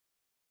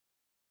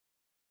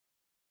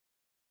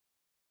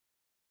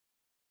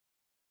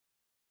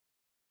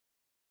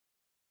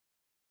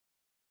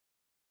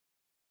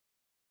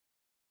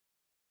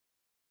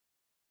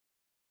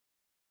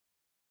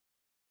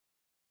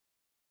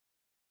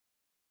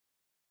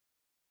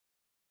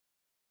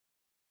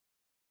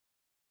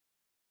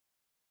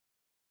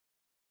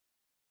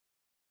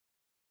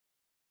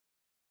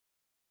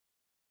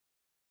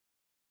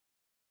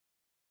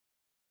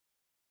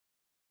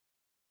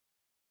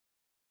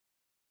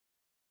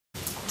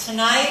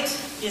Tonight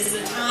is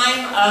the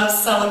time of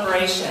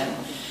celebration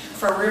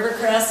for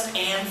Rivercrest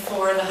and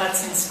for the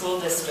Hudson School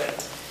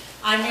District.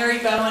 I'm Mary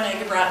Bowen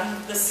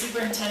Eggebrotten, the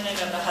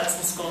Superintendent of the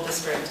Hudson School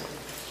District.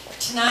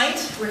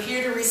 Tonight, we're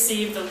here to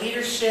receive the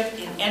Leadership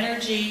in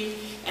Energy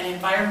and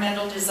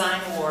Environmental Design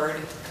Award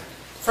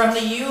from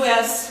the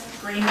U.S.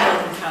 Green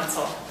Building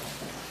Council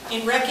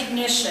in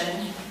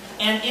recognition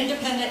and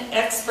independent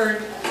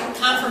expert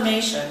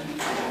confirmation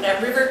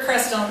that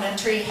Rivercrest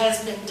Elementary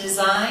has been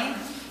designed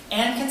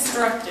and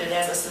constructed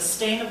as a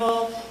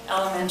sustainable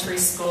elementary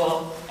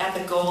school at the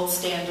gold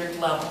standard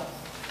level.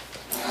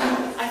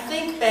 I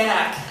think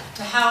back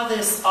to how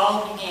this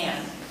all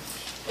began.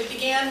 It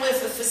began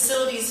with a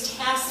facilities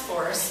task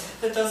force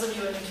that those of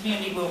you in the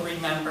community will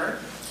remember,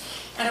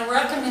 and a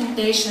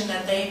recommendation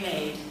that they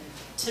made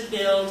to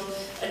build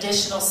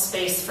additional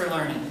space for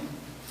learning.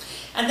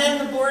 And then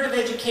the Board of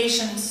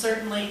Education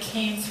certainly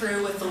came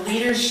through with the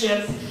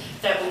leadership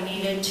that we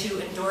needed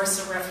to endorse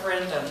a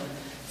referendum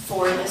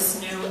for this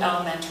new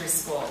elementary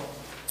school.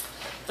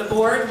 The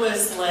board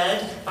was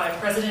led by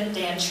President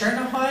Dan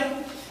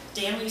Chernohoy.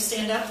 Dan, will you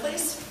stand up,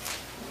 please?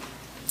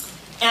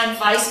 And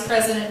Vice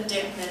President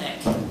Dick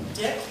Minnick.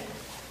 Dick?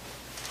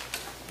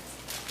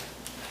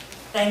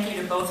 Thank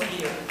you to both of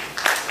you.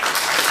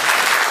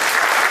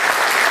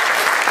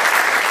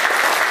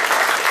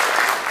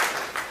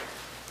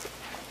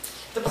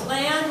 The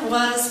plan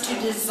was to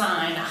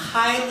design a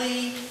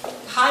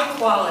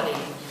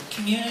high-quality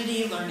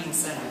community learning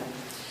center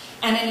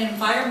and an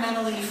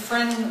environmentally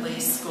friendly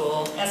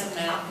school as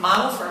a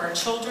model for our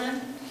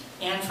children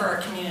and for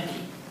our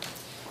community.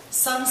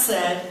 Some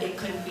said it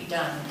couldn't be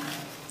done,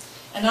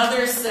 and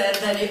others said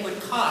that it would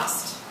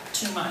cost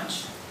too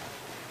much.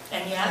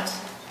 And yet,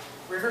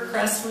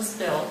 Rivercrest was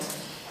built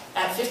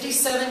at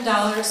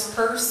 $57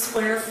 per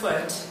square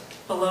foot,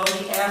 below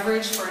the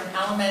average for an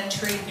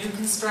elementary new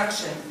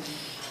construction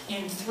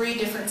in 3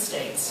 different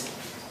states: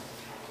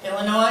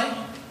 Illinois,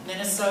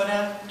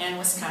 Minnesota, and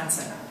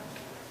Wisconsin.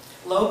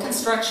 Low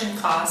construction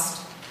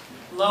cost,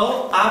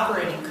 low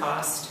operating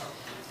cost,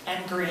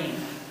 and green.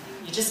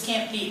 You just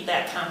can't beat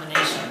that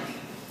combination.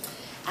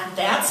 And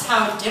that's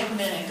how Dick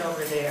Minnick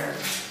over there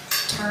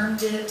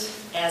termed it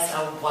as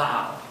a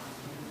wow.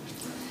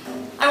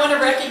 I want to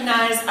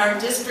recognize our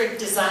district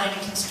design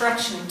and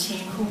construction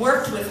team who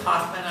worked with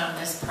Hoffman on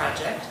this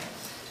project.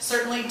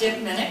 Certainly Dick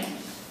Minnick.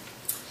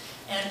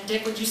 And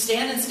Dick, would you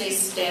stand and stay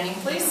standing,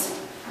 please?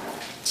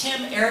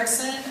 Tim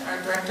Erickson,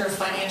 our Director of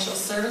Financial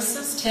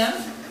Services. Tim.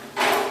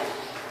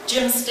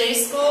 Jim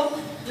Stayskool,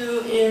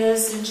 who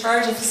is in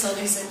charge of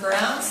Facilities and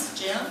Grounds.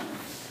 Jim?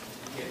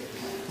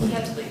 He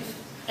had to leave.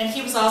 And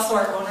he was also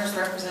our owner's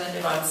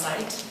representative on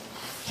site.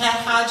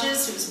 Pat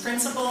Hodges, who's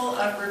principal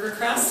of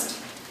Rivercrest,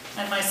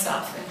 and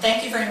myself. And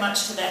thank you very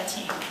much to that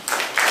team.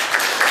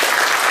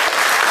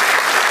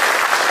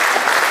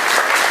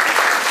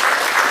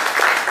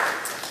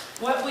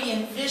 What we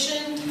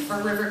envisioned for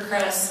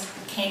Rivercrest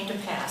came to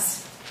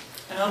pass.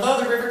 And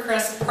although the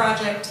Rivercrest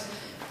project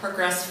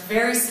progressed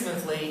very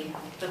smoothly,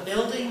 the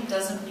building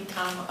doesn't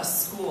become a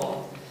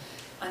school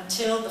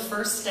until the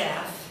first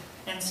staff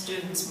and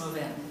students move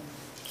in.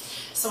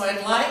 So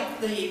I'd like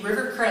the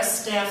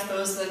Rivercrest staff,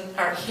 those that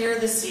are here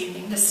this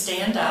evening, to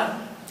stand up.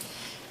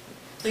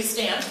 Please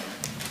stand.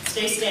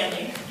 Stay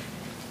standing.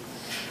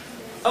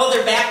 Oh,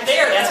 they're back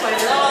there. That's why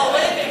they're all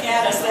waving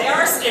at us. They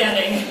are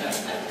standing.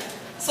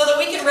 So that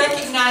we can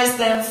recognize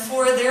them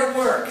for their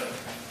work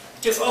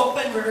to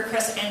open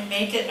Rivercrest and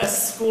make it a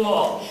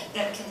school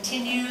that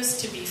continues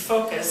to be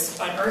focused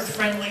on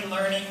earth-friendly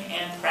learning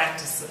and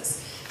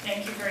practices.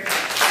 Thank you very much.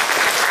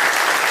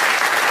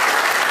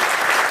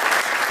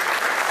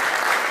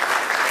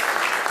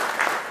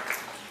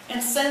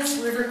 And since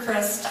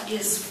Rivercrest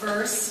is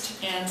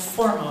first and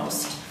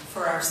foremost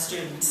for our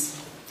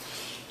students,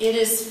 it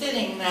is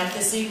fitting that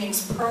this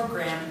evening's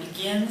program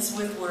begins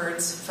with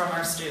words from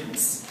our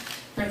students.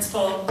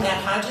 Principal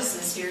Pat Hodges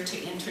is here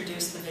to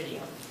introduce the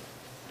video.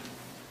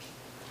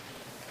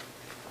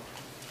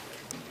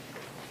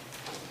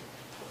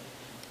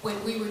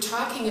 When we were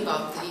talking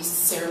about the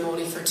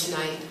ceremony for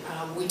tonight,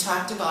 we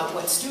talked about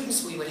what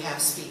students we would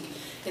have speak,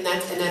 and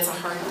that's a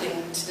hard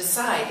thing to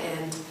decide.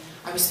 And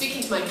I was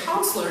speaking to my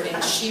counselor,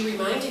 and she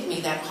reminded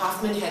me that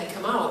Hoffman had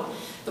come out,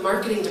 the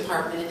marketing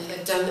department, and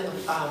had done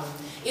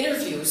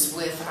interviews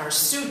with our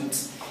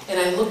students. And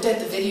I looked at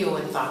the video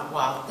and thought,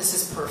 wow, this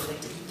is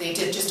perfect. They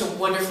did just a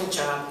wonderful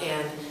job,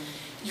 and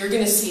you're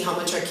going to see how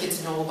much our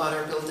kids know about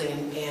our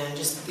building and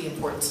just the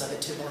importance of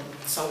it to them.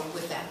 So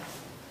with that.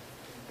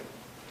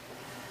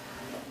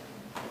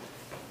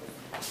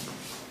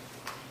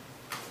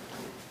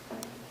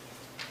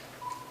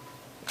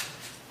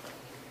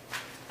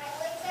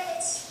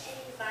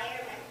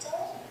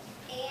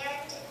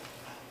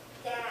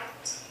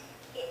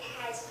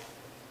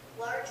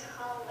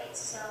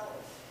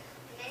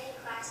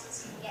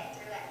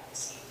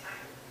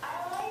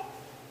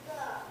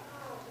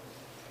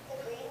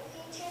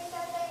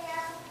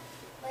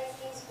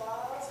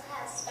 Walls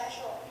have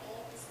special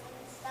paints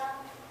and stuff,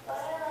 but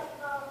I like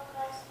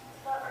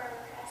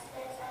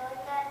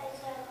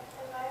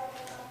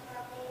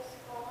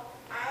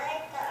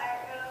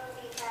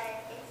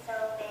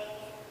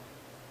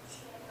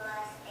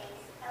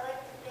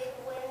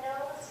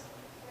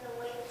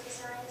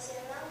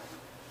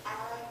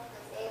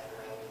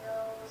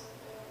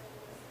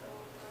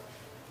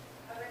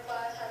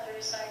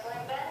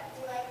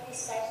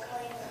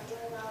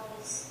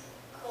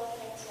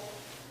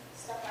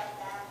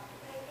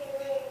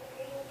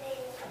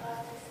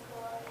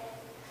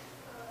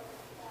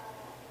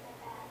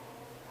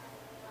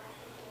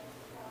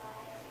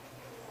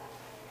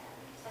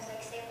because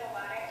like save the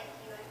water, if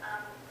you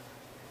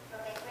the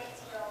liquid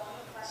to go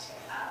flush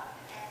it up,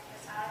 and the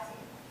solids you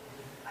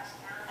flush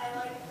down. I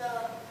like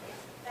the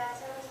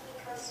bathrooms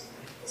because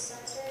the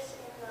sensors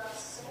in the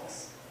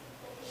sinks,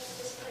 if you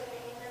just put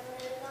your hand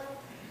under them,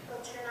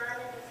 they'll turn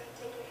on, and if you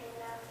take your hand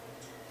out,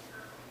 it'll turn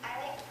on. I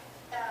like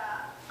the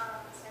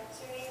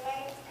sensory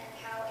lights and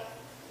how if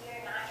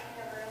you're not in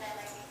the room and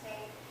like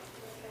say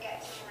you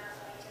forget to turn on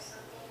the lights or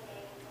something,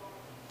 they will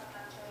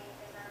eventually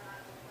present on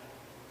you.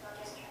 They'll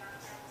just turn on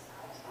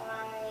themselves.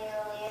 When you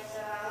leave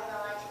the room, the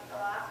lights go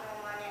off,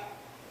 and when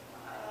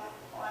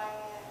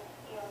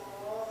you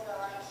move, the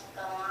lights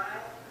go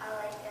on. I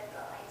like that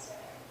the lights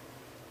are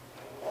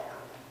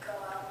go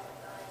out, and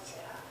the lights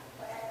are off.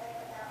 What I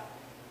like about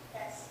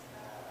this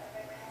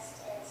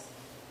Rivercrest is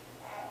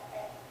that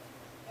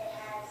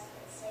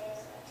it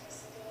saves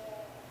electricity and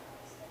it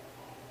helps the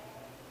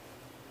environment.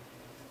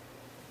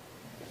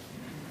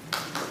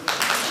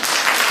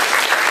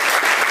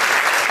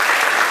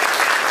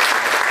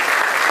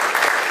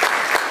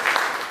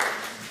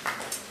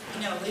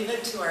 Leave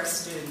it to our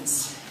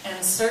students.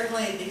 And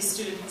certainly these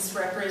students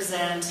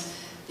represent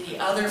the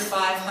other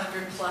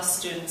 500 plus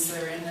students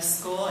that are in the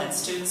school and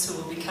students who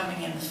will be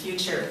coming in the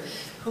future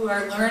who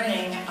are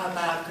learning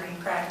about green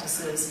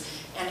practices.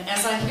 And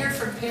as I hear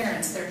from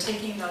parents, they're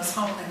taking those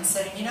home and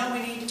saying, you know,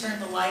 we need to turn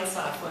the lights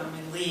off when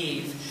we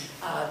leave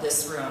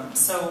this room.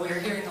 So we're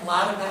hearing a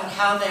lot about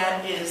how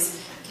that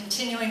is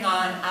continuing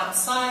on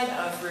outside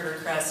of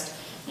Rivercrest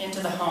into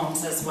the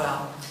homes as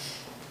well.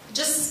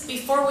 Just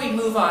before we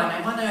move on,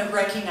 I want to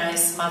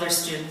recognize some other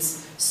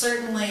students.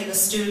 Certainly the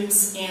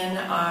students in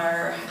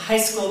our high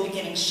school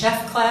beginning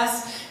chef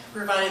class who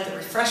provided the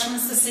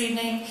refreshments this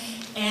evening,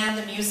 and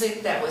the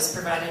music that was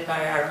provided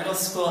by our middle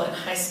school and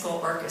high school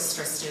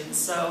orchestra students.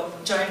 So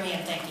join me in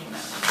thanking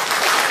them.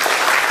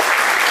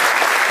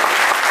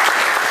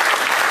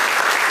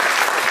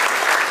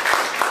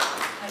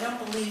 I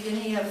don't believe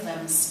any of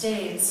them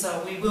stayed,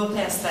 so we will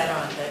pass that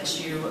on, that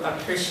you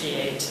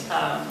appreciate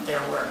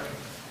their work.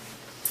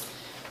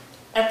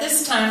 At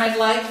this time, I'd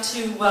like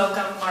to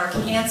welcome Mark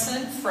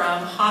Hansen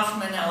from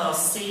Hoffman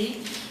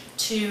LLC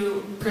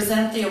to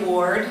present the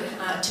award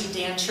to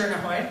Dan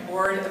Chernahoy,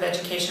 Board of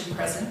Education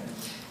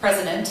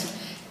President.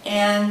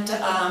 And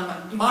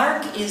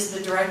Mark is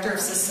the Director of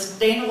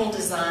Sustainable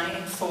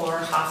Design for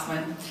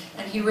Hoffman,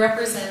 and he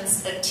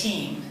represents a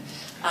team.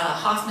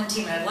 Hoffman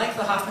team. I'd like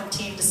the Hoffman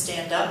team to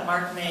stand up.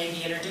 Mark may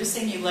be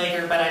introducing you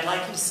later, but I'd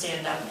like you to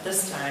stand up at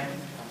this time.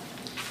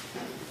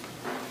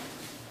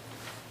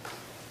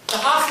 The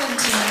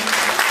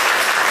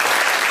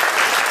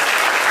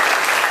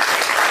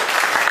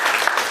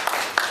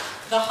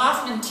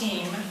Hoffman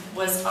team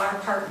was our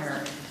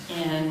partner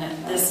in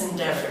this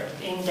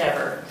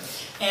endeavor.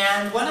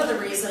 And one of the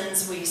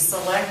reasons we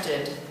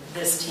selected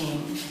this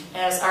team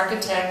as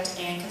architect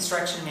and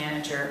construction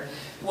manager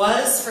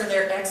was for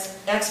their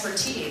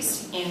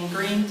expertise in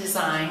green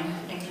design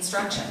and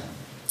construction.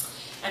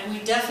 And we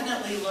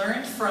definitely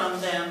learned from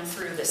them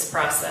through this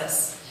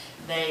process.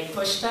 They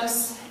pushed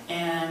us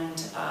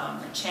and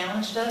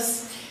challenged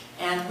us,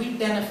 and we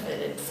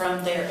benefited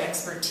from their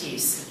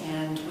expertise.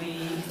 And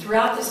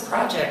throughout this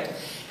project,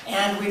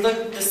 and we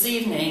look this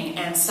evening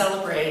and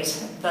celebrate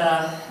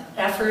the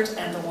effort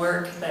and the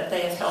work that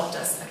they have helped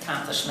us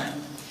accomplish.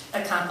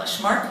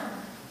 Mark?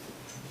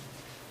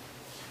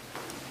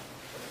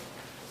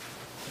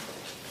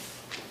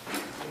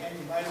 And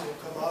you might as well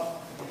come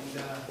up. And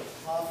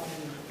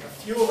a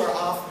few of our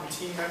Hoffman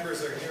team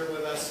members are here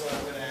with us, so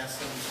I'm going to ask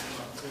them to come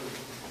up too.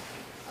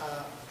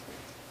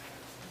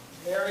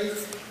 Mary,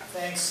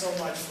 thanks so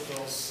much for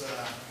those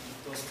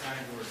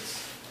kind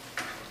words.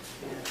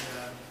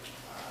 And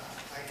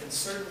I can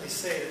certainly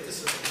say that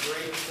this is a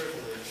great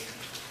privilege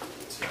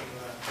to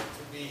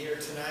be here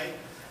tonight.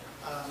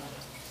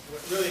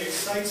 What really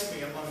excites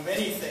me, among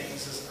many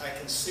things, is I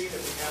can see that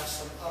we have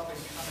some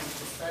up-and-coming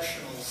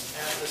professionals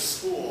at the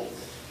school,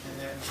 and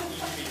that we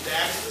need to be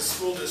back to the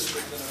school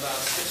district in about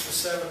 6 or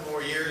 7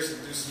 more years and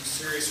do some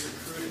serious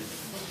recruiting.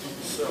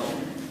 So.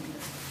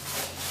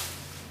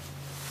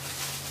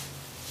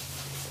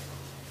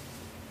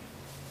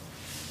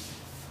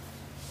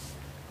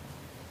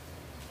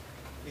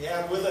 We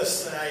have with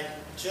us tonight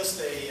just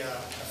a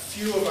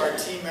few of our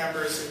team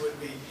members. It would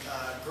be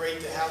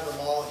great to have them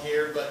all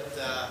here, but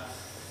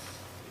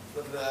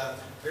with the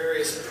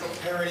various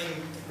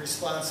parenting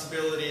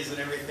responsibilities and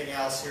everything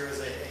else, here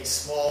is a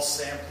small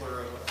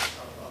sampler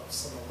of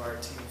some of our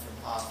team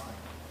from Hoffman.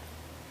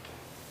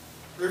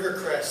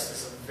 Rivercrest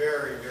is a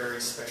very, very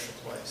special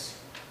place.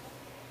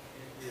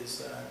 It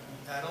is,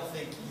 I don't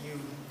think you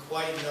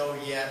quite know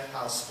yet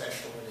how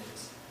special it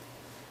is,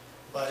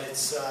 but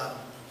it's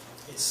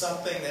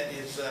something that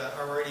is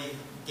already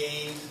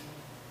gained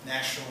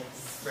national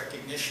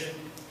recognition,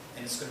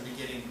 and it's going to be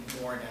getting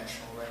more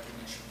national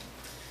recognition.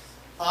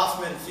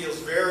 Hoffman feels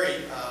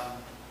very,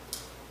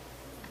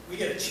 we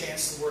get a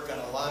chance to work on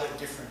a lot of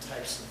different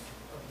types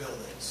of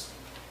buildings.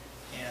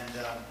 And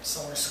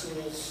some are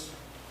schools,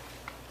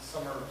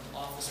 some are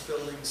office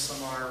buildings,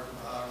 some are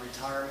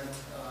retirement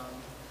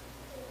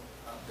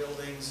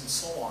buildings, and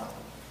so on.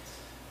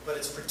 but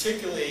it's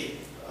particularly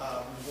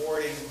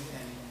rewarding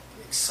and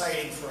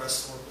exciting for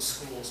us to work with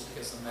schools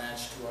because the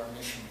match to our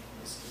mission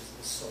is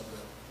so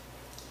good.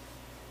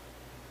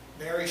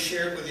 Mary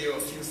shared with you a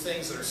few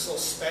things that are so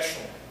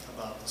special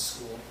about the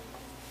school.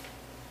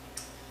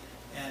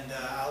 And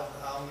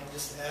I'll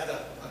just add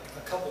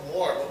a couple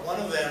more, but one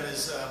of them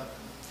is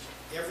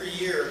every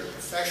year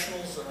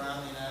professionals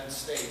around the United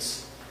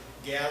States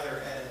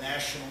gather at a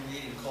national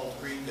meeting called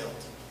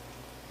Greenbelt.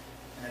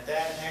 And at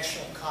that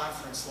national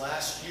conference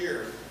last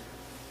year,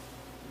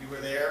 we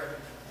were there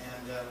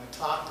and we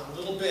talked a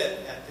little bit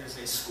there's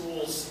a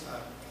schools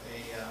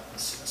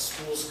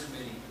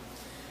committee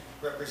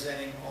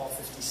representing all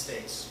 50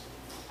 states.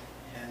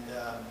 And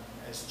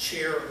as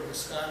chair of the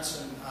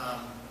Wisconsin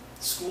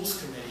Schools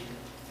Committee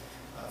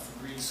for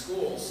Green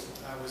Schools,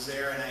 I was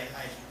there and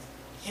I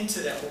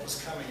hinted at what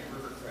was coming at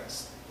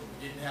Rivercrest.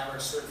 We didn't have our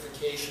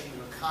certification. We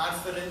were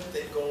confident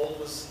that gold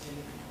was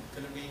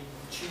going to be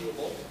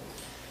achievable,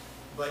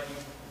 but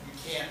you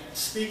can't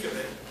speak of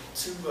it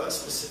too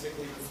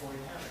specifically before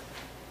you have it.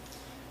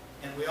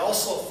 And we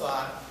also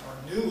thought, or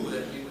knew,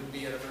 that we would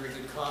be at a very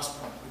good cost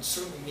point. We'd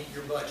certainly meet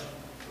your budget,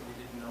 but we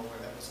didn't know where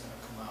that was going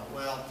to come out.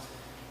 Well,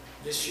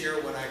 this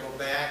year when I go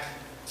back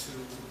to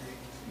the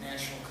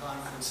national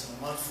conference in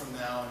a month from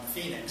now in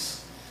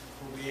Phoenix,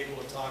 we'll be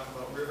able to talk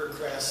about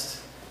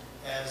Rivercrest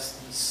as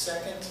the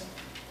second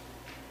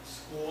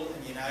school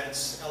in the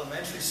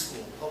elementary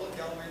school, public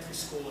elementary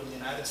school in the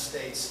United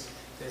States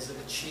that has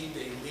achieved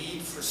a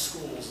LEED for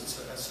schools.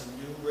 That's a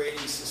new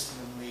rating system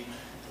in LEED.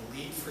 The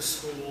LEED for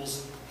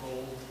schools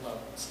gold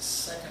level. It's the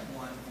second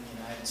one in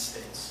the United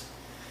States.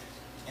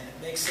 And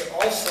it makes it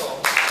also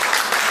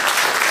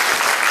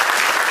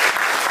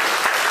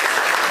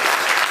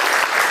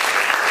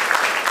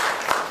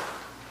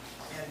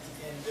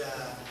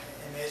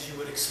and as you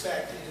would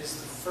expect, it is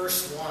the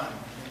first one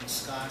in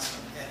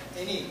Wisconsin at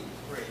any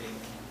rating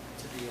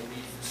to be a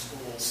LEED for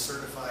schools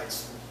certified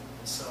school.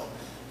 And so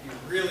you're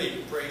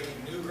really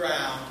breaking new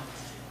ground,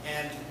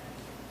 and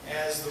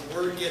as the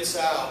word gets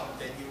out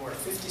that you are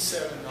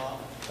 $57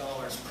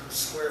 per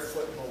square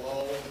foot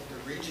below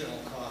the regional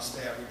cost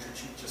average,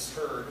 which you just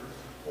heard,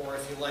 or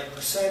if you like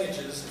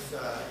percentages, if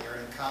you're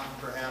in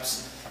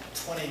perhaps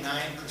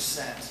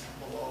 29%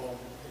 below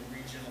the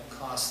regional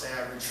cost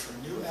average for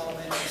new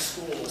elementary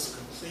schools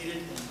completed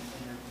in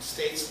the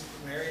states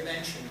Mary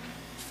mentioned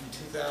in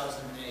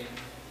 2008,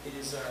 it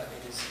is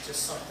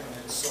just something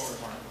that is so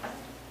remarkable.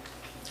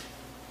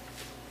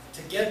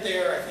 To get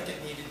there, I think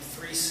it needed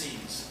 3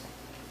 C's.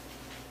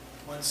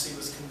 One C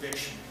was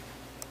conviction.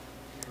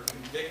 We were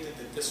convicted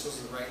that this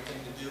was the right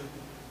thing to do.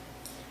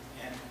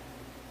 And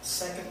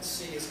second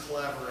C is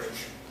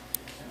collaboration.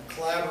 And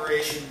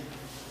collaboration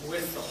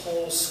with the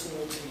whole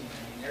school team.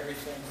 I mean,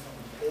 everything from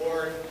the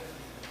board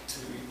to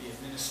the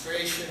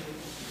administration,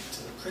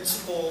 to the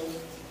principal,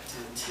 to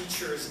the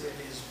teachers, it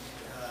is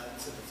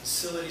to the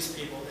facilities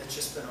people. It's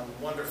just been a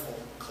wonderful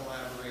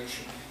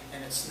collaboration.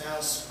 And it's now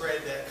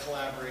spread that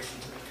collaboration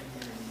to the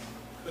community.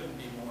 Couldn't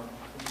be more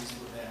pleased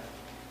with that.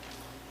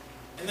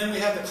 And then we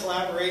have the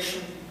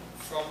collaboration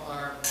from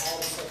all the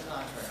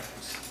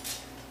subcontractors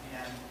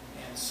and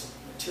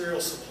material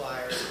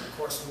suppliers. And of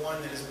course,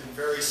 one that has been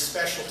very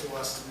special to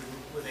us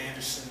with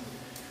Anderson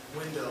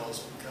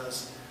Windows,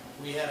 because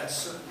we had a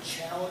certain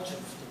challenge of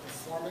the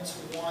performance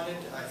we wanted.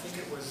 I think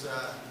it was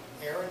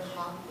Aaron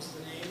Hawk was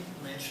the name,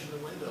 mentioned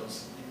the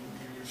windows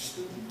in your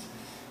student.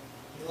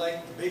 He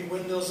liked the big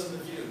windows and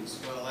the views.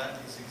 Well, that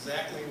is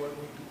exactly what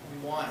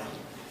we wanted.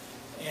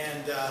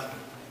 And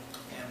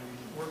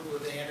we worked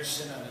with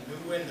Anderson on a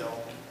new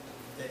window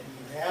that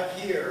you have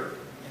here,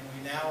 and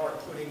we now are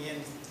putting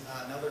in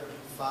another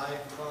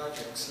 5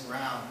 projects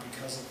around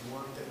because of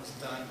work that was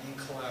done in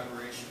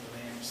collaboration with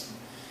Anderson.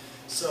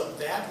 So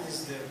that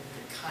is the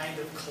kind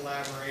of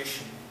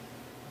collaboration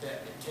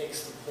that it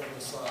takes to pull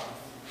this off.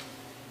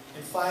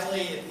 And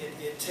finally,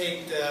 it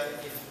takes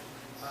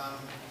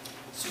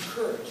some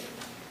courage.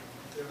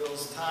 There are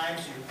those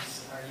times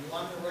are you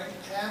on the right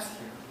path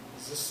here?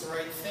 Is this the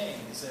right thing?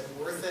 Is it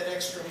worth that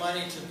extra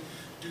money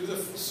to do the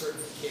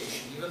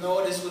certification, even though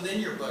it is within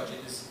your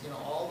budget? Is,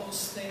 all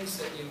those things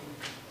that you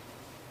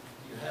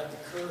have the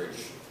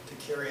courage to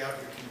carry out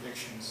your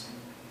convictions.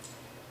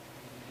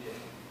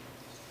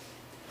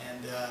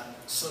 And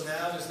so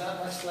now there's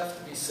not much left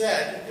to be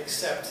said,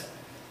 except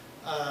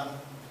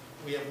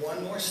we have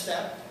one more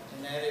step,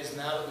 and that is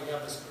now that we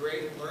have this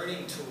great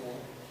learning tool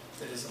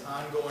that is an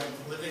ongoing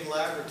living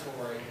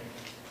laboratory,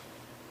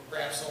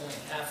 perhaps only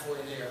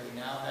halfway there. We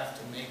now have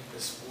to make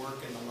this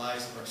work in the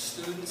lives of our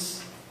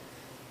students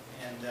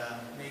and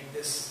make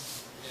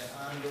this an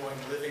ongoing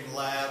living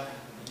lab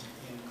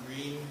in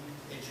green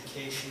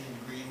education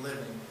and green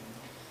living.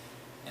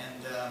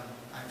 And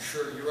I'm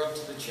sure you're up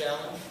to the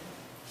challenge,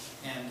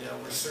 and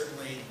we're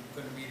certainly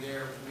going to be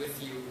there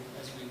with you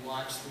as we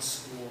watch this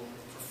school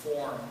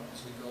perform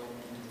as we go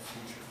into the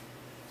future.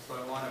 So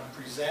I want to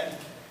present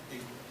the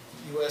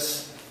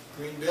U.S.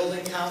 Green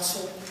Building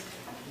Council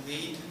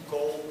LEED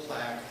Gold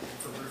Plaque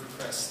for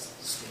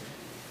Rivercrest School.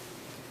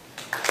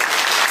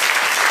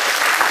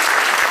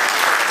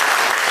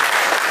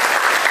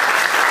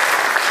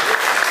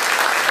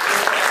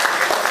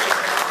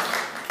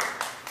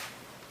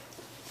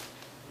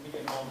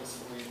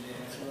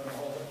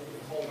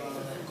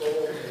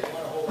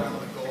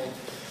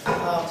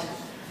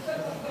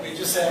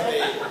 just have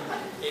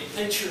a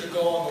picture to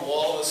go on the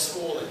wall of the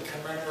school that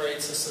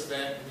commemorates this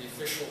event, the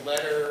official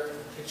letter,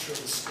 a picture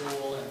of the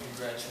school, and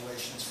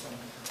congratulations from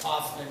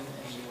Hoffman and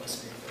the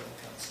U.S. Neighborhood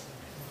Council.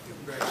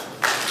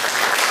 Congratulations.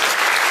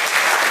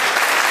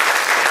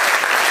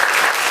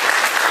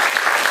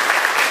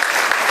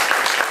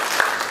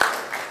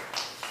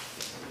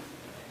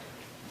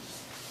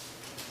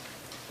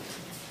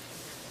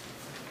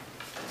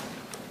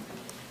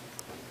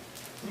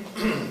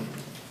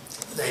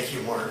 Thank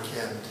you, Mark,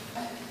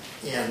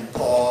 and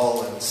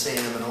Paul and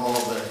Sam and all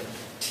the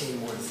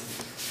team with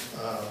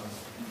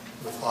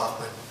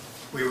Hoffman.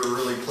 We were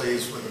really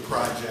pleased with the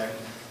project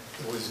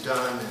that was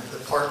done, the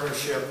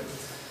partnership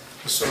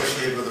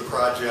associated with the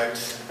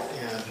project,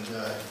 and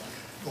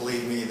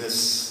believe me,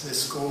 this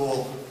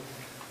school,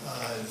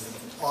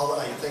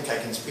 I think I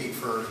can speak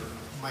for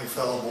my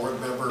fellow board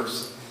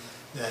members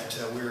that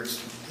we're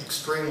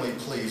extremely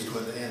pleased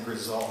with the end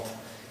result.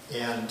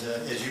 And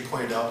as you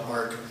pointed out,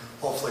 Mark,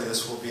 hopefully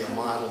this will be a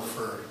model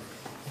for,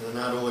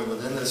 not only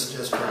within this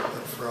district,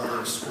 but for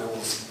other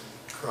schools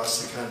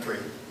across the country.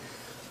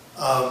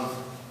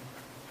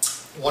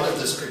 One of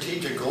the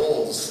strategic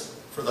goals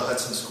for the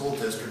Hudson School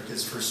District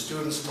is for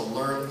students to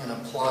learn and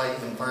apply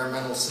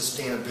environmental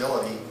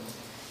sustainability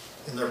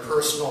in their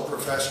personal,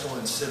 professional,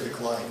 and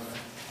civic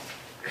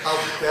life. How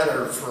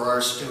better for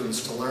our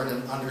students to learn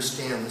and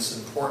understand this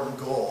important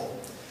goal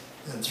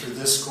than through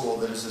this school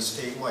that is a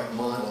statewide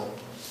model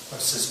of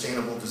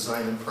sustainable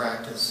design and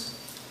practice.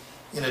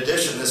 In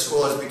addition, this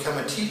school has become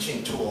a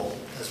teaching tool,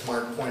 as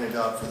Mark pointed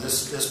out, for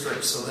this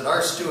district so that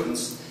our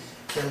students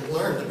can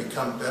learn to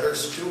become better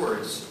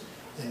stewards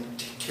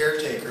and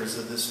caretakers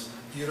of this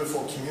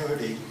beautiful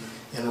community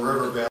in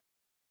River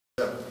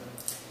Valley.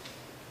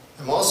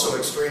 I'm also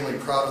extremely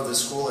proud of the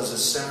school as a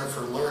center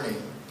for learning,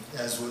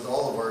 as with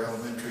all of our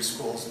elementary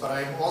schools, but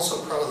I'm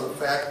also proud of the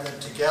fact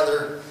that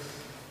together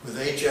with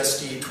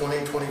HSD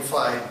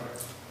 2025,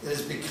 it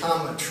has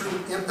become a true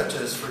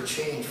impetus for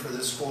change for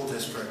this school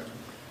district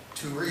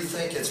to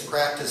rethink its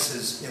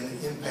practices and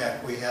the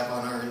impact we have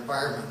on our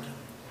environment.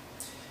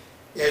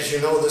 As you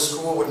know, this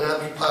school would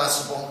not be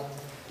possible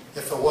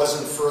if it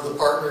wasn't for the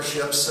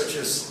partnerships such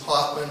as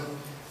Hoffman,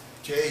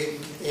 J.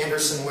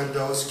 Anderson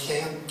Windows,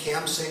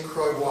 Camp St.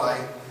 Croix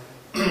Y,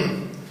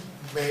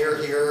 Mayor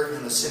here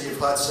in the City of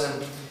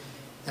Hudson,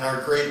 and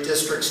our great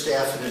district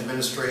staff and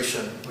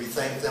administration. We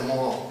thank them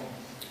all.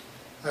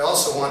 I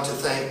also want to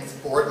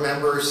thank board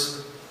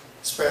members,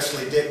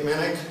 especially Dick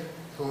Minnick,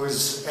 who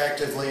is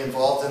actively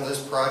involved in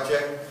this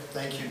project.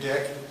 Thank you,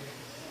 Dick.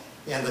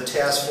 And the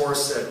task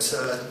force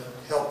that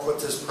helped put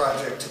this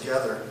project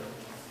together.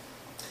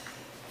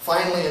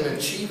 Finally, in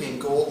achieving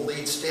Gold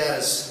LEED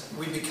status,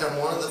 we become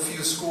one of the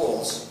few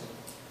schools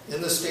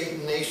in the state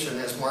and nation,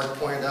 as Mark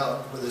pointed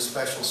out, with a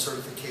special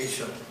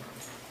certification.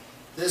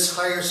 This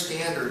higher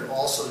standard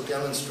also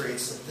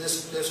demonstrates that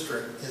this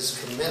district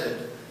is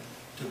committed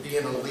to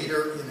being a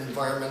leader in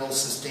environmental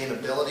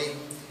sustainability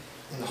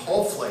and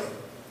hopefully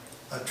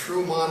a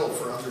true model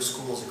for other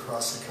schools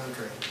across the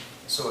country.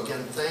 So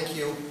again, thank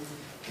you,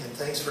 and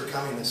thanks for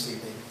coming this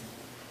evening.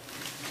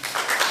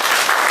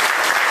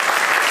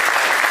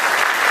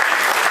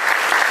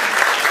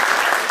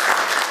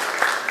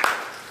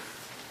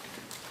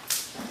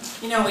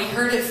 You know, we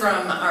heard it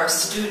from our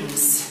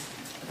students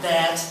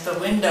that the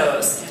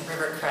windows in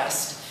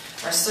Rivercrest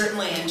are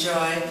certainly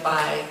enjoyed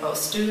by both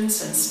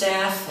students and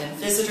staff and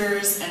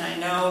visitors, and I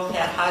know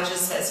Pat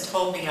Hodges has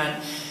told me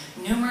on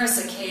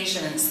numerous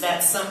occasions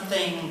that's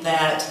something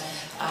that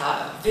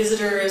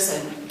visitors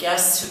and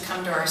guests who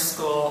come to our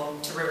school,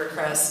 to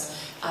Rivercrest,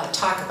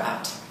 talk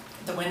about.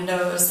 The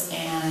windows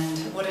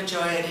and what a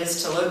joy it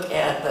is to look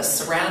at the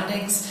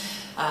surroundings,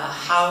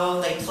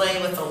 how they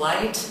play with the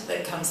light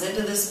that comes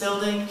into this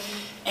building,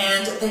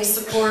 and they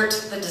support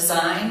the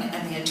design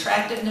and the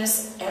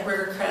attractiveness at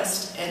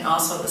Rivercrest and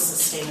also the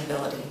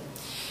sustainability.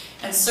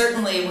 And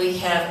certainly we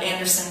have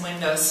Anderson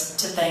Windows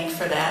to thank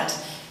for that,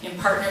 in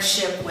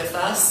partnership with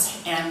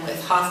us and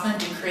with Hoffman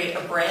to create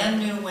a brand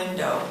new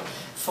window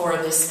for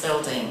this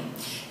building.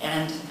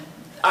 And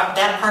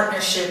that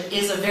partnership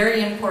is a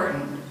very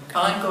important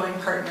ongoing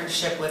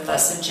partnership with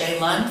us, and Jay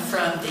Lund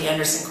from the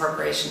Anderson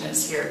Corporation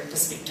is here to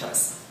speak to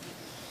us.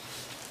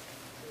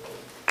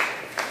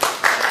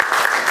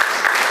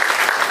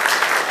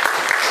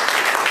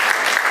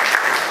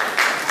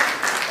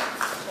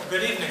 Well,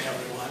 good evening,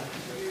 everyone.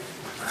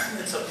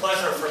 It's a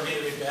pleasure for me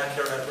to be back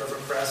here at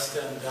Rivercrest,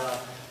 and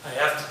I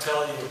have to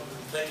tell you, I'm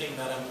thinking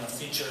that I'm going to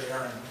feature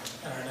Aaron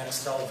in our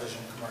next television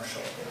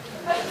commercial.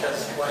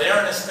 Because what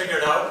Aaron has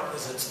figured out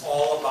is it's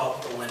all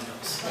about the windows.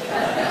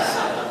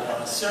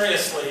 So,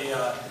 seriously,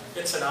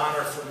 it's an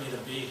honor for me to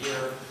be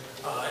here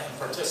and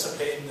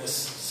participate in this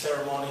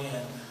ceremony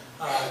and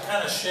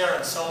kind of share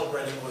and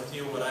celebrating with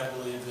you what I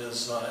believe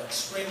is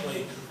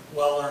extremely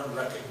well-earned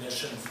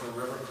recognition for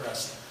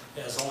Rivercrest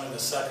as only the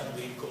second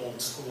LEED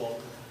Gold school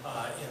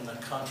in the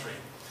country.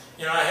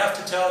 You know, I have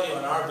to tell you,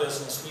 in our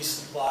business, we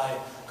supply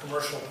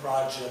commercial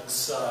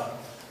projects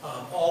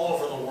all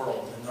over the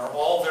world, and they're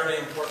all very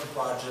important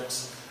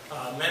projects.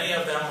 Many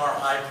of them are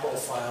high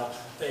profile.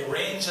 They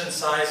range in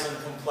size and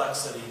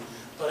complexity,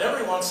 but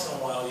every once in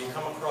a while you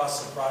come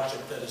across a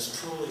project that is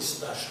truly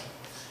special.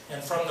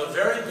 And from the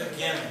very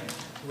beginning,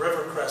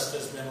 Rivercrest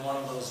has been one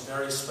of those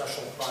very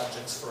special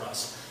projects for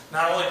us.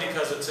 Not only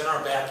because it's in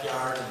our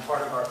backyard and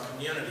part of our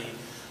community,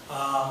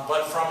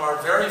 but from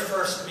our very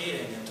first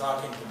meeting and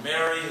talking to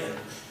Mary and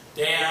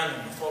Dan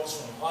and the folks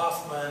from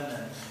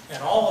Hoffman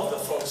and all of the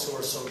folks who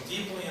are so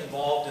deeply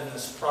involved in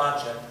this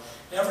project,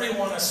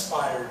 everyone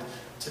aspired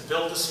to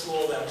build a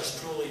school that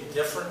was truly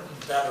different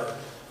and better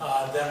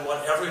than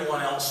what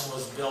everyone else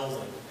was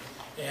building.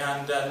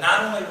 And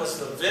not only was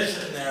the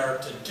vision there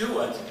to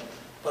do it,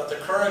 but the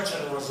courage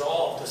and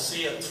resolve to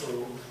see it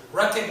through,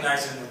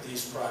 recognizing that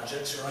these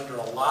projects are under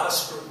a lot of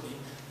scrutiny,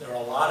 there are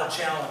a lot of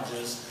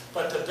challenges,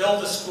 but to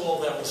build a school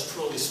that was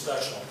truly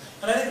special.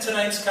 And I think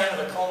tonight's kind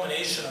of a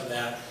culmination of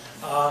that,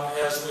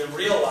 as we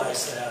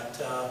realize that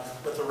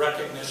with the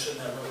recognition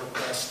that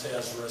Rivercrest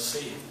has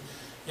received.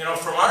 You know,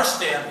 from our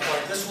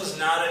standpoint, this was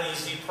not an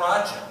easy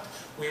project.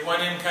 We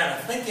went in kind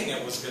of thinking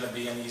it was going to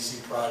be an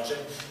easy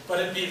project, but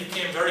it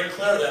became very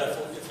clear that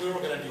if we were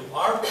going to do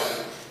our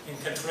part in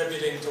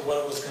contributing to what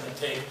it was going to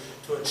take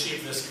to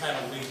achieve this kind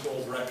of LEED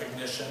Gold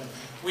recognition,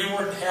 we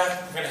were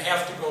going to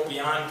have to go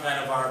beyond kind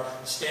of our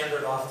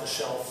standard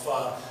off-the-shelf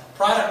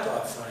product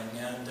offering.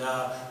 And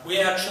we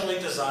actually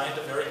designed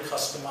a very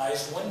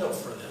customized window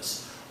for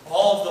this.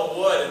 All of the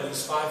wood in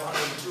these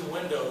 502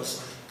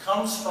 windows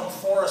comes from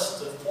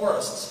forests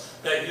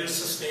that use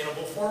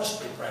sustainable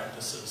forestry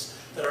practices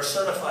that are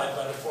certified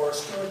by the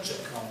Forest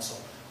Stewardship Council.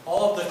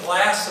 All of the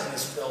glass in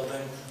this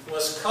building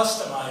was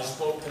customized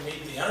both to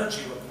meet the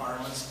energy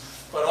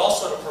requirements, but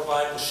also to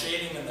provide the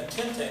shading and the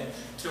tinting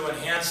to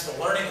enhance the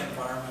learning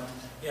environment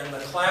in the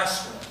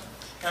classroom.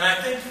 And I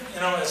think, you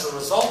know, as a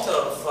result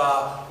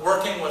of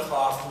working with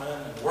Hoffman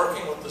and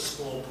working with the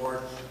school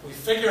board, we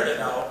figured it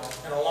out,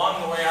 and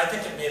along the way, I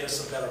think it made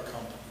us a better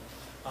company.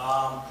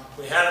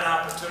 We had an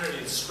opportunity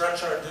to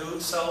stretch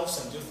ourselves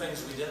and do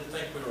things we didn't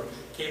think we were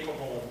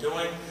capable of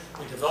doing.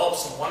 We developed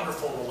some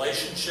wonderful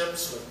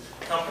relationships with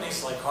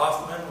companies like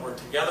Hoffman. We're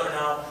together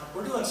now.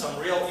 We're doing some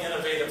real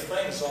innovative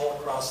things all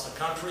across the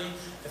country.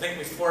 I think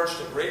we forged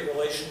a great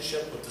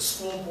relationship with the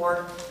school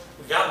board.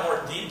 We got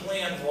more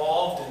deeply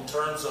involved in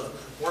terms of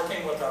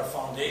working with our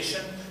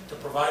foundation to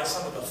provide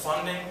some of the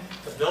funding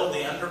to build the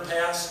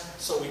underpass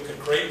so we could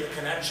create the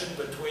connection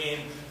between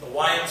the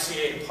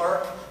YMCA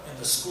park and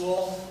the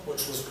school,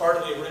 which was part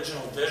of the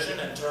original vision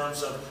in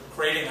terms of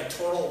creating a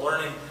total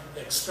learning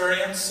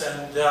experience.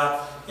 And,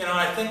 you know,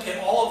 I think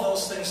all of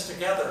those things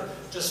together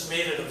just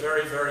made it a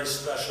very, very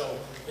special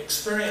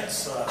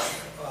experience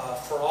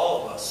for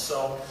all of us.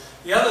 So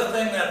the other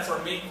thing that for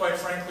me, quite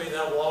frankly,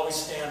 that will always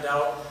stand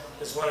out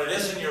is when it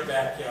is in your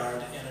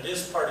backyard and it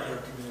is part of your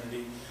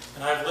community.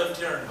 And I've lived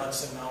here in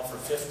Hudson now for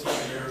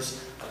 15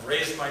 years. I've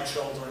raised my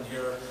children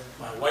here.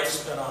 My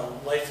wife's been a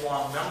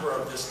lifelong member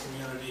of this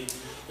community.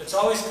 It's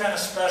always kind of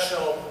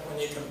special when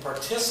you can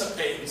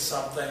participate in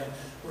something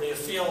where you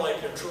feel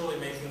like you're truly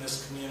making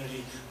this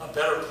community a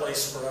better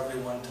place for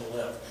everyone to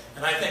live.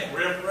 And I think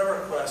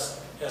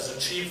Rivercrest has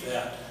achieved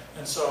that.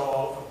 And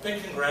so a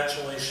big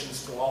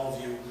congratulations to all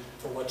of you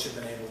for what you've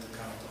been able to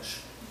accomplish.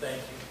 Thank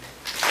you.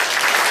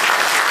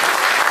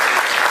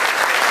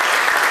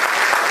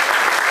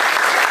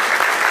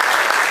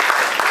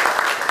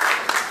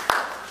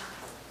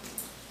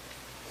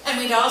 And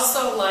we'd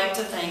also like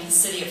to thank the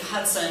City of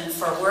Hudson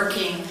for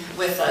working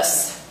with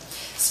us,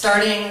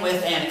 starting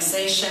with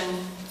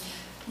annexation,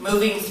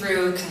 moving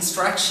through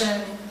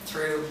construction,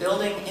 through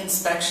building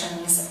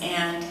inspections,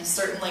 and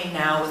certainly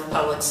now with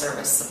public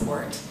service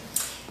support.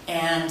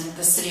 And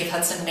the City of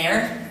Hudson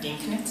Mayor, Dean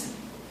Knutson.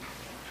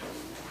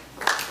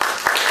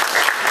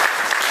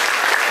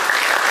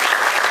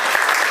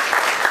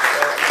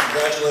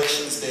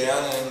 Congratulations,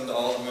 Dan, and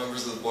all the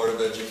members of the Board of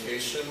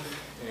Education,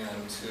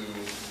 and to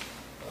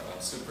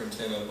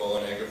Superintendent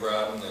Bowen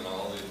Egebraten and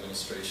all the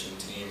administration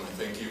team. I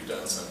think you've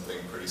done something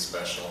pretty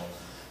special.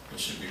 You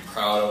should be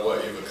proud of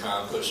what you've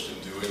accomplished in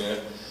doing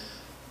it.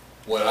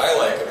 What I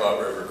like about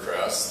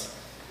Rivercrest,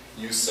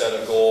 you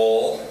set a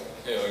goal.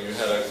 You know, you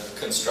had a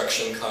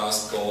construction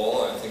cost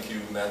goal. I think you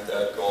met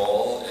that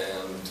goal,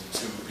 and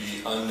to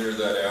be under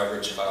that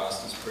average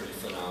cost is pretty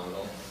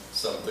phenomenal.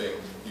 Something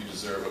you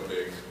deserve a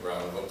big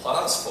round of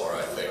applause for,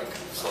 I think.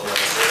 So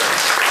let's do it.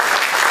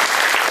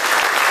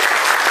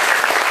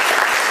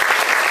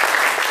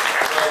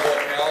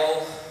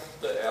 Well,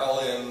 the L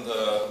in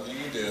the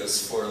lead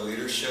is for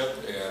leadership,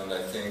 and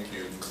I think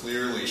you've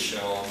clearly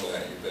shown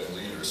that you've been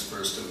leaders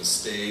first in the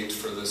state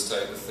for this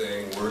type of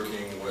thing,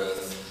 working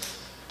with,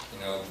 you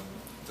know,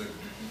 the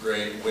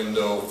great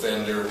window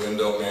vendor,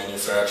 window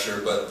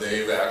manufacturer, but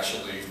they've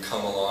actually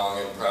come along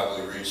and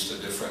probably reached a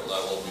different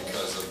level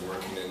because of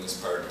working in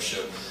this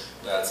partnership.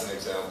 That's an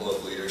example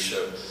of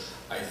leadership.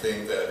 I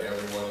think that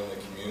everyone in the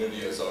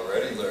community has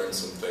already learned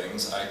some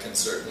things. I can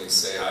certainly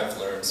say I've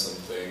learned some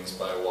things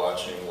by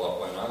watching what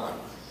went on.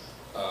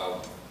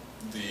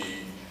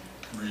 The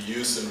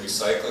reuse and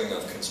recycling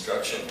of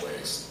construction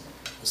waste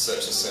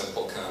such a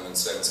simple common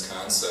sense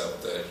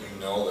concept that you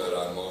know that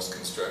on most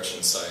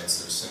construction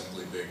sites there's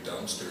simply big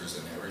dumpsters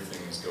and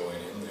everything is going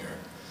in there.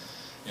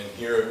 And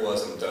here it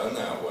wasn't done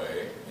that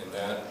way, and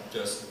that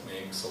just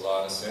makes a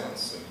lot of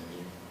sense. And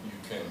you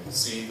can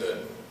see that,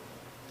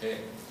 hey,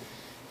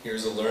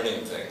 here's a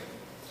learning thing.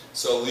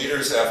 So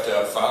leaders have to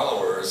have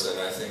followers, and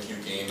I think you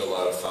gained a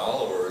lot of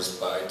followers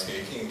by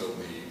taking the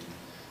lead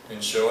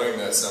and showing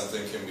that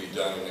something can be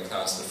done in a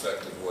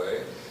cost-effective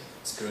way.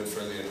 It's good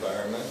for the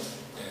environment,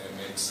 and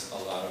it makes a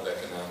lot of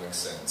economic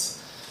sense.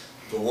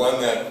 The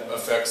one that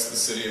affects the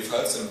city of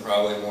Hudson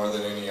probably more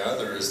than any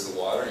other is the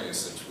water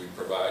usage. We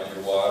provide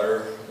your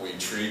water, we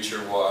treat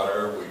your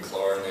water, we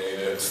chlorinate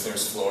it,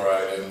 there's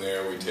fluoride in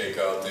there, we take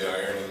out the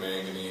iron and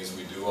manganese,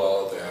 we do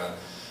all of that.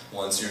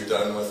 Once you're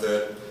done with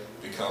it,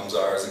 it becomes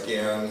ours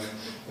again,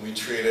 we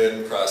treat it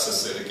and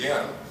process it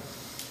again.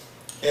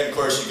 And of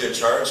course you get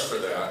charged for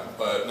that,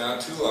 but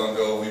not too long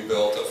ago we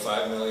built a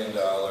 $5 million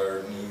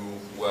new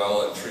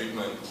well and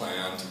treatment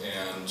plant,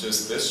 and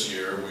just this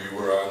year we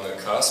were on the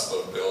cusp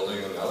of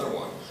building another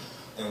one.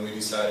 And we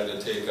decided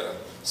to take a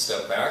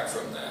step back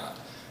from that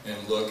and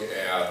look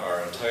at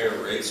our entire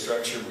rate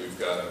structure. We've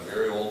got a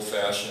very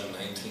old-fashioned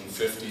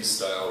 1950s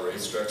style rate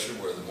structure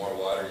where the more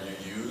water you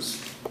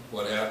use,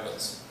 what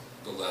happens?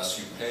 The less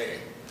you pay.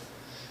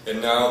 And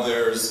now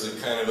there's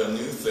a kind of a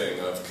new thing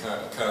of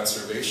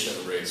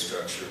conservation rate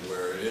structure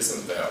where it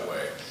isn't that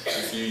way.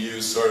 If you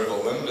use sort of a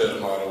limited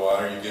amount of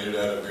water, you get it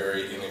at a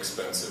very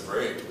inexpensive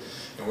rate.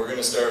 And we're going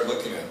to start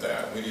looking at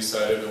that. We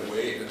decided to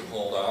wait and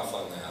hold off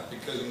on that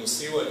because when you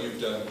see what you've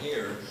done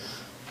here,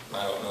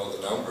 I don't know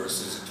the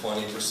numbers, is it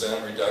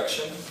 20%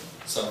 reduction?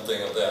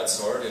 Something of that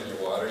sort in your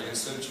water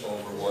usage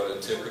over what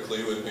it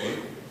typically would be?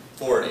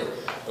 40.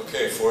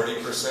 Okay,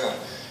 40%.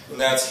 And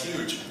that's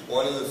huge.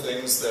 One of the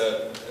things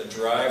that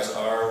drives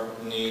our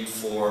need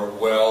for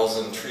wells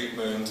and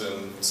treatment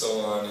and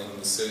so on in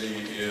the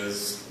city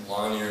is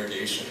lawn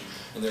irrigation.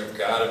 And there have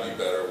got to be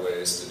better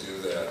ways to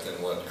do that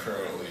than what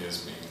currently is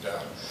being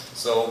done.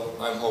 So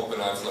I'm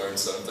hoping I've learned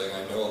something.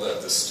 I know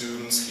that the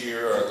students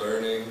here are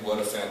learning. What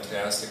a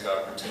fantastic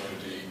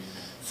opportunity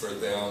for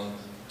them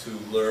to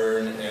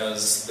learn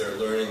as they're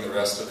learning the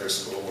rest of their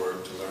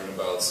schoolwork, to learn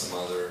about some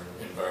other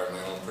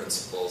environmental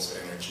principles,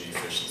 energy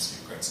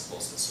efficiency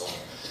principles, and so on.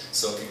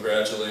 So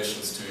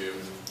congratulations to you.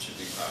 You should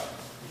be proud.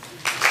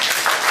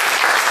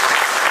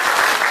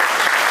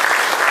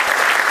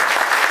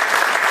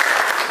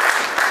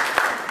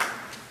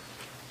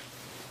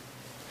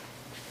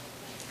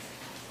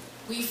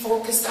 We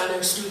focused on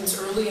our students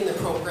early in the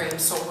program,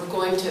 so we're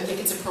going to, I think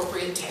it's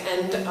appropriate to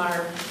end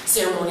our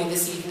ceremony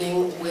this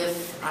evening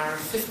with our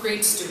 5th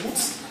grade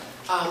students.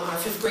 Our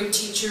 5th grade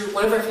teacher,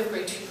 one of our 5th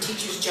grade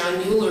teachers, John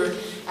Mueller,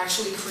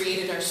 actually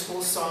created our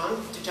school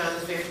song. John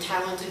is a very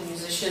talented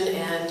musician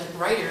and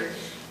writer,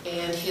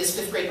 and his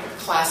 5th grade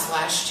class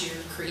last year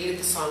created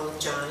the song with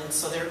John, and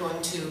so they're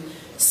going to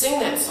sing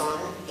that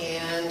song,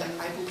 and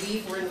I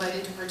believe we're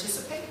invited to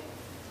participate.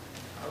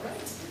 All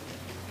right.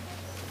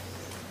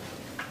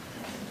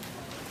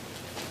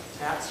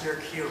 That's your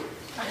cue.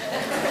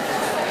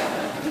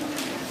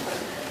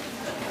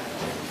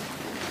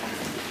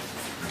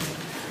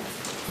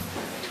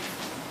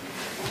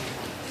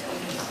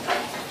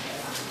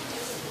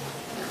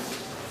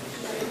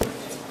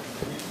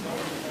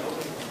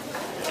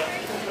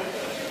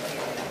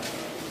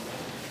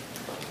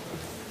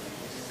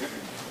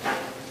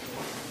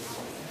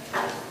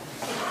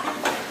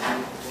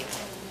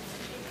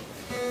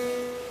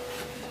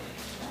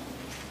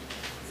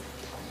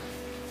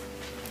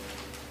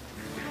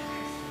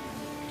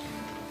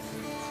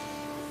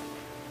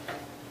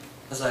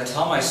 As I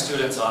tell my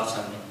students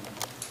often,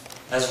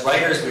 as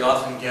writers we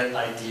often get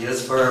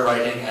ideas for our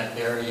writing at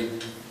very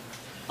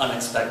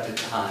unexpected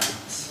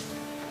times.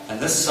 And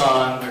this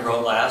song we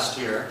wrote last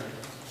year,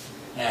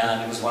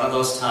 and it was one of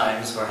those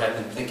times where I had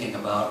been thinking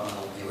about,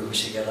 well, maybe we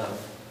should get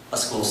a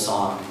school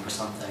song or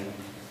something.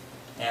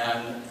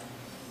 And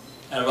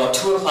at about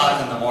 2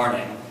 o'clock in the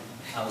morning,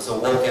 I was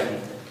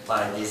awoken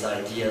by these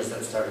ideas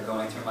that started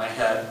going through my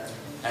head.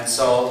 And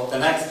so the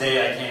next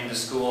day I came to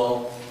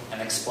school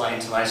and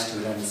explained to my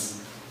students,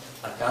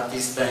 I've got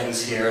these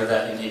things here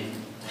that you need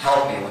to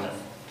help me with.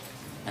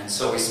 And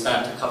so we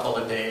spent a couple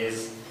of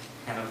days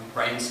kind of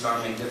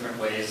brainstorming different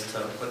ways to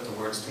put the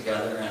words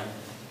together and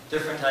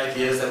different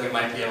ideas that we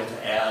might be able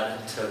to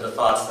add to the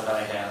thoughts that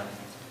I had.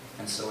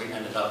 And so we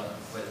ended up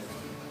with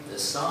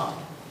this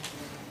song.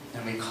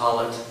 And we call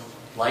it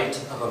Light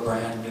of a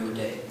Brand New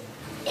Day.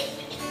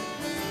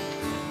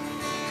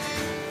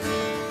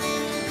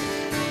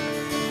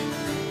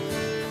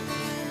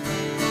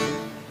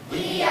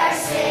 We are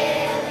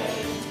sailing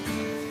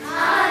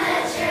on a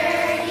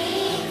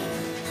journey,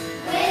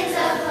 winds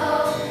of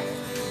hope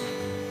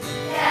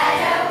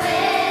guide our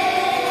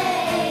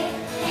way,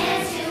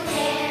 hand to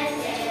hand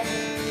and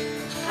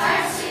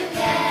hearts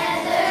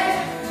together.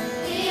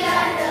 We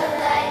are the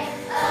light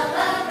of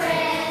a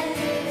brand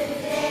new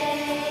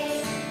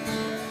day.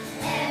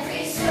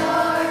 Every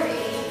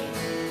story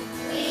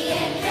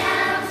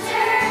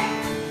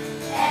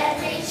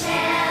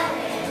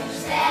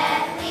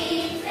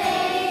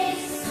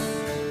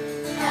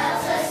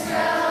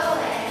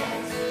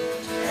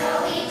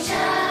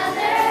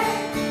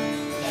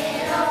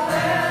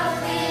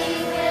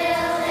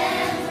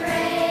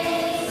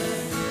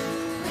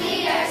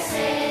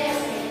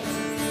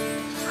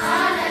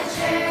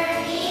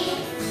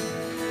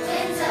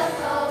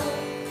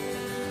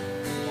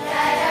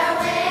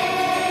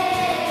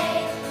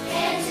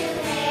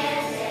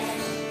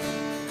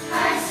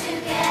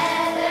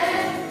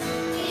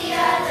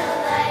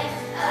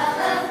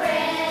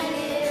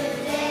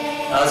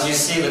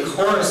see, the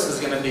chorus is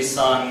going to be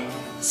sung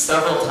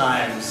several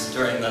times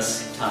during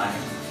this time.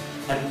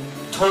 And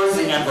towards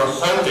the end, we're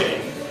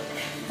hoping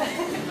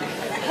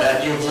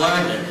that you've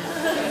learned it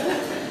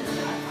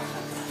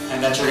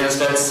and that you're going to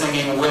start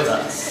singing with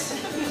us.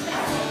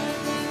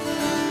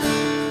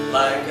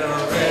 Like a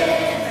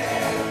river.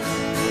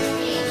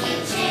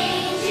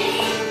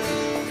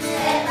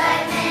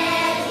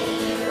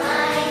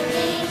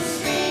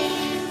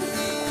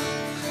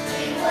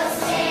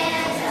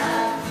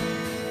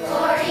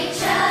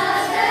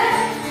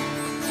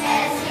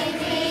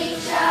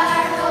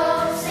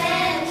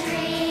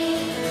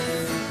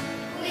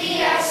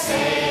 We are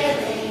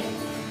sailing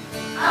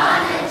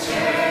on a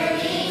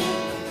journey,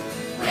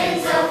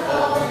 winds of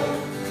hope,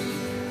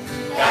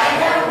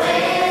 guide our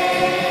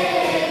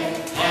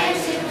way, hand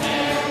to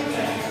hand,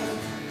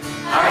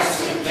 hearts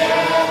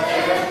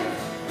together.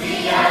 We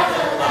are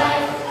the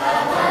light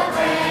of a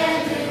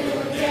brand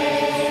new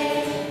day.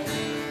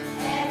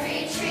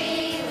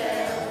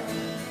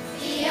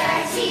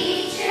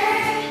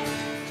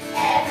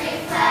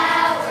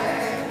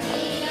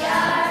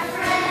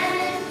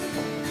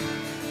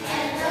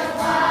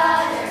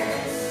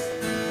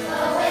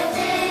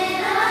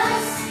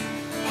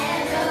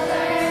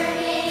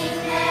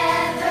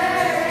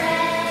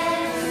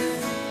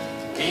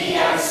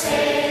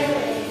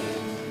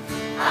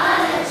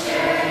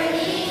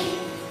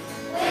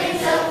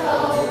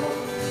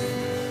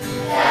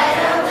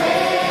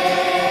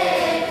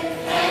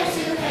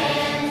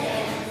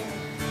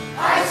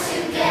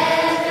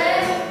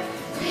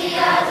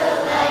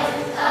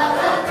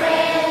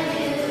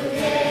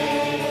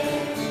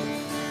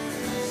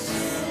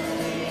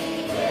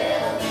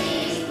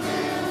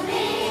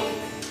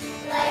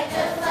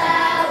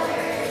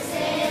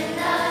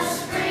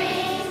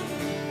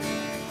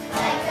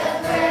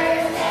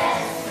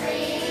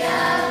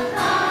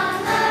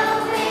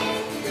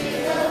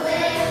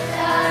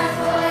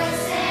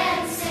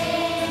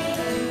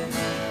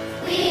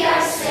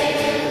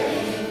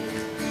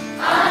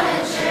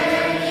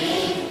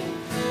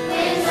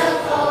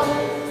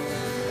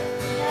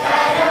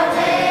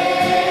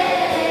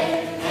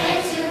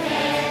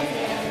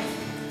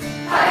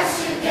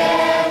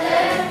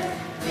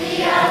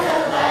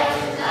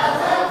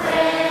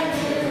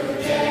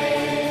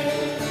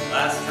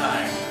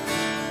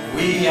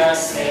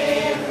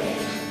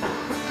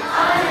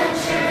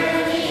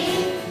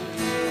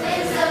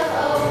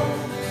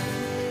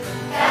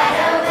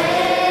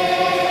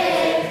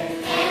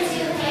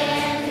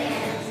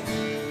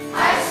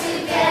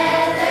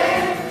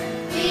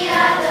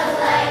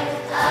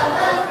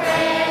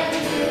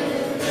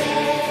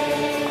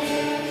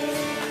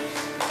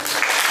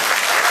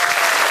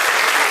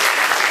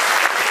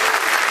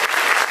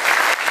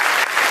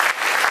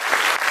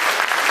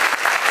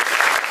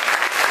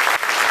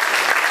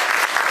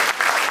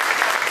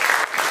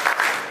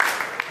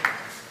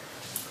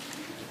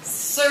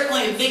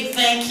 Certainly a big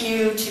thank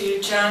you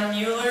to John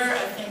Mueller. I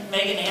think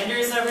Megan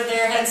Anders over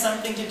there had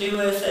something to do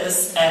with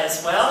this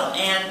as well,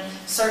 and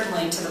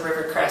certainly to the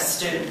Rivercrest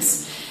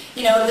students.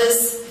 You know,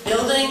 this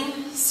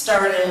building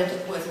started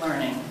with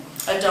learning,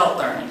 adult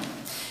learning.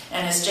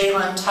 And as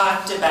Jalen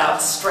talked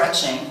about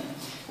stretching,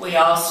 we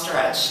all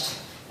stretched,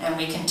 and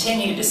we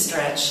continue to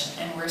stretch,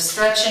 and we're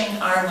stretching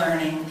our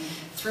learning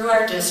through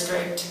our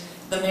district.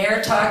 The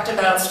mayor talked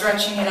about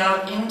stretching it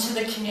out into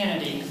the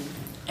community,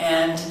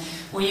 and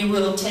we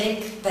will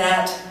take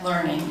that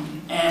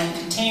learning and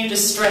continue to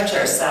stretch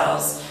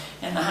ourselves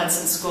in the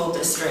Hudson School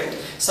District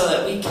so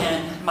that we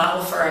can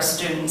model for our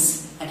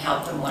students and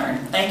help them learn.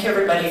 Thank you,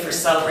 everybody, for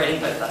celebrating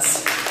with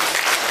us.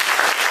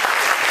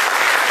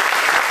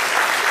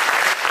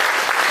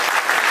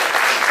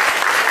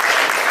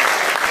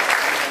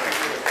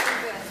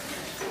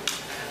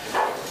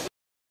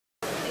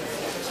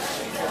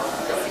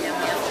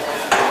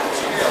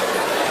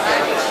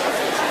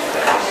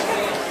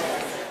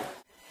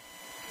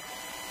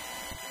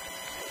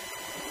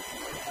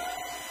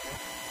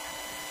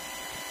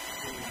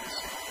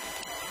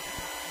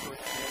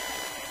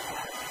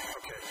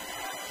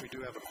 We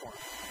do have a quorum.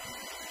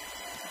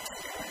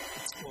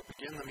 We'll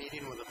begin the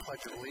meeting with a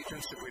pledge of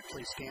allegiance. Would we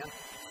please stand?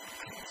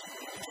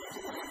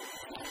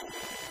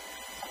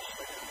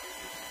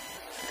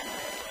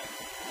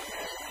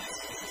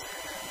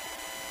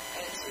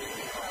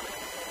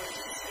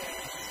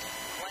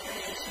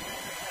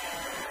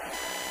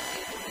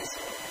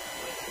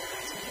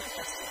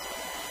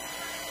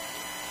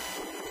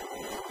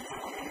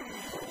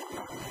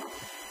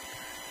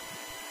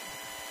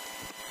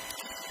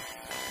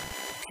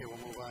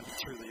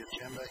 Through the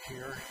agenda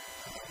here.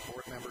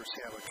 Board members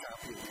have a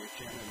copy of the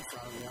agenda in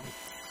front of them.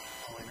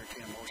 I'll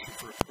entertain a motion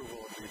for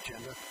approval of the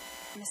agenda.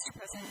 Mr.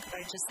 President, could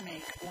I just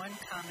make one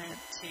comment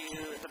to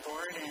the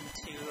board and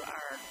to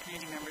our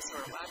community members who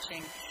are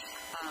watching?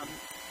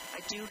 I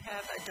do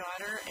have a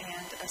daughter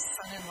and a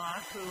son-in-law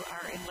who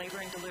are in labor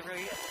and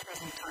delivery at the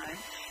present time.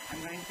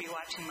 I'm going to be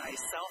watching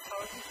myself,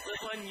 a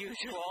little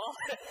unusual,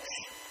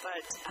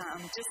 but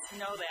just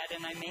know that,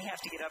 and I may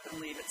have to get up and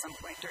leave at some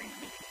point during the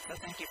meeting. So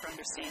thank you for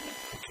understanding.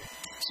 Okay.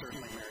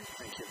 Certainly, Mary.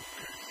 Thank you.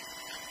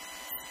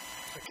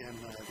 Again,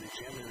 the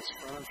agenda is in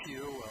front of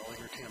you. I'll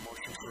entertain a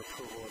motion for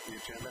approval of the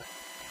agenda.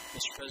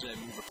 Mr. President,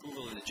 I move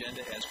approval of the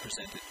agenda as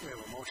presented. We have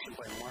a motion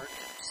by Mark.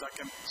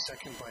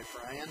 Second by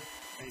Brian.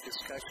 Any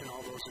discussion?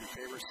 All those in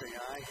favor say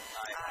aye.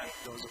 Aye.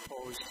 Those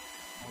opposed,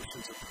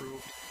 motion's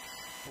approved.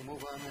 We'll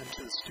move on then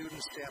to the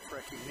student staff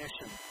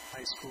recognition,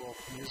 high school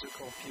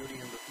musical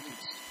Beauty and the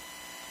Beast.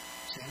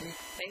 Sandy?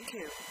 Thank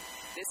you.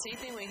 This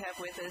evening we have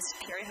with us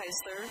Carrie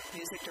Heisler,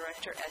 music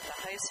director at the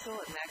high school,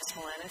 and Max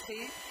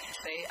Melanathy.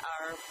 They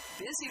are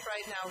busy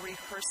right now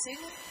rehearsing.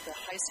 The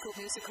high school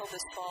musical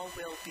this fall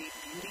will be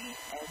Beauty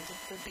and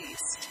the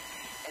Beast.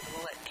 And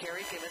we'll let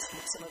Carrie give us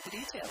some of the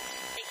details.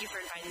 Thank you for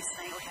inviting us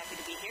tonight. We're happy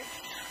to be here.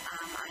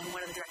 I'm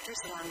one of the directors,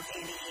 along with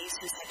Andy Hayes,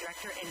 who's head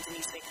director, and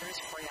Denise Baker, who's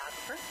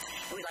choreographer.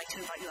 And we'd like to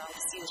invite you all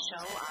to see the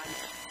show on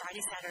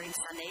Friday, Saturday, and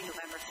Sunday,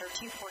 November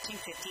 13th,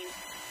 14th, 15th,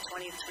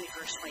 20th,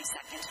 21st,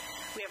 22nd.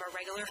 We have our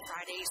regular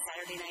Friday,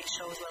 Saturday night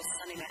show as well as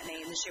Sunday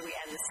matinee, and this year we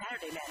added the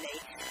Saturday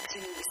matinee because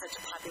we knew it would be such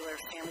a popular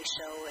family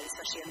show, and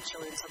especially young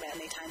children, so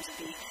matinee times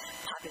would be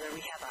popular.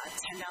 We have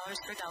 $10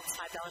 for adults,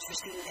 $5 for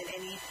students, and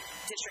any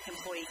district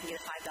employee can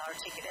get a $5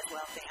 ticket as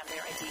well if they have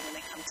their ID when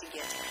they come to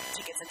get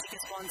tickets. And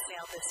tickets go on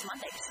sale this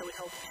Monday, so we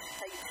hope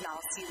that you can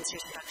all see this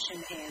year's production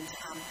and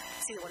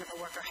see the wonderful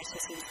work our high school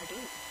students are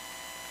doing.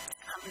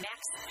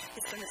 Max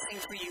is going to sing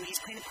for you. He's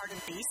playing the part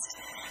of Beast.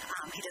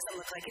 He doesn't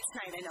look like it's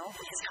night, I know.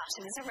 His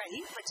costume isn't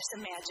ready, but just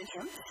imagine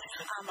him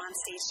on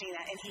stage doing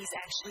that. And he's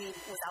actually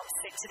was out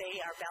sick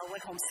today. Our Belle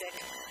went home sick,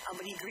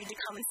 but he agreed to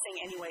come and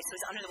sing anyway, so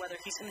he's under the weather.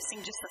 He's going to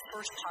sing just the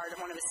first part of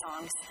one of his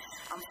songs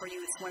for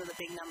you. It's one of the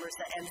big numbers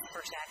that ends the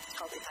first act. It's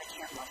called If I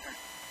Can't Love Her.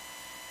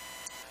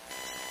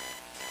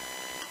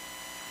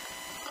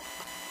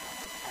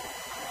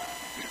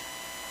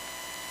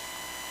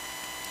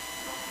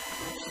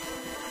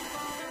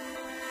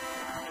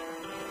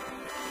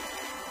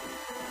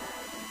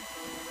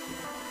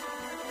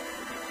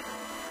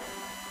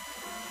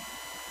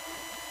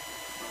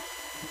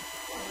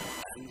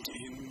 And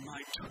in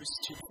my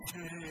twisted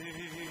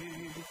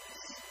face,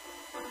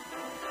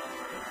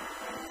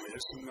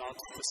 there's not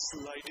the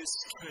slightest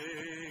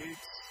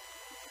trace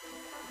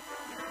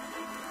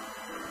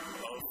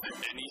of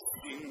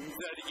anything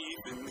that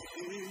even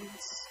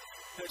hints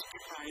at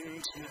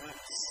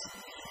kindness.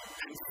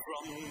 And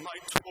from my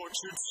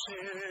tortured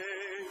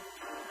shape,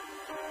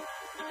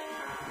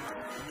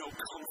 no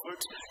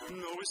comfort,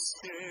 no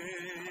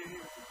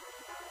escape.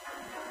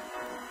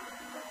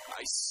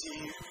 I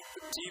see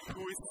deep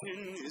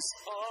within is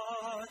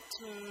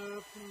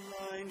utter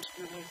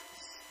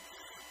blindness,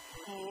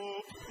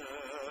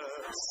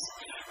 hopeless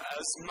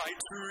as my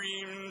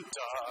dream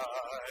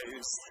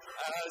dies,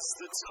 as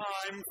the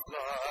time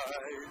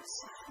flies,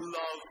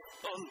 love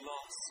a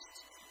lost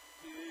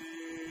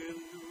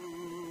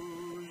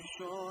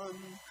illusion,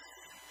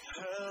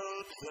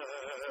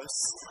 helpless,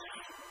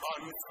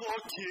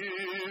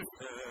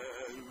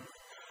 unforgiven,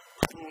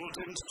 cold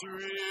and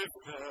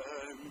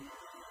driven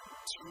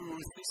to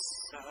this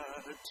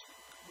sad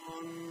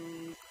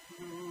conclusion.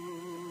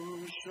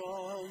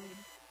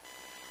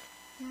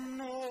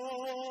 No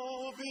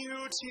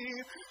beauty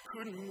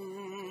could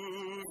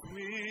move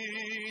me,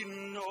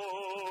 no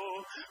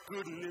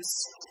goodness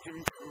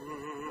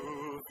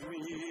improve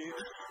me,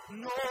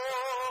 no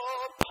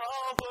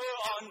power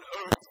on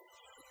earth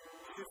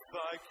if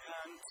I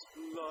can't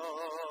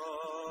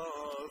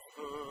love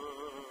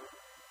her.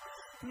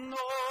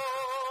 No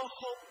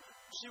hope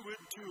she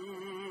would do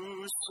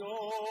so,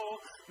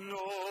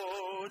 no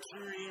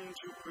dream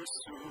to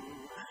pursue.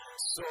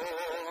 So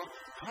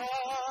I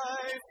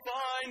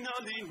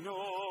finally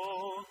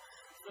know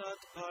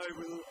that I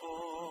will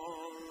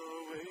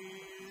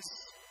always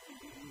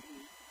be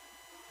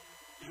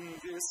in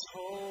this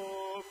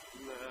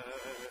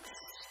hopeless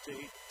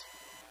state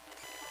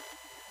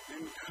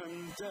and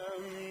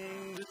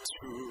condemned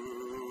to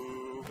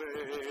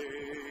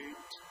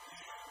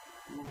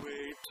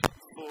wait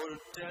for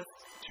death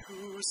to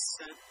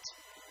set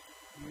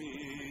me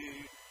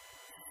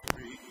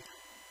free.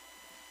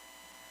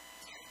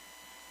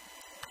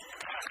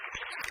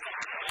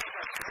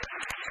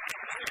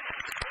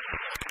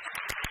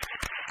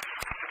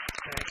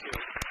 Thank you.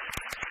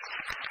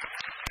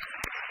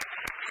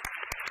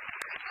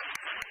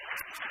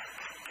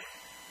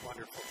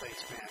 Wonderful.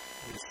 Thanks, Matt.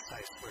 Mrs.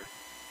 Heisler.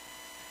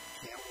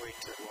 Can't wait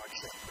to watch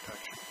that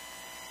production.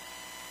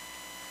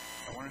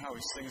 I wonder how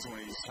he sings when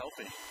he's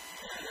healthy.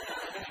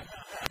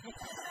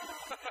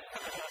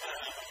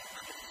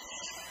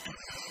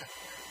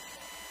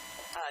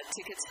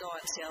 Tickets go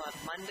on sale on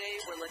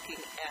Monday. We're looking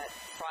at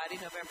Friday,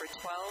 November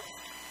 12th.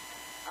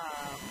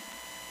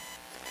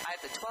 I have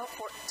the 12,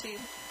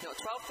 13,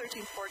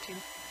 14,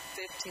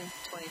 15th,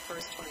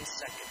 21st,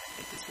 22nd, I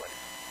think is what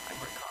I'm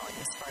recalling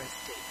as far as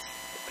dates.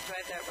 Do I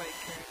have that right,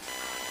 Carrie?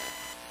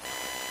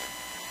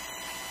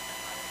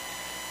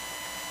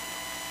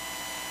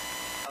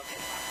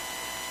 Okay.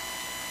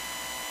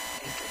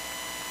 Thank you.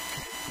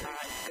 All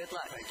right, good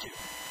luck. Thank you.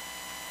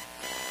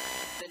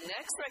 The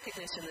next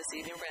recognition this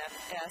evening, we're going to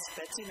ask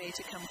Betsy May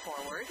to come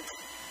forward.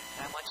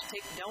 I want you to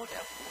take note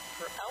of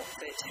her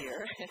outfit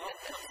here.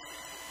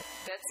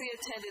 Betsy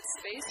attended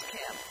Space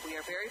Camp. We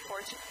are very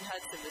fortunate in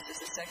Hudson. This is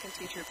the second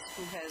teacher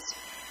who has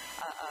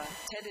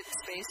attended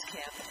Space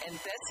Camp. And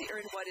Betsy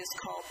earned what is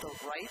called the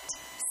Right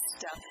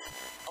Stuff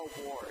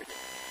Award.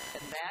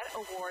 And that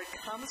award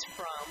comes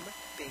from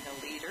being a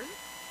leader,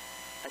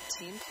 a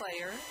team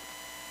player,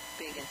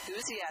 being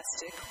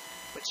enthusiastic,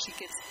 which she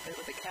gets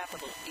with a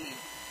capital E,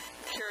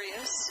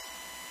 curious,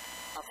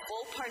 a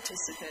full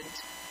participant,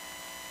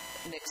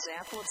 an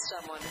example of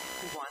someone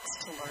who wants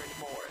to learn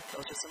more.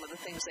 Those are some of the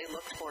things they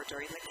looked for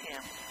during the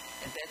camp.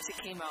 And Betsy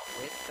came out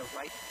with the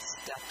Right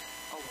Stuff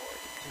Award.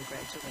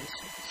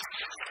 Congratulations.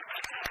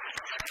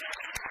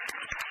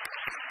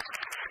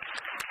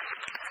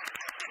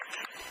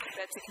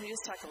 Betsy, can you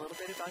just talk a little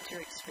bit about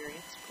your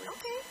experience, please?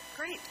 Okay,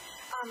 great.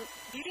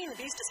 Beauty and the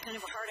Beast is kind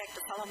of a hard act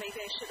to follow. Maybe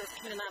I should have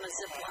been on a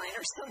zip line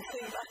or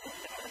something.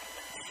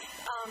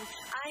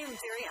 I am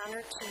very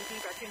honored to be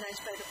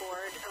recognized by the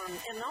board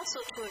and also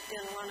to have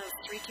been one of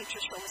 3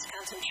 teachers from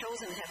Wisconsin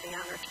chosen to have the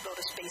honor to go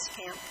to Space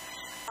Camp.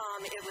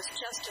 It was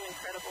just an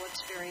incredible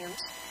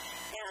experience.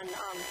 And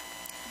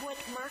what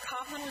Mark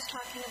Hoffman was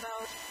talking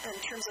about in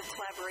terms of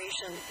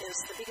collaboration is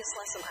the biggest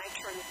lesson I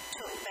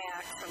took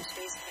back from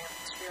Space Camp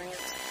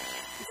experience,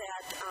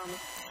 that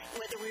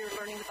whether we were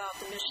learning about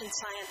the mission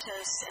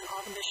scientists and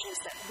all the missions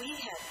that we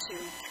had to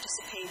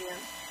participate in,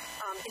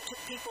 it took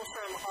people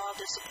from all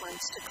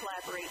disciplines to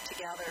collaborate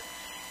together.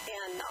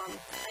 And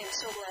I'm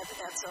so glad that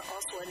that's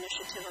also an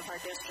initiative of our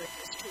district,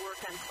 is to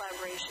work on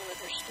collaboration with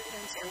their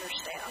students and their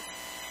staff.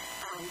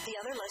 The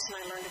other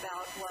lesson I learned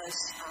about was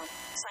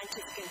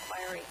scientific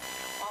inquiry.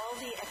 All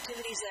the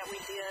activities that we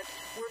did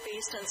were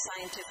based on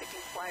scientific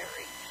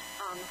inquiry,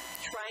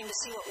 trying to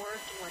see what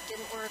worked and what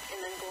didn't work,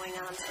 and then going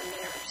on from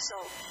there. So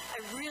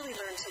I really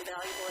learned some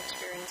valuable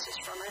experiences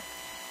from it.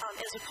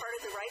 As a part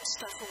of the Right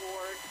Stuff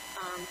Award,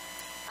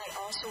 I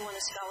also won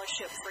a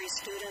scholarship for a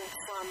student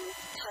from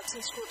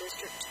Hudson School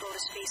District to go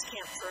to Space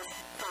Camp for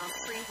a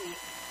free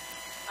week.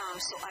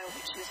 So I will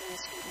be choosing a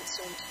student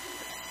soon to do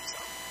that.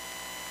 So,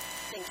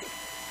 thank you.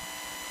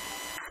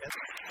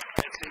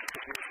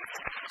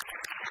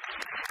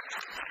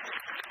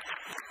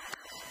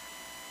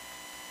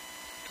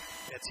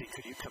 Betsy,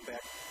 could you come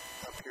back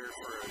up here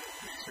for a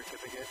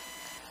certificate?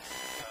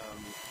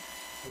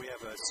 We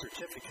have a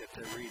certificate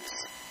that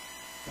reads,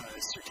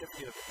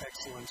 Certificate of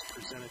Excellence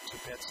presented to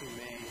Betsy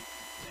May in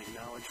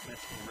acknowledgement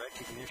and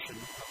recognition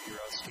of your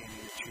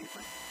outstanding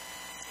achievement.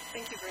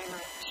 Thank you very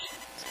much.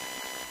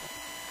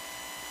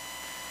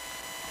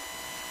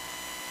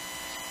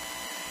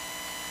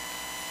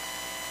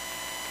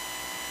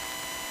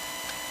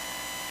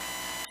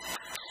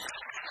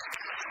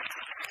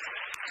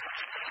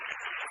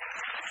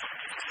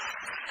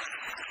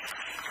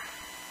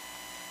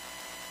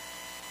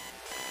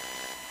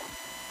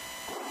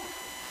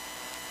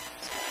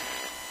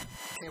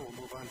 Okay,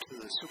 we'll move on to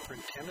the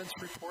superintendent's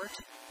report.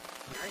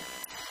 All right.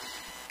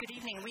 Good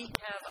evening. We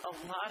have a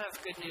lot of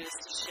good news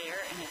to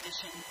share in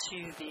addition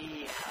to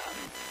the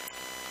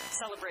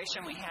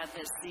celebration we had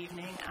this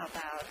evening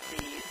about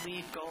the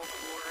LEED Gold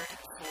Award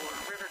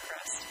for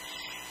Rivercrest.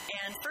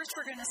 And first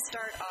we're going to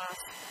start off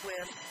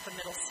with the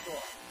middle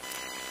school.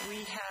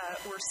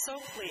 We're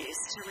so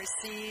pleased to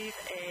receive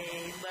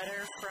a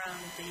letter from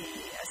the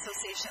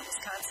Association of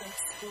Wisconsin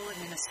School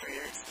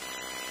Administrators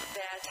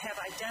that have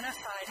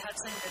identified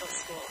Hudson Middle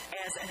School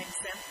as an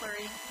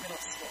exemplary middle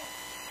school.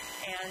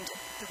 And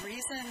the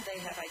reason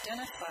they have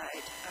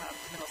identified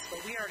the middle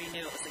school, we already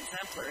knew it was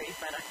exemplary,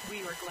 but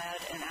we were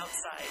glad an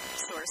outside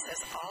source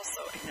has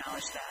also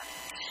acknowledged that.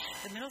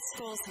 The middle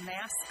school's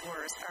math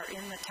scores are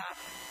in the top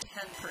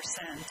 10%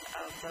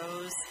 of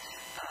those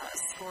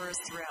scores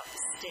throughout the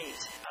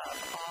state of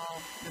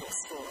all middle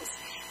schools.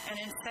 And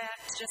in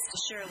fact, just to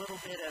share a little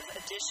bit of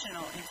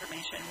additional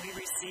information, we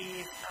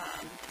received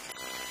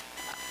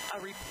a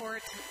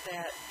report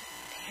that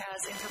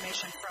has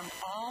information from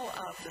all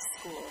of the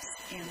schools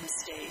in the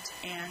state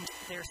and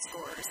their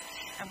scores.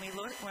 And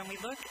when we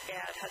look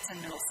at Hudson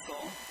Middle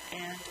School,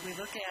 and we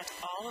look at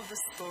all of the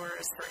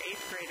scores for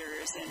 8th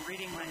graders in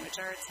reading, language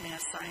arts,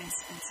 math,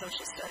 science, and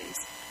social studies,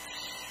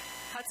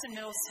 Hudson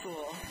Middle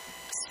School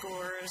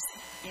scores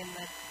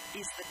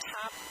is the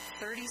top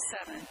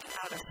 37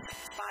 out of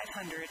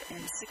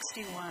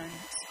 561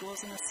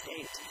 schools in the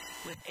state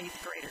with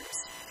 8th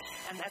graders.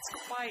 And that's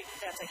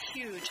a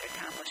huge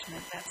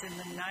accomplishment. That's in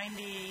the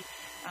 93.4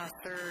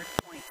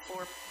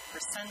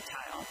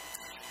 percentile.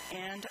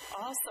 And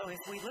also,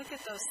 if we look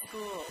at those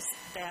schools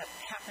that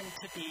happen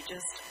to be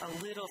just a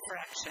little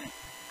fraction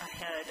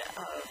ahead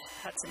of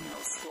Hudson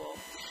Middle School,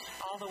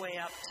 all the way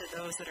up to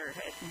those that are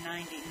at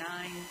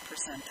 99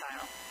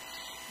 percentile,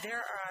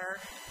 there are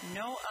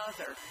no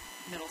other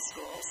middle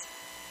schools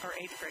or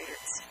 8th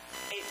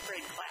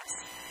grade class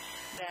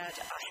that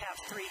have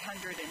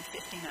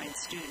 359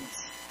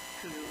 students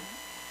who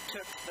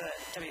took the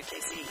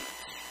WKC.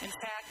 In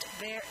fact,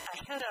 they're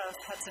ahead of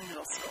Hudson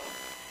Middle School.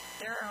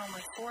 There are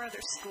only 4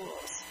 other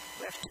schools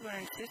who have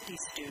 250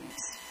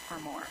 students or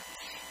more.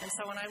 And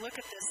so when I look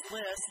at this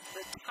list,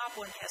 the top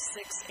one has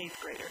 6 8th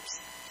graders.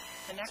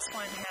 The next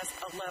one has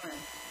 11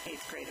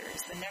 eighth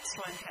graders. The next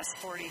one has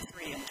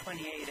 43 and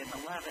 28 and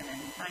 11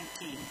 and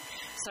 19.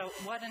 So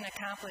what an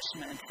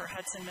accomplishment for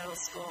Hudson Middle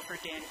School, for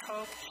Dan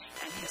Koch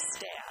and his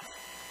staff,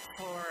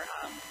 for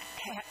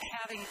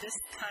having this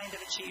kind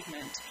of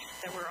achievement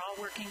that we're all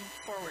working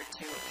forward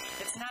to.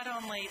 It's not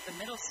only the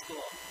middle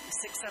school, the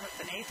 6th, 7th,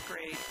 and 8th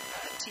grade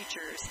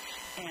teachers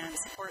and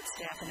support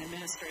staff and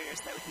administrators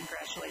that we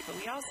congratulate, but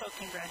we also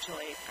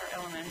congratulate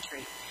our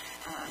elementary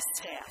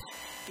staff,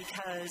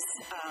 because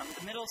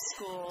the middle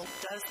school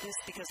does this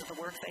because of the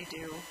work they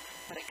do,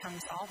 but it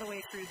comes all the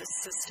way through the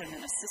system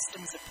in a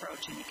systems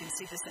approach, and you can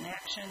see this in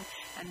action,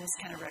 and this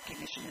kind of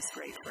recognition is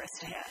great for us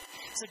to have.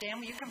 So Dan,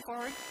 will you come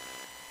forward?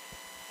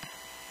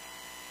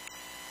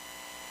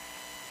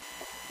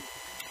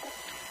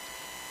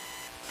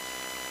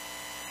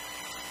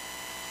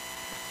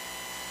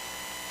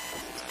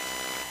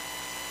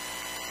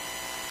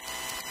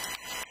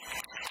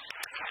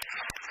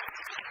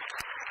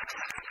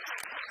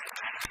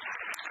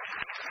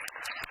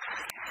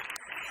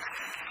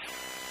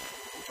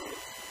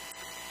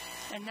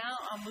 And now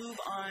I'll move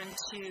on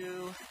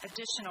to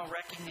additional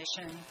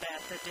recognition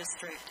that the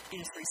district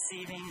is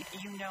receiving.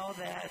 You know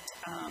that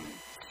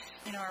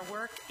our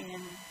work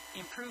in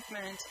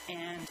improvement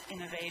and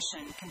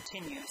innovation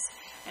continues,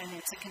 and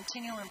it's a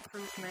continual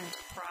improvement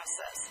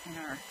process in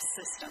our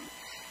system.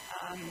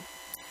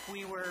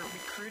 We were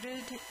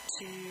recruited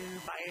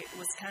by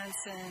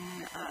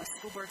Wisconsin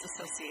School Boards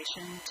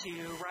Association to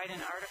write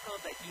an article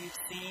that you've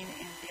seen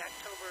in the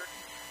October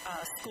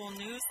school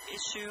news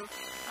issue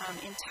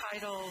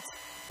entitled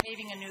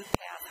 "Paving a New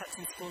Path,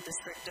 Hudson School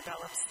District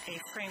Develops a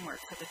Framework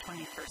for the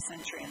 21st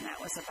Century," and that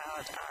was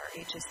about our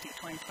HSD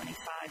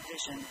 2025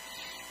 vision.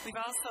 We've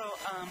also,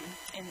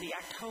 in the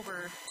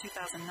October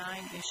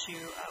 2009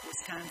 issue of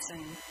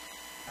Wisconsin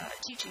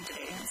Teaching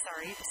Today,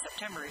 the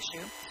September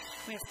issue,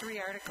 we have 3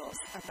 articles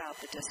about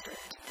the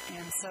district,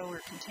 and so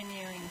we're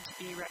continuing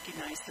to be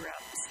recognized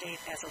throughout the state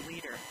as a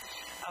leader.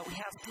 We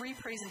have 3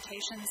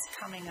 presentations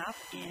coming up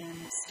in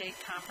state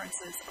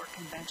conferences or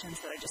conventions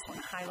that I just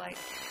want to highlight.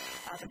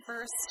 The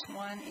first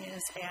one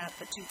is at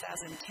the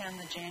 2010,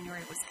 the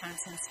January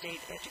Wisconsin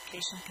State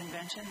Education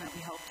Convention that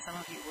we hope some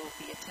of you will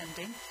be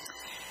attending.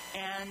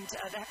 And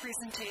that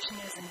presentation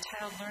is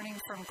entitled "Learning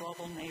from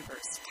Global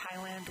Neighbors,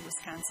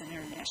 Thailand-Wisconsin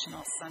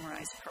International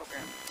Sunrise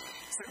Program."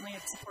 Certainly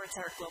it supports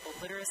our global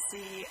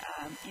literacy.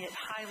 It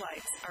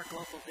highlights our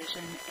global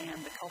vision and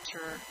the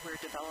culture we're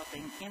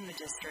developing in the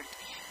district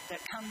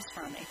that comes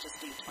from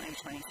HSD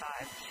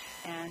 2025.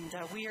 And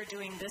we are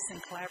doing this in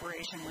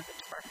collaboration with the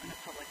Department of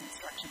Public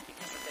Instruction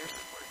because of their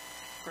support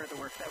for the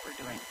work that we're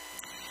doing.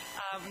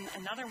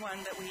 Another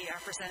one that we are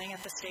presenting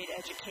at the State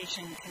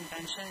Education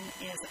Convention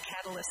is a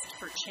catalyst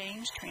for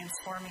change,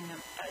 transforming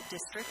a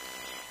district,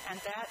 and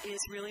that is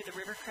really the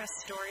Rivercrest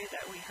story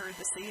that we heard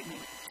this evening.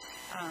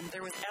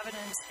 There was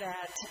evidence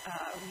that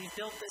we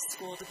built this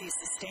school to be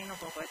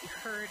sustainable, but you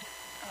heard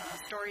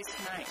stories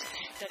tonight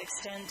that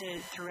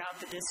extended throughout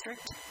the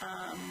district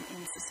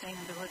in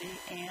sustainability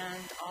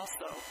and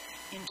also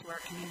into our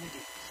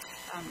community.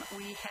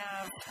 We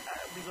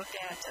looked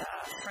at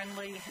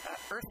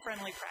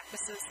earth-friendly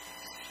practices,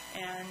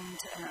 and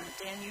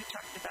Dan, you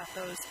talked about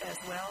those as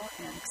well,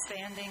 and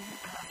expanding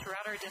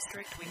throughout our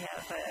district. We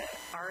have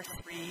a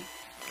R3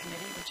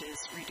 committee, which is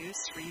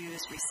reduce,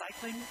 reuse,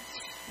 recycling.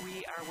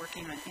 We are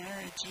working on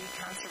energy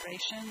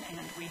conservation,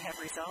 and we have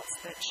results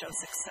that show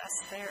success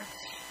there.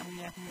 And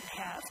we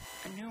have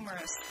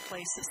numerous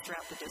places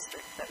throughout the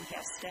district that we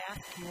have staff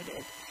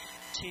committed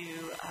to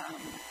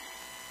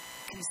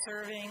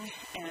conserving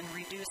and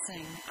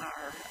reducing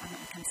our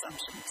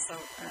consumption. So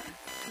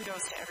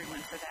kudos to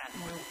everyone for that.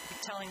 And we'll be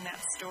telling that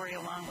story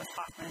along with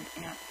Hoffman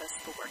at the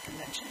School Board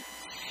Convention.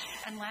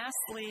 And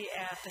lastly,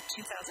 at the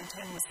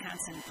 2010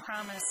 Wisconsin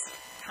Promise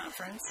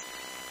Conference,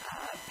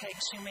 Peg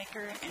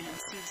Shoemaker and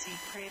Susie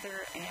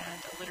Prather and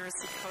a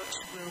literacy coach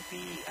will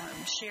be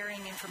sharing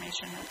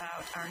information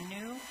about our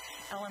new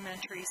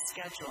elementary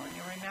schedule. And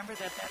you'll remember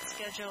that that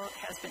schedule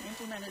has been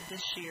implemented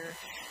this year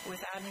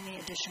without any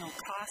additional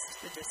cost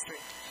to the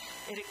district.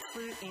 It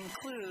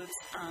includes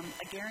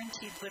a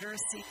guaranteed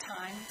literacy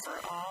time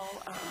for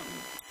all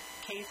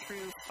K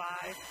through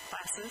 5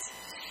 classes,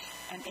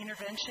 an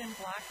intervention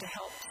block to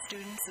help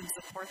students and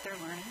support their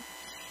learning,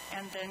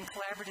 and then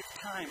collaborative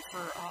time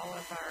for all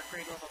of our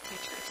grade level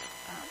teachers.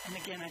 And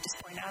again, I just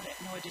point out at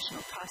no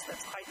additional cost.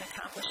 That's quite an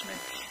accomplishment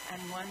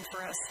and one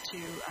for us to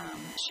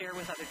share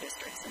with other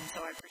districts. And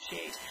so I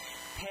appreciate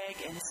Peg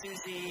and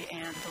Susie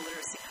and the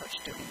literacy coach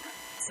doing that.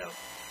 So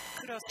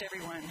kudos to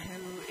everyone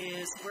who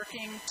is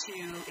working to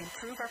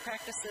improve our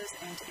practices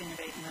and to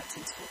innovate in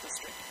Hudson School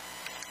District.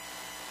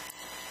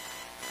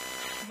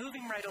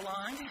 Moving right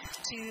along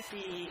to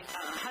the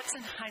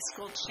Hudson High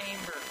School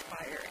Chamber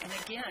Choir. And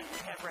again, we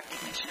have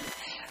recognition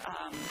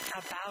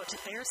about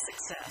their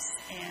success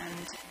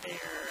and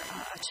their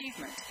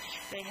achievement.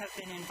 They have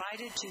been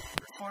invited to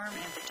perform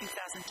at the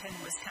 2010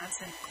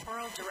 Wisconsin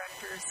Choral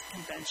Directors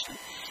Convention.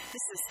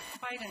 This is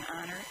quite an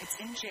honor. It's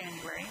in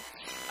January.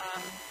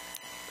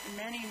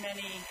 Many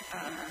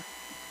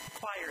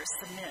choirs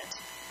submit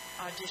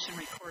audition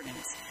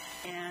recordings.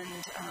 And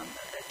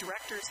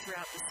directors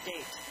throughout the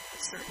state,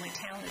 certainly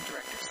talented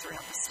directors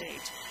throughout the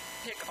state,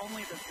 pick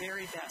only the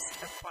very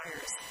best of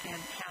choirs and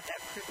have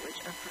that privilege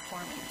of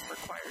performing for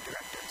choir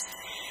directors.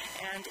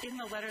 And in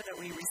the letter that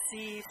we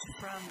received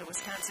from the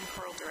Wisconsin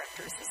Choral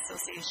Directors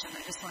Association,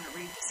 I just want to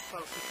read this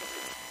quote because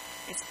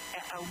it's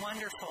a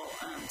wonderful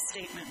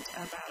statement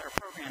about our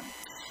program.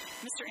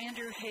 Mr.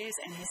 Andrew Hayes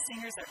and his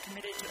singers are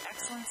committed to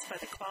excellence by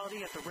the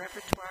quality of the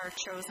repertoire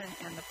chosen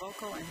and the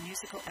vocal and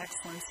musical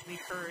excellence we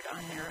heard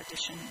on their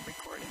audition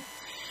recording.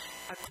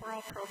 A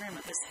choral program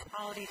of this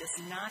quality does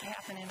not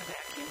happen in a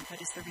vacuum, but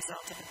is the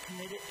result of a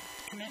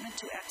commitment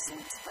to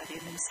excellence by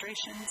the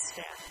administration,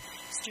 staff,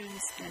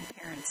 students, and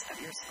parents of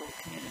your school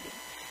community.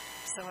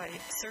 So I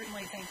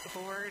certainly thank the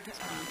board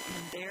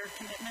in their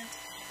commitment,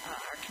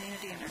 our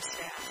community and our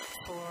staff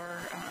for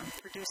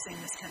producing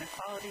this kind of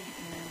quality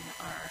in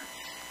our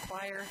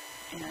choir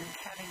and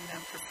having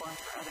them perform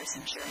for others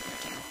and sharing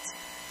their talents.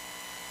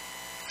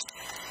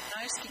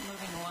 I just keep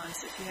moving along,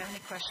 so if you have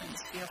any questions,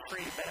 feel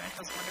free. But I know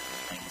those wonderful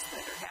things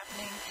that are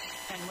happening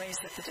and ways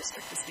that the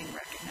district is being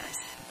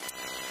recognized.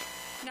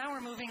 Now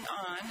we're moving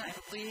on, I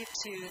believe,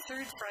 to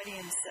third Friday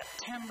in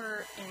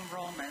September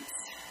enrollments.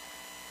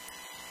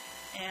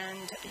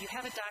 And you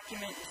have a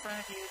document in front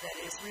of you that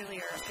is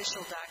really our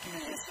official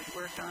document as we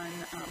work on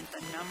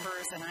the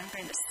numbers. And I'm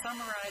going to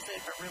summarize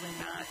it, but really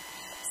not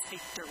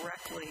speak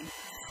directly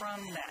from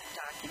that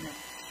document.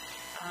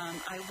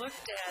 I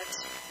looked at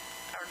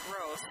our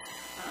growth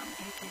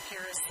in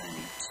comparison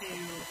to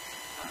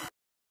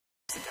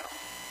years ago.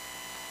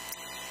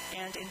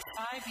 And in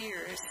 5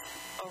 years,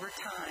 over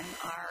time,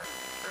 our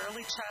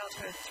early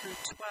childhood through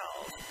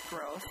 12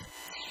 growth,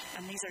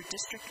 and these are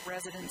district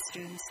resident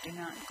students, do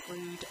not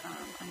include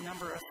a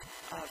number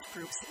of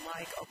groups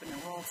like open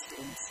enrolled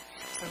students.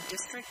 So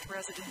district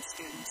resident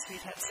students,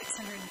 we've had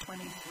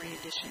 623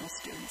 additional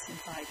students in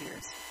 5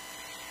 years.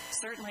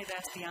 Certainly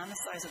that's beyond the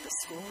size of the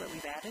school that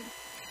we've added.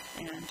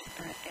 And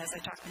as I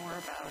talk more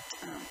about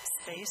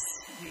space,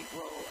 we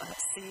will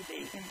see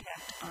the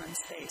impact on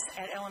space.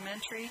 At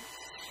elementary,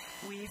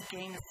 we've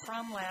gained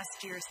from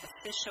last year's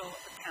official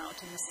count,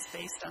 and this is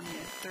based on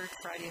the third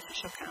Friday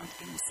official count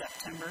in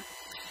September,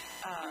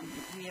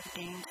 we have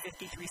gained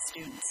 53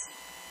 students,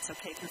 so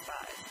K through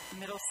 5.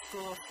 Middle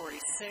school,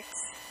 46.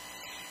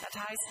 At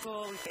high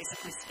school, we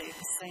basically stayed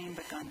the same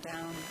but gone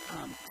down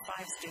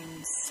 5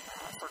 students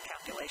for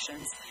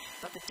calculations.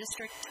 But the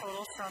district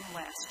total from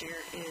last year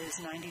is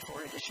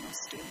 94 additional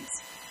students.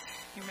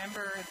 You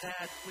remember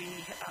that we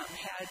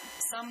had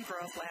some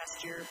growth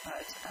last year,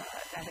 but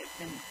that had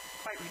been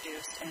quite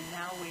reduced, and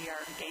now we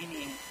are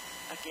gaining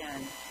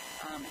again,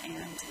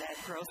 and that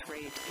growth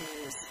rate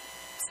is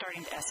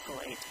starting to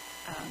escalate,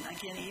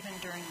 again, even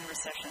during the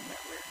recession that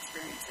we're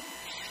experiencing.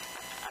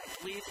 I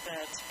believe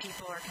that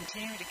people are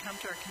continuing to come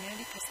to our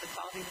community because of the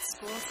quality of the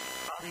schools,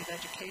 the quality of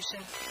education,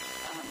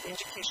 the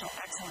educational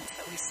excellence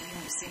that we see and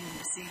we've seen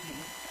this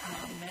evening,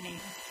 many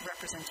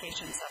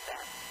representations of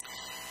that.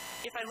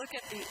 If I look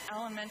at the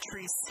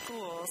elementary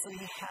schools, we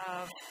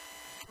have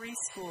 3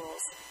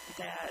 schools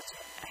that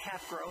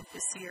have growth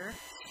this year,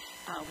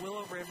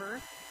 Willow River,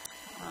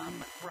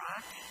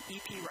 Rock,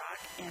 EP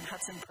Rock, and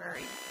Hudson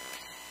Prairie.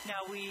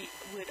 Now, we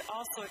would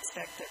also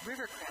expect that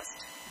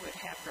Rivercrest would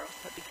have growth,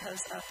 but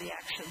because of the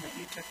action that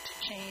you took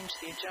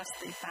to adjust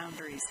the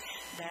boundaries,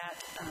 that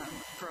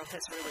growth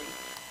has really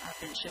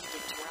been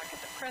shifted to Rock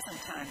at the present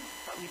time,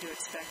 but we do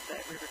expect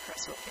that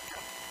Rivercrest will pick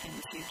up in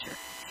the future.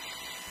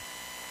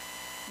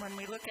 When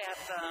we look at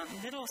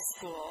the middle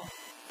school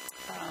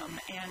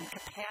and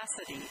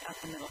capacity at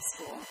the middle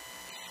school,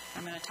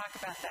 I'm going to talk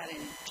about that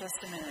in just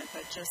a minute,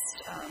 but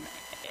just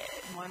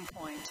at one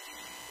point,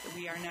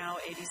 we are now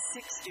 86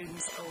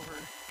 students over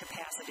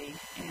capacity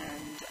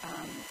and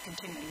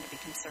continuing to be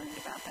concerned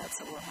about that,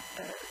 so we'll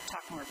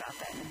talk more about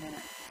that in a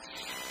minute.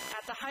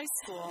 At the high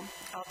school,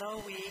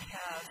 although we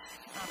have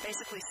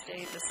basically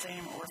stayed the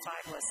same or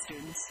 5 less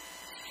students,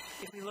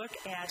 if we look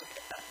at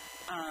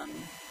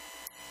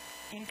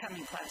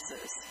incoming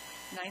classes,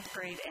 9th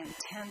grade and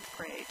 10th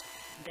grade,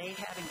 they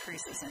have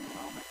increases in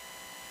enrollment.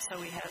 So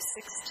we have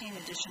 16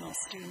 additional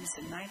students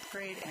in 9th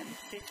grade and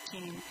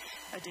 15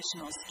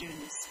 additional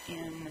students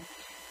in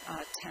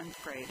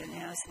 10th grade. And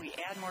as we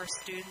add more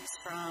students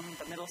from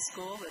the middle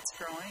school that's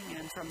growing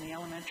and from the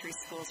elementary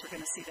schools, we're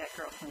going to see that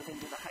growth move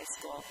into the high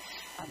school,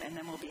 and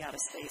then we'll be out of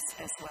space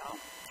as well.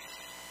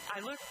 I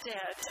looked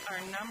at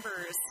our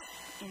numbers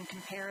in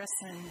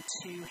comparison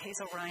to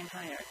Hazel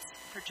Reinhardt's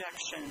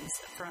projections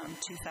from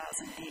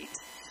 2008.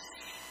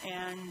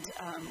 And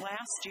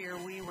last year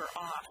we were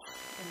off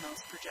in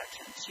those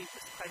projections. She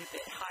was quite a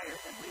bit higher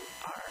than we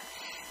are.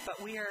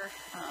 But we are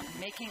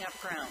making up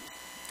ground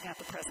at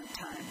the present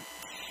time.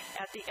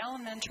 At the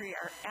elementary,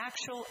 our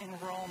actual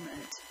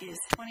enrollment is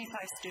 25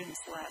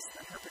 students less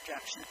than her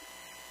projection.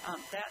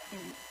 That,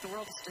 in the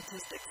world of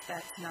statistics,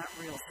 that's not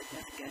real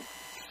significant.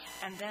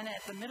 And then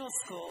at the middle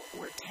school,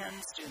 we're 10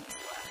 students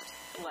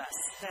less.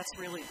 That's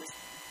really just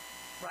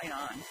right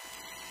on.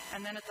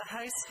 And then at the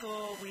high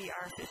school, we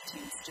are 15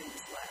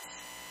 students less.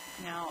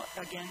 Now,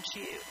 again,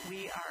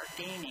 we are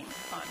gaining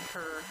on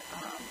her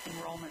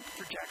enrollment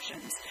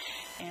projections,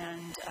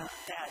 and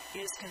that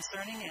is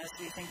concerning as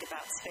we think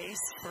about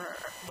space for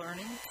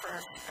learning for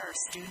our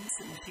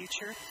students in the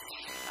future.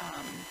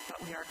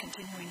 But we are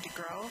continuing to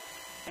grow,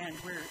 and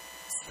we're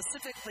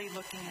specifically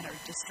looking at our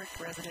district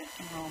resident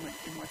enrollment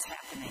and what's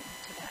happening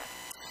to that.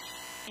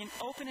 In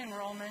open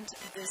enrollment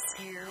this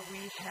year,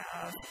 we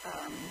have,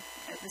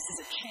 this is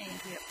a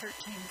change, we have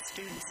 13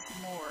 students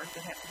more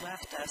that have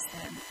left us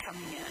than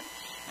coming in.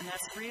 And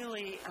that's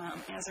really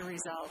as a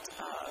result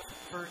of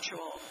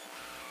virtual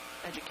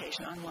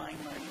education, online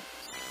learning.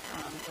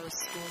 Those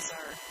schools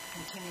are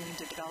continuing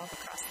to develop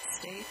across the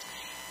state.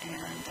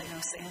 And I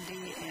know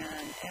Sandy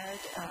and Ed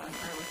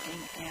are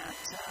looking at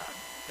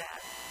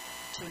that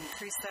to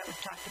increase that.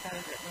 We've talked about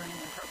it at Learning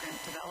and Program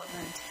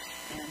Development,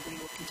 and we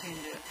will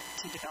continue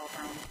to develop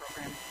our own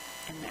program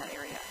in that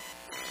area.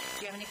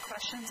 Do you have any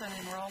questions on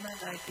enrollment?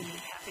 I'd be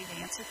happy to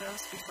answer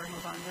those before we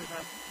move on to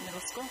the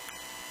middle school.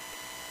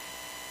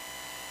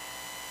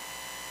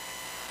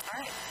 All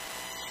right.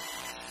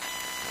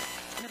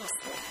 Middle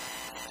school.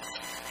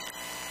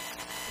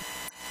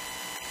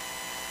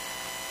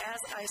 As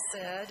I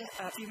said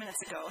a few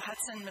minutes ago,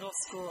 Hudson Middle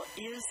School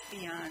is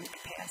beyond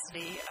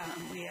capacity.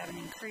 We have an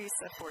increase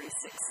of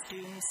 46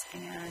 students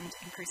and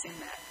increasing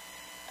that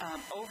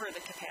over the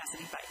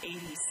capacity by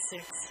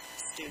 86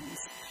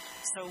 students.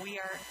 So we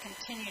are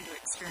continuing to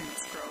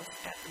experience growth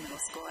at the middle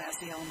school as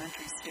the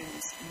elementary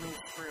students move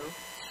through.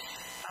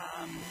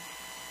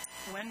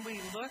 When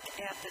we look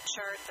at the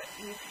chart that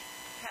you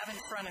have in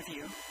front of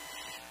you,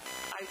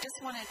 I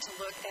just wanted to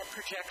look at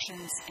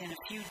projections in a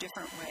few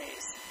different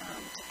ways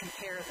to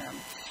compare them.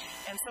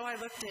 And so I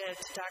looked at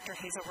Dr.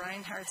 Hazel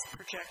Reinhardt's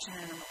projection,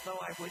 and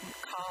although I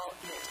wouldn't call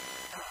it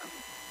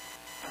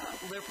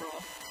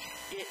liberal,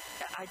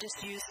 I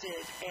just used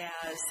it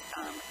as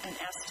an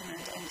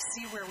estimate and to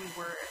see where we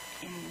were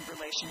in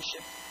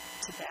relationship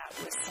to that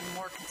with some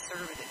more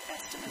conservative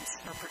estimates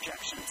or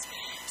projections.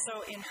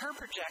 So in her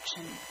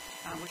projection,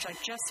 which I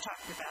just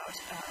talked about,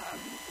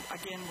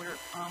 again, we're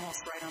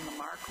almost right on the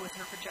mark with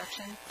her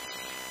projection.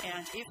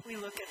 And if we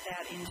look at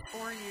that in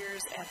 4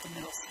 years at the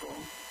middle school,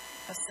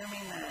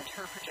 assuming that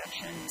her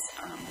projections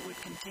would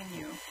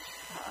continue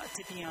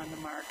to be on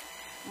the mark,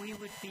 we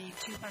would be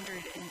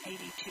 282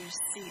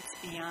 seats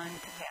beyond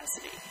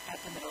capacity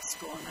at the middle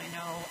school. And I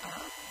know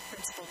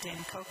Principal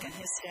Dan Koch and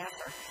his staff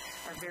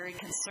are very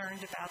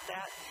concerned about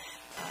that.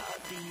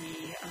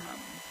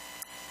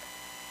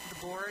 The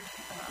board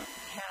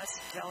has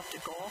developed a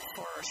goal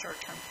for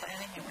short-term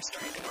planning, and we're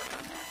starting to work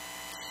on that.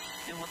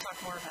 And we'll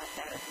talk more about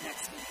that at the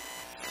next meeting.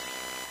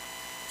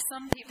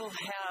 Some people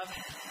have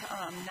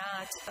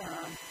not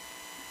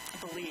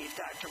believed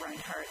Dr.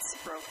 Reinhardt's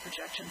growth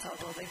projections,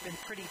 although they've been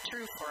pretty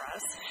true for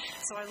us.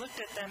 So I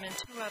looked at them in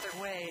two other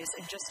ways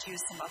and just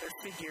used some other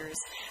figures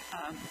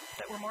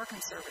that were more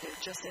conservative,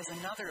 just as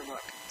another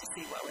look to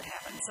see what would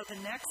happen. So the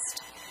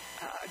next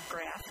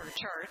graph or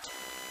chart,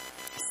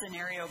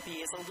 scenario B,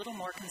 is a little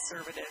more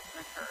conservative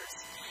than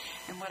hers.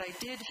 And what I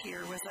did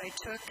here was I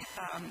took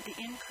the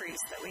increase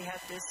that we had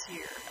this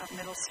year of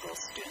middle school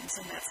students,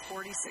 and that's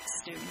 46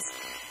 students,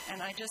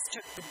 and I just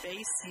took the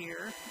base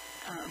year,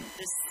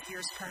 this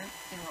year's current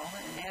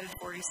enrollment, and added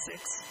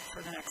 46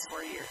 for the next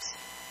 4 years.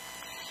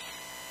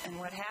 And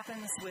what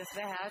happens with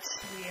that,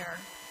 we are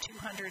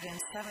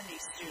 270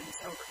 students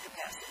over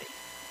capacity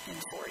in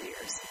 4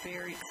 years.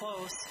 Very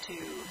close to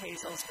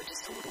Hazel's, but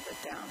just a little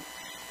bit down.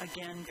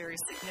 Again, very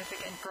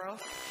significant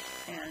growth,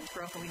 and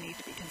growth we need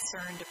to be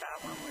concerned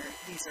about when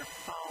these are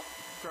all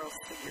growth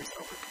figures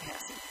over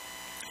capacity.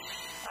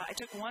 I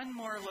took one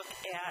more look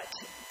at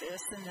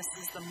this, and this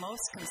is the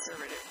most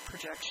conservative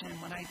projection.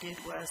 And what I did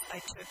was I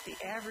took the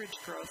average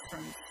growth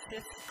from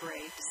 5th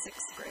grade to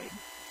 6th grade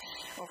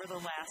over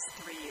the last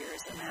 3 years,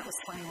 and that was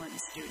 21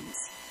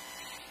 students.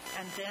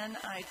 And then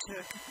I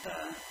took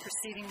the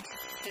preceding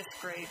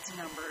 5th grade's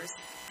numbers,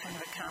 kind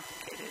of a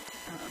complicated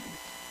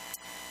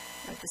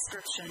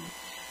description,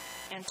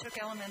 and took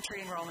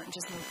elementary enrollment and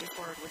just moved it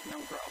forward with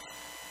no growth.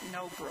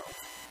 No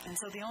growth. And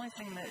so the only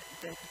thing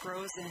that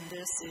grows in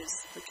this is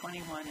the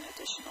 21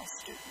 additional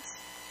students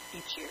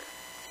each year.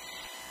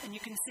 And you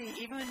can see,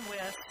 even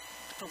with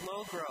the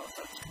low growth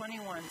of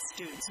 21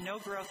 students, no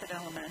growth at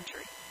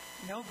elementary,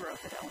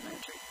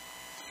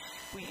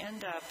 we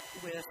end up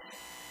with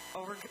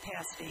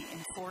overcapacity in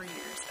 4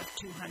 years of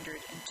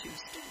 202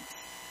 students.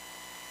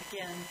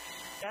 Again,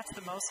 that's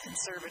the most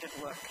conservative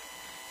look.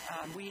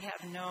 We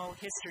have no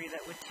history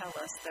that would tell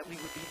us that we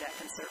would be that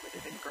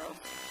conservative in growth,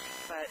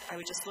 but I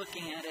was just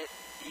looking at it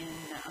in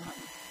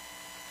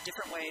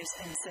different ways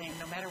and saying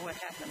no matter what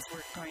happens,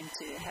 we're going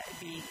to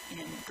be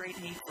in great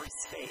need for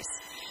space.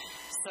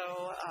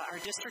 So our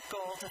district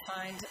goal to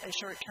find a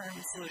short-term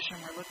solution,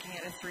 we're looking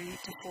at a 3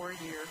 to 4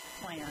 year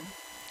plan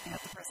at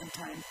the present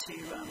time to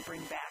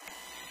bring back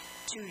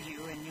to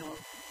you, and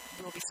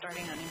we'll be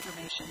starting on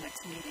information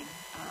next meeting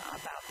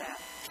about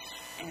that.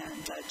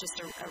 and just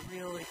a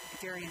really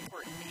very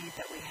important need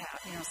that we have.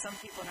 You know, some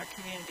people in our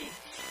community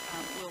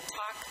will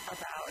talk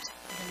about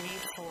the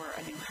need for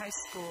a new high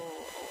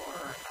school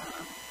or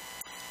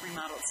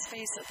remodeled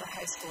space at the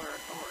high school,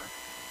 or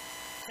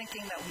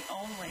thinking that we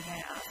only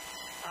have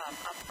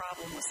a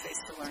problem with space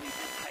for learning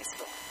at the high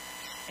school.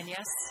 And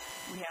yes,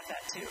 we have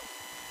that too.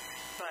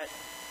 But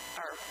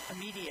our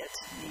immediate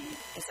need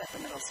is at the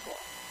middle school,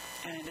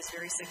 and it is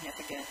very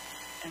significant.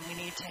 And we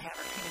need to have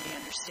our community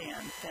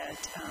understand that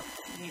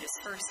the need is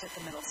first at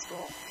the middle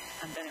school,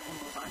 and then it will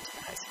move on to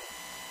the high school.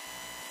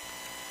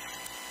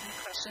 Any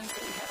questions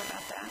that we have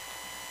about that?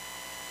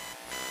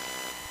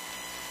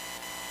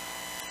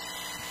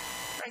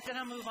 Right, then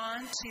I'll move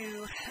on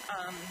to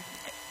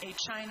a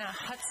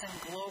China-Hudson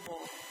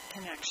global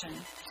connection.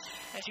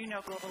 As you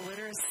know, global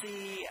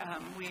literacy,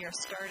 we are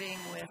starting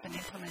with an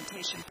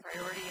implementation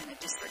priority and a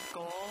district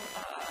goal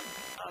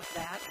of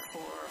that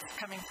for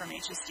coming from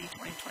HSD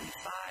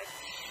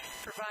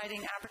 2025,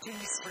 providing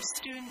opportunities for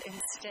student and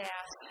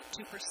staff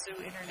to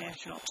pursue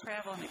international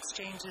travel and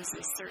exchanges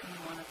is certainly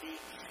one of the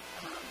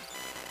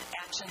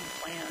action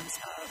plans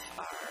of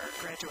our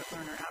graduate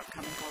learner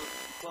outcome in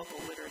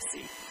global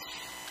literacy.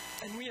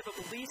 And we have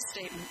a belief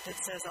statement that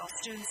says all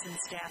students and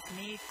staff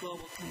need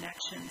global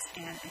connections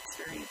and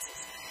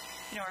experiences.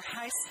 You know, our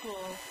high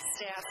school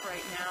staff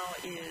right now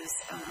is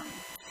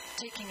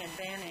taking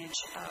advantage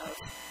of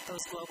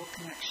those global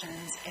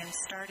connections and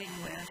starting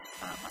with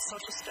a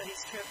social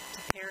studies trip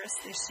to Paris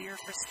this year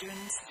for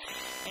students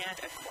and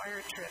a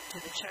choir trip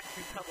to the Czech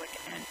Republic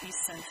and East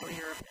Central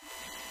Europe.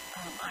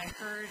 I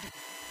heard,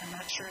 I'm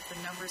not sure if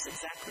the number is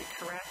exactly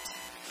correct,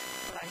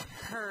 but I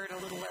heard a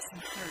little less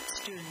than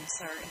 100 students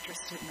are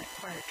interested in that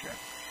choir trip.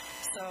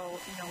 So,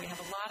 you know, we have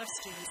a lot of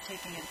students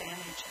taking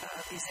advantage of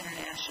these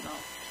international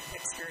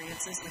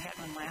experiences. We had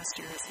one last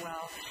year as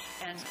well,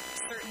 and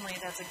certainly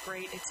that's a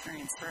great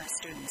experience for our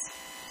students.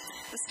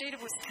 The state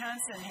of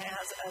Wisconsin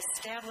has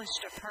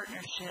established a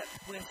partnership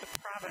with the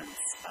province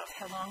of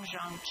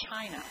Heilongjiang,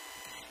 China,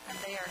 and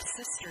they are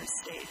sister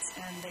states,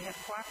 and they have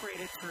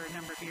cooperated for a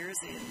number of years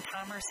in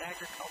commerce,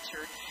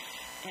 agriculture,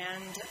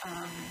 and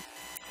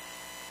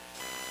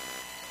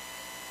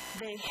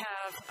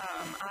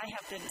I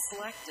have been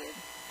selected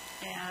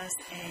as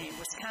a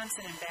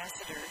Wisconsin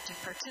ambassador to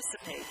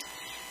participate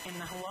in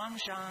the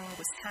Heilongjiang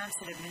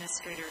Wisconsin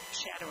Administrator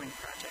Shadowing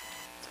Project,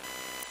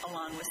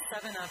 along with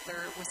 7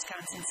 other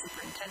Wisconsin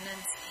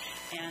superintendents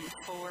and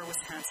 4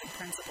 Wisconsin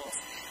principals.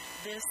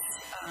 This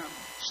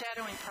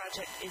shadowing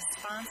project is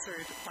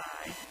sponsored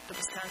by the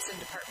Wisconsin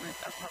Department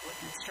of Public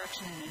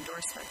Instruction and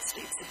endorsed by the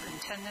state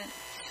superintendent,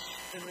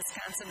 the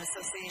Wisconsin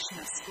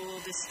Association of School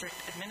District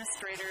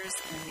Administrators,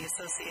 and the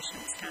Association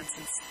of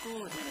Wisconsin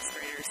School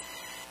Administrators,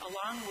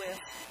 along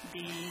with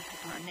the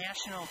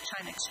National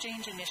China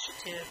Exchange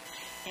Initiative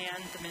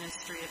and the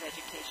Ministry of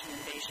Education in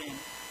Beijing.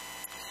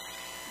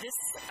 This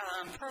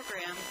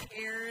program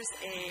pairs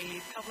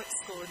a public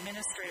school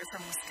administrator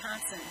from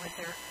Wisconsin with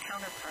their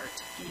counterpart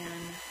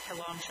in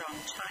Heilongjiang,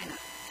 China.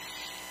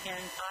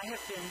 And I have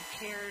been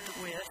paired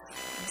with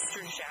Mr.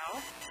 Zhao,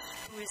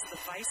 who is the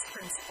vice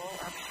principal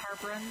of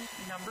Harbrun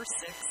No. 6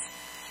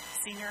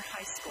 Senior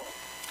High School.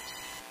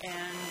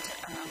 And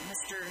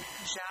Mr.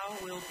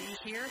 Zhao will be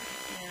here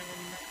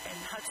in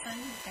Hudson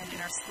and in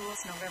our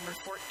schools November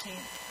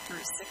 14th through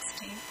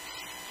 16th.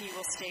 He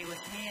will stay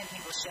with me, and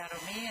he will shadow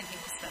me, and he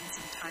will spend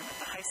some time at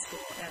the high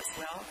school as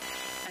well.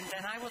 And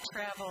then I will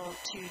travel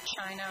to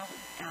China,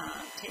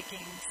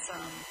 taking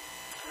some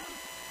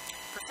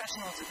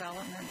professional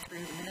development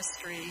through the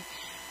Ministry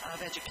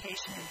of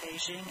Education in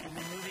Beijing, and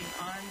then moving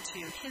on to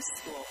his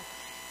school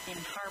in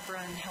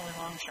Harbrun,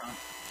 Heilongjiang.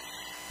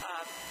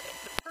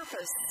 The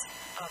purpose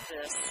of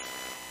this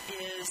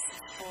is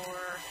for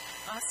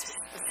us to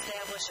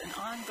establish an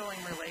ongoing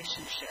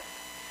relationship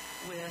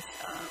with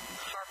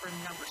Harbrun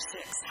No.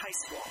 6 High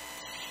School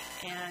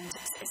and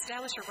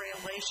establish a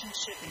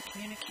relationship in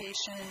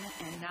communication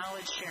and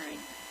knowledge sharing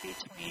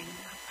between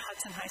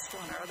Hudson High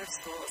School and our other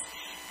schools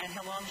and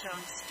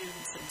Heilongjiang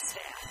students and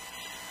staff.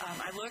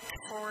 I look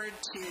forward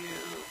to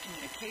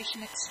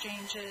communication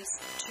exchanges,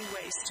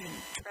 two-way student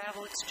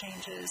travel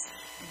exchanges,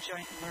 and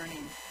joint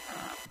learning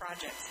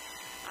projects.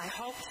 I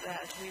hope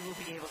that we will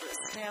be able to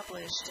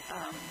establish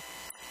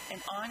an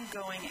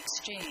ongoing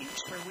exchange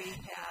where we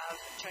have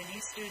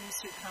Chinese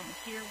students who come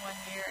here one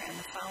year, and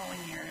the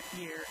following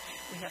year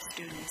we have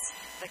students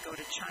that go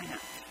to China,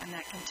 and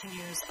that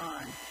continues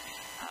on.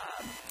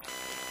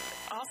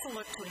 Also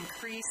look to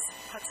increase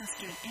Hudson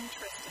student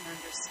interest and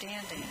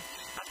understanding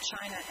of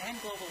China and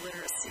global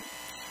literacy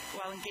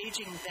while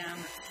engaging them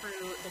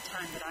through the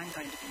time that I'm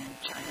going to be in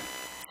China.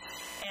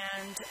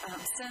 And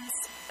since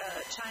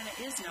China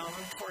is known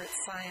for its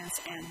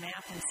science and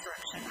math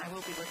instruction, I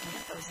will be looking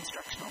at those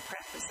instructional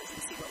practices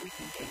and see what we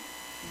can gain.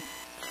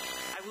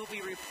 I will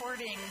be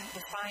reporting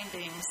the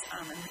findings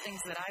and the things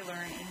that I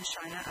learn in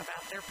China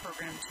about their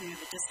program to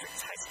the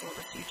district's High School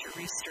of the Future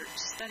research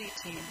study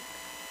team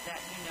that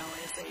you know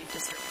is a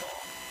district goal.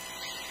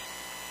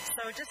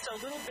 So just a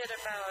little bit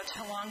about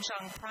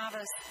Heilongjiang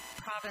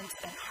province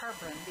and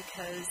Harbin,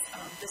 because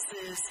this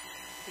is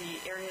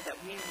the area that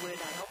we would,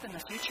 I hope in the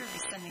future, be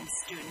sending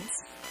students.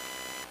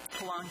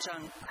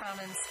 Heilongjiang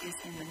province is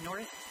in the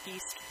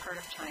northeast part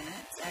of China.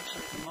 It's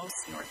actually the most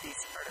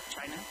northeast part of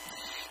China.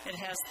 It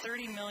has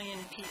 30 million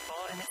people,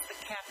 and it's the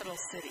capital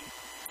city.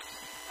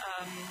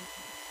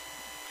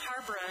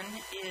 Harbin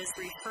is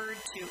referred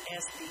to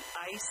as the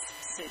ice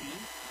city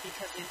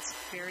because it's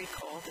very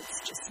cold.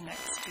 It's just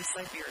next to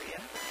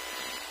Siberia.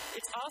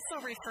 It's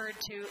also referred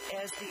to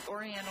as the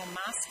Oriental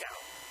Moscow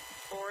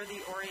or the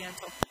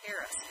Oriental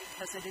Paris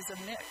because it is a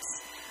mix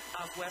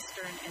of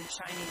Western and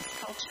Chinese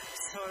cultures.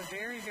 So a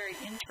very, very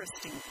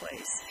interesting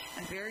place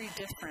and very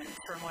different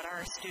from what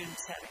our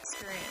students have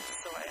experienced.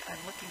 So I'm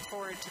looking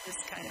forward to this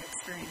kind of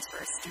experience for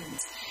our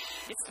students.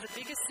 It's the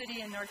biggest city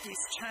in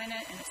northeast China,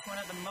 and it's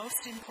one of the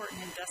most important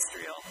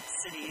industrial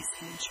cities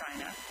in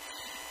China.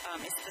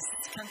 It's the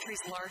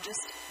country's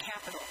largest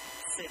capital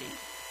city.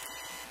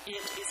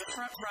 It is a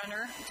front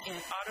runner in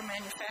auto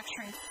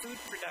manufacturing, food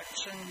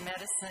production,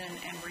 medicine,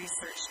 and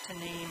research, to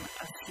name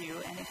a few,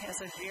 and it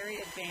has a very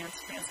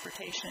advanced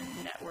transportation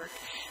network.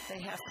 They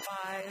have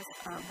 5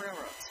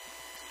 railroads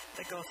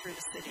that go through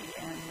the city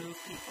and move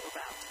people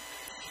about.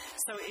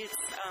 So it's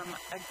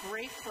a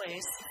great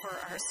place for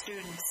our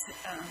students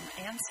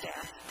and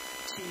staff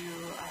to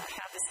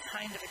have this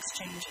kind of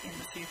exchange in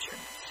the future.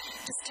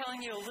 Just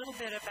telling you a little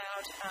bit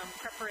about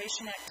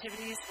preparation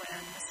activities.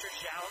 When Mr.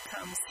 Zhao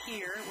comes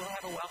here, we'll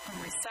have a welcome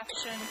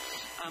reception.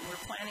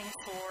 We're planning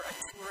for a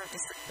tour of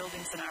district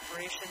buildings and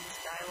operations,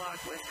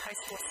 dialogue with high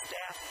school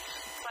staff,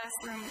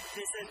 classroom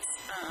visits,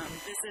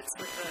 visits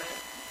with the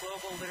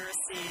Global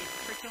Literacy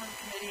Curriculum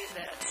Committee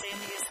that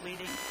Sandy is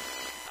leading,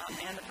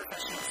 and the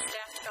professional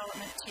staff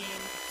development team,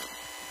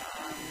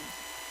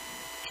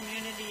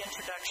 community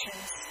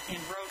introductions in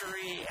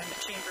Rotary and the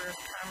Chamber of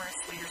Commerce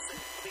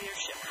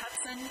Leadership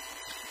Hudson.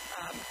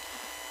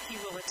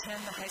 He will attend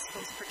the high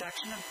school's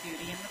production of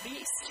Beauty and the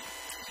Beast.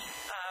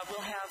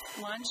 We'll have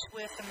lunch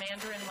with the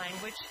Mandarin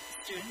language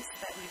students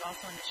that we've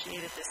also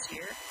initiated this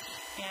year,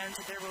 and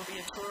there will be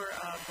a tour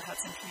of the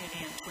Hudson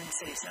community in Twin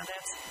Cities. Now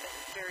that's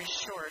very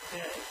short.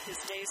 His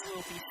days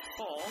will be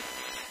full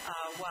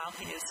while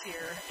he is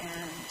here,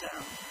 and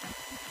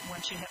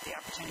once you have the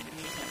opportunity to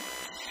meet him.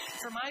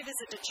 For my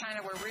visit to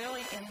China, we're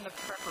really in the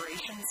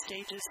preparation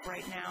stages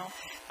right now.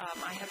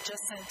 I have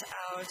just sent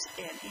out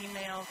an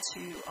email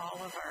to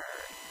all of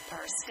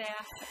our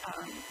staff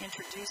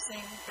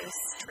introducing this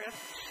trip,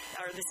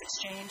 or this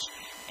exchange,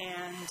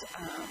 and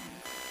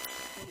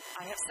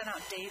I have sent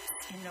out dates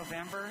in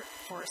November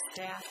for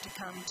staff to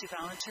come to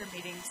volunteer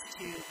meetings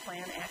to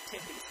plan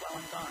activities while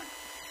I'm gone.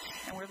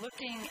 And we're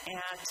looking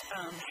at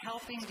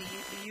helping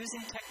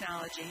using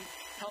technology,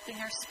 helping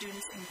our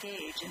students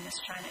engage in this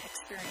China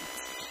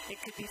experience.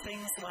 It could be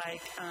things like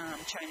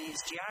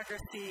Chinese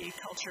geography,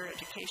 culture,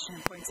 education,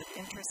 and points of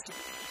interest to be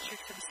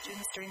featured for the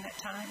students during that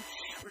time.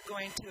 We're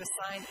going to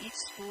assign each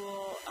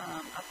school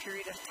a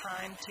period of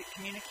time to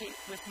communicate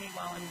with me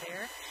while I'm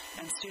there,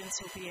 and students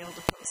will be able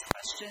to pose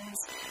questions.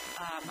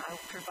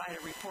 I'll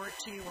provide a report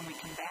to you when we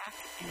come back,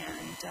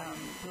 and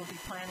we'll be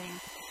planning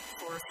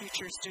for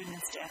future student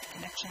and staff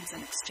connections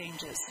and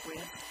exchanges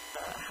with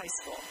the high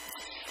school.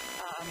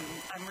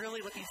 I'm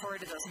really looking forward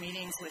to those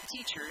meetings with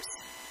teachers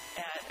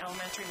at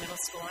elementary, middle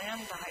school,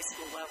 and the high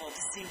school level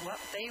to see what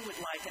they would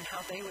like and how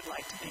they would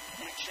like to make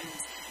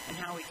connections and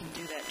how we can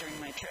do that during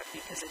my trip,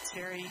 because it's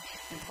very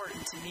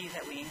important to me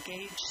that we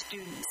engage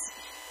students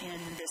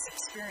in this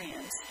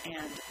experience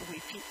and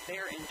we pique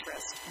their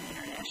interest in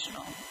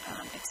international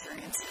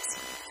experiences.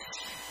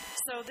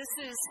 So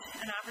this is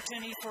an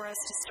opportunity for us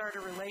to start a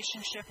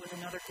relationship with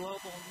another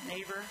global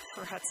neighbor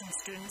for Hudson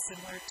students,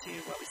 similar to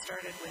what we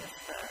started with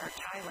our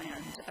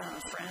Thailand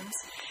friends.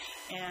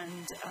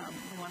 And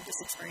we want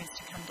this experience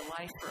to come to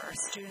life for our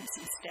students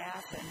and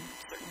staff, and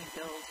certainly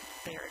build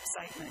their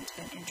excitement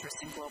and interest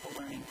in global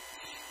learning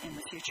in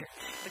the future.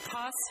 The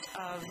cost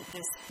of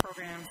this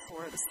program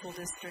for the school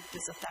district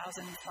is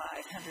 $1,500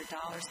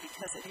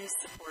 because it is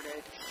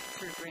supported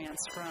through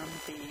grants from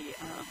the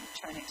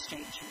China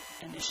Exchange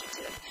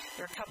Initiative.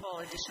 There are a couple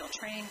additional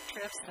training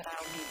trips that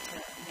I'll need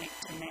to make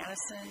to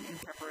Madison in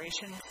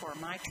preparation for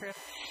my trip.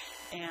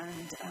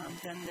 And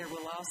then there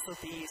will also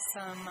be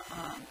some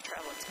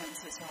travel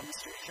expenses while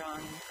Mr.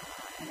 Zhang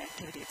and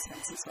activity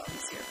expenses while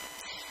he's here.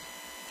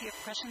 If you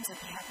have questions, I'd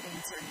be happy to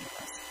answer any of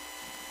those.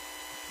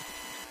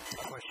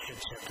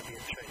 Questions have to be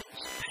in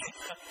Chinese.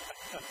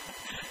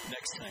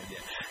 Next time,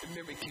 yeah.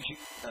 Remember, could you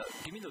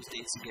give me those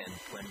dates again?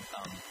 When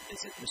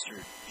is it Mr.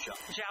 Zhao?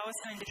 Zhao is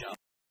going to be.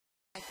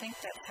 I think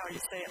that's how you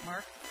say it,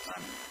 Mark.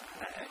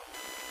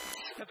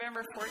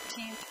 November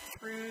 14th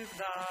through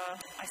the,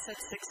 I said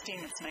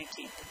 16th, it's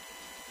 19th.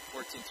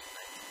 14th to 19th.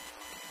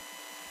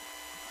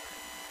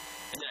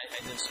 And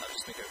then I'll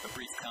just make a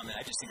brief comment.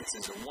 I just think this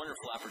is a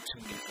wonderful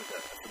opportunity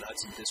for the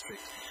Hudson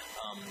District.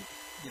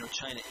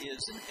 China is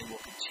and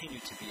will continue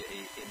to be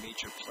a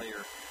major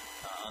player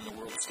on the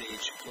world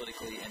stage,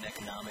 politically and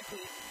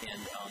economically.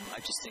 And I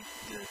just think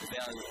the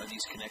value of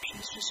these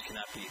connections just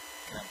cannot be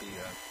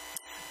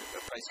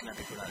Bryce and I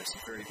think we're on. It's a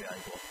very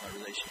valuable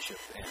relationship,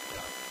 and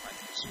I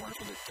think it's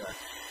wonderful that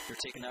you're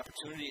taking the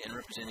opportunity and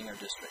representing our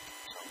district.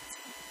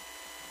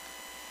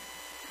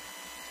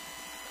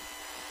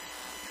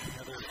 Any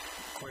other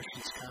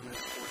questions, comments,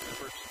 board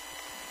members?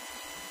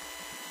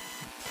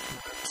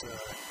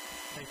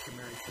 Thank you,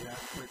 Mary, for that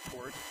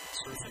report.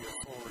 Certainly a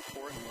full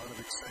report and a lot of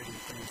exciting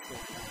things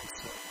going on.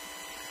 So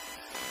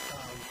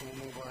we'll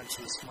move on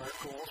to the SMART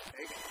goals.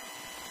 Peg?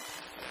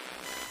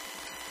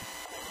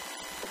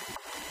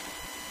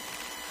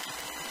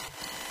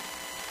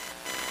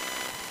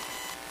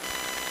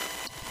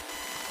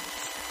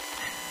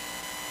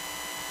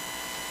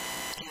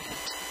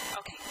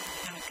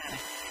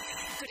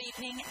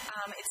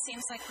 It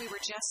seems like we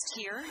were just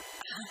here,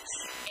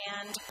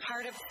 and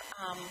part of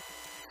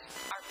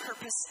our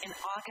purpose in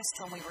August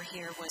when we were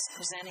here was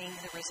presenting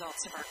the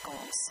results of our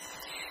goals.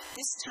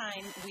 This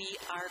time we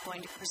are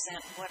going to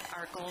present what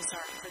our goals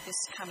are for this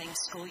coming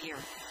school year.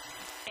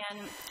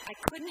 And I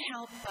couldn't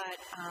help but,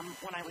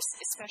 when I was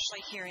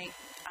especially hearing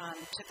our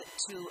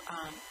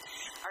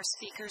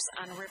speakers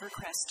on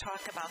Rivercrest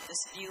talk about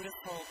this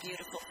beautiful,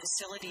 beautiful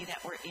facility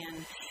that we're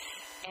in,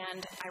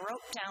 and I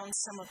wrote down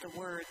some of the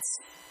words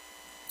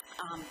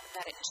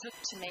that it took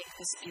to make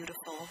this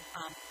beautiful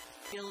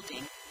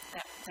building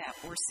that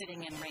we're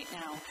sitting in right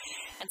now.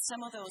 And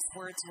some of those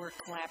words were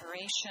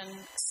collaboration,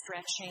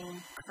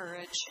 stretching,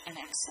 courage, and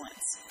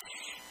excellence.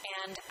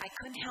 And I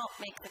couldn't help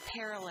make the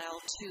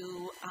parallel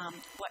to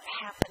what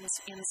happens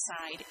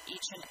inside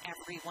each and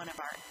every one of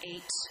our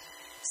 8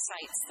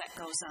 sites that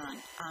goes on.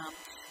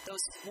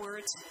 Those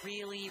words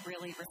really,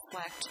 really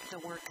reflect the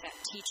work that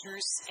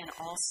teachers and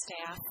all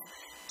staff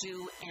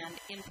do, and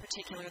in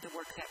particular the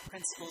work that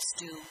principals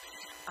do,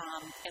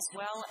 as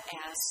well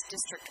as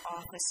district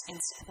office in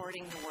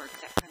supporting the work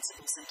that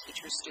principals and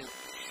teachers do.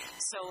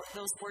 So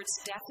those words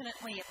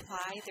definitely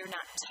apply. They're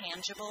not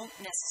tangible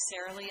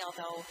necessarily,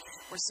 although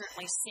we're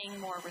certainly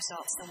seeing more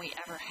results than we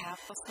ever have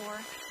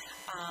before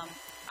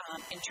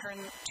in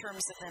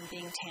terms of them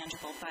being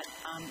tangible, but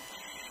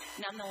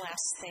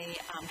nonetheless they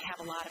have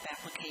a lot of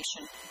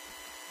application.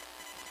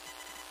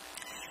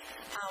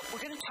 We're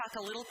going to talk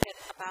a little bit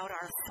about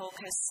our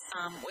focus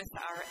with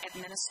our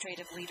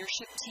administrative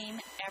leadership team.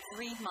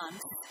 Every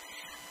month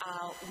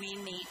we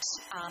meet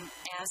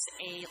as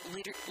a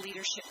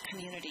leadership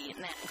community,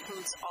 and that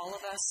includes all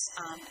of us,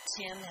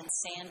 Tim and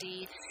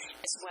Sandy,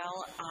 as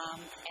well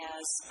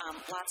as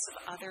lots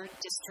of other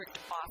district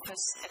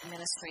office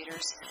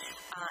administrators,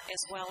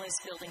 as well as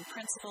building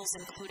principals,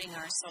 including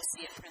our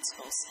associate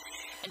principals.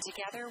 And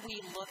together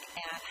we look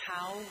at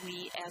how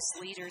we as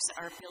leaders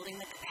are building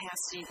the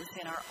capacity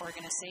within our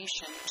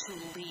organization to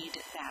lead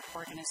that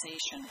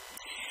organization.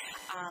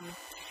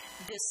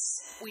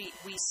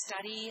 We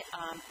study,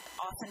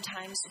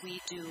 oftentimes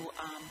we do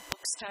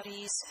book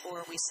studies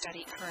or we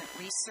study current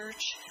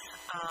research,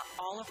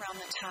 all around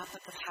the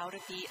topic of how to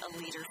be a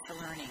leader for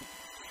learning.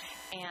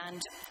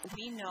 And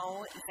we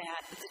know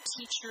that the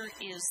teacher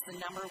is the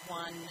number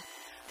one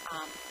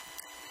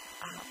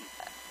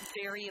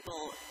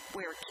variable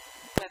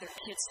whether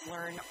kids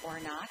learn or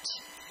not,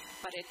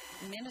 but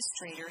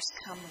administrators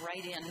come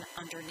right in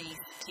underneath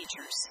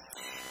teachers.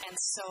 And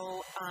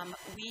so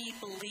we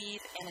believe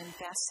and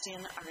invest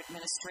in our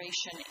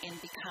administration in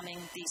becoming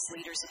these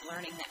leaders of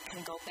learning that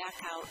can go back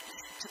out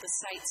to the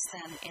sites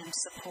then and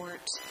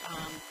support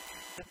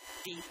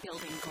the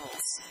building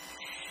goals.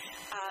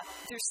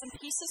 There's some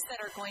pieces that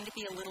are going to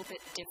be a little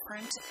bit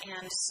different,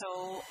 and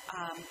so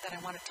that I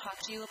want to talk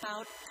to you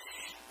about.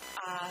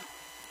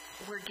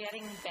 We're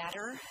getting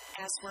better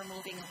as we're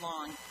moving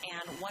along,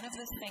 and one of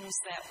the things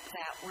that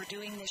we're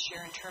doing this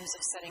year in terms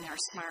of setting our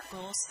SMART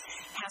goals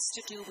has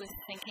to do with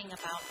thinking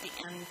about the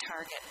end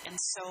target. And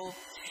so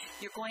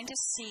you're going to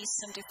see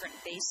some different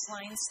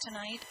baselines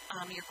tonight.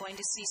 You're going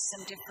to see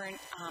some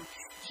different,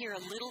 hear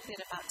a little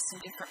bit about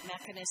some different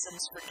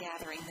mechanisms for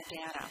gathering the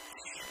data.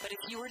 But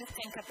if you were to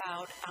think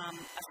about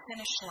a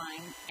finish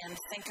line and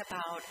think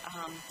about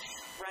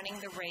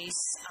running the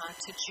race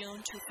to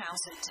June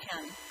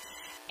 2010,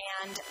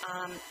 and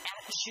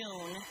at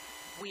June,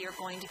 we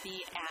want to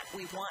be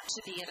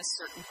at a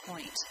certain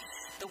point.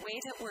 The way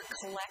that we're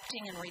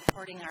collecting and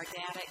reporting our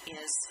data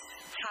is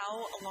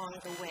how along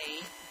the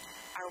way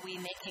are we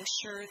making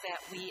sure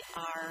that we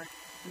are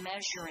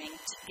measuring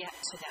to get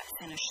to that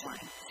finish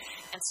line.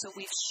 And so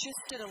we've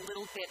shifted a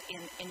little bit,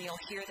 and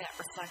you'll hear that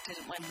reflected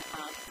when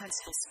the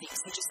principal speaks.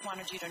 We just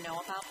wanted you to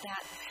know about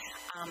that.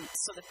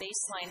 So the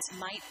baselines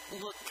might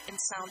look and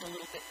sound a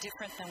little bit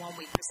different than when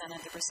we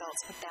presented the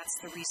results, but that's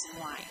the reason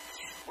why.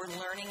 We're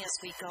learning as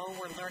we go.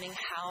 We're learning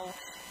how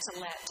to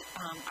let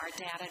our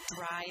data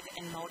drive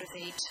and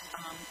motivate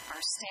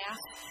our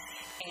staff.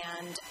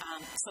 And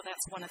so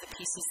that's one of the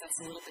pieces that's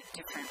a little bit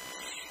different.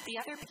 The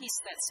other piece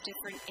that's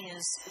different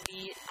is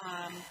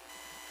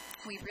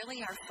we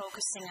really are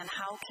focusing on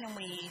how can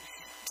we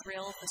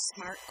drill the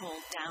SMART goal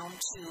down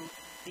to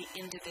the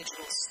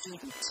individual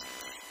student.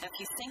 Now, if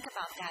you think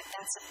about that,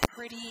 that's a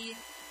pretty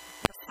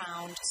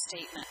profound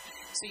statement.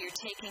 So you're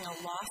taking a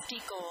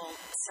lofty goal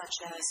such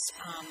as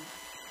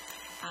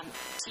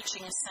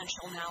teaching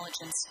essential knowledge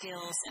and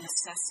skills and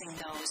assessing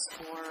those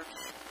for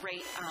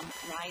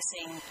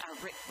raising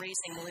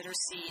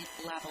literacy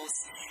levels.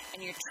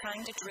 And you're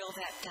trying to drill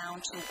that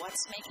down to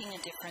what's making a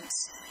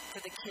difference for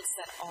the kids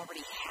that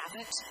already have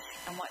it,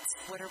 and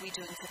what are we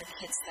doing for the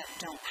kids that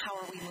don't? How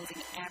are we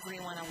moving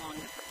everyone along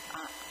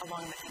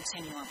the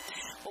continuum?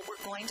 What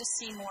we're going to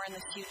see more in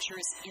the future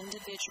is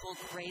individual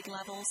grade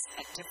levels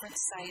at different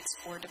sites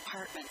or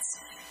departments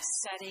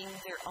setting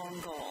their own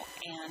goal,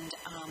 and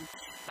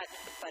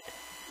but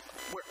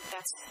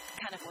that's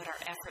kind of what our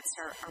efforts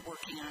are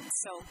working on.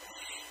 So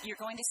you're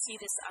going to see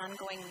this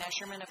ongoing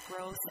measurement of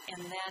growth,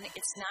 and then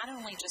it's not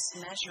only just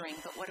measuring,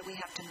 but what do we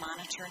have to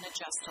monitor and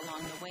adjust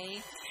along the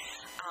way.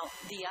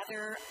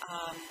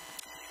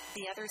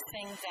 The other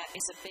thing that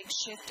is a big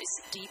shift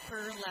is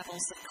deeper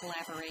levels of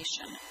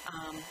collaboration.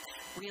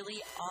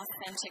 Really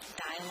authentic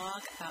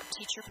dialogue about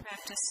teacher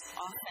practice,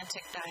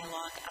 authentic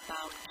dialogue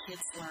about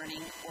kids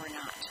learning or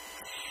not.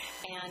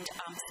 And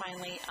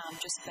finally,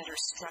 just better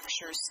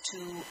structures to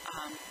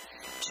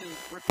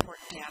report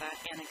data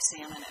and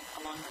examine it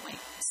along the way.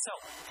 So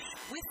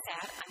with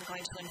that, I'm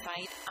going to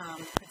invite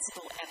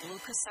Principal Ed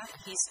Lucas up.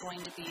 He's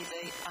going to be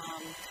the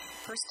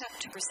first up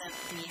to present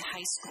the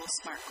high school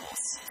SMART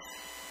goals.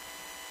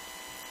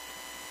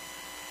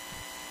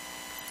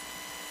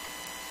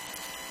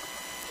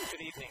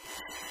 Good evening.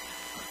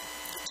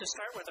 To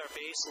start with our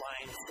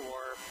baseline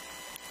for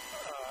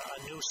a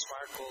new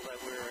SMART goal that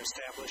we're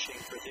establishing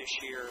for this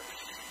year,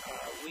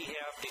 we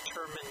have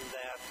determined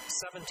that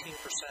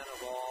 17%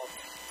 of all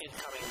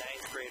incoming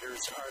ninth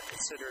graders are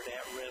considered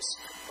at risk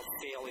of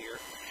failure.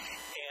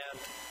 And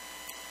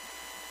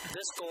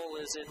this goal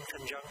is in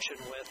conjunction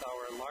with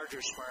our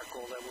larger SMART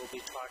goal that we'll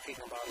be talking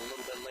about a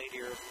little bit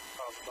later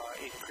of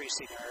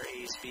increasing our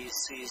A's, B's,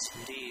 C's,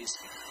 and D's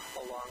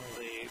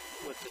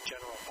with the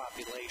general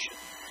population.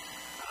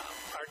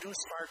 Our new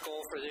SMART goal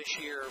for this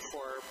year,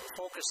 for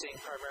focusing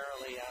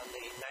primarily on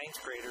the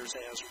ninth graders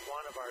as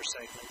one of our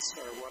segments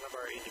or one of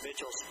our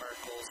individual SMART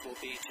goals, will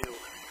be to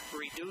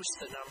reduce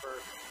the number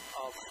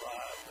of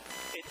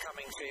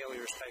incoming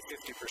failures by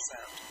 50%.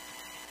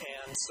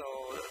 And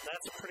so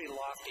that's a pretty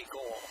lofty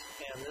goal,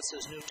 and this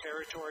is new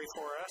territory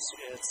for us.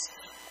 It's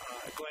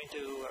going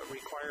to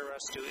require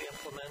us to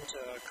implement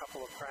a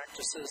couple of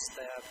practices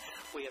that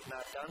we have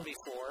not done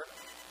before. I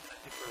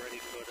think we're ready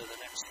to go to the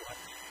next one.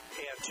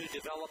 And to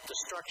develop the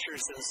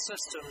structures and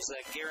systems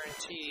that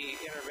guarantee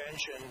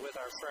intervention with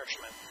our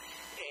freshmen.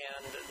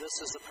 And this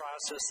is the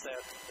process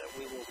that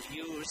we will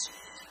use.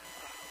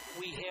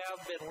 We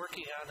have been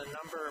working on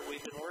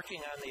we've been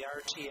working on the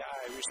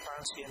RTI,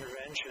 Response to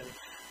Intervention,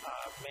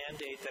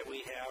 mandate that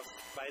we have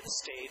by the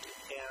state,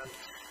 and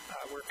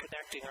we're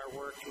connecting our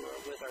work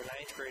with our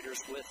ninth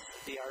graders with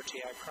the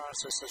RTI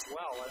process as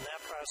well, and that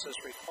process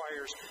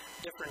requires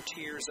different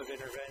tiers of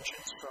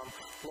interventions, from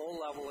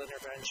low-level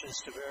interventions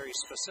to very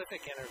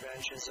specific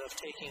interventions of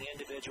taking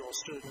individual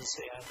students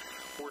and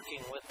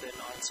working with them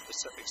on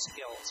specific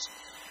skills.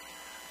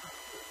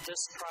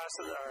 This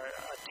process, our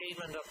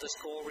attainment of this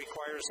goal,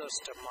 requires us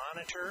to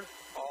monitor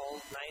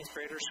all ninth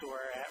graders who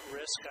are at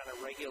risk on a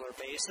regular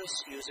basis,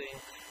 using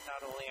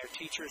not only our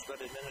teachers but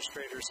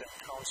administrators and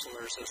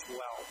counselors as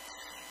well.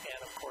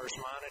 And of course,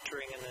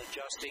 monitoring and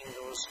adjusting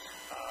those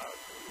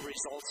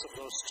results of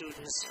those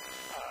students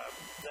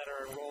that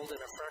are enrolled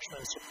in a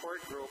freshman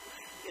support group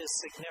is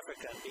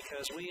significant,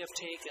 because we have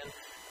taken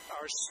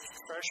our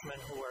freshmen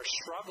who are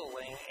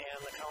struggling, and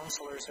the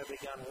counselors have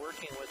begun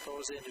working with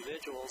those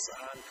individuals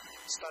on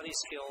study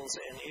skills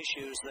and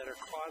issues that are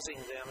causing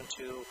them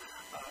to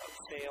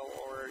fail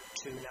or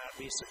to not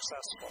be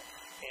successful.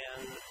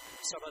 And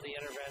some of the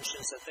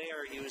interventions that they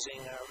are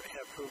using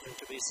have proven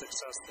to be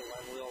successful,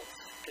 and we'll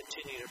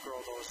continue to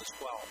grow those as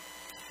well.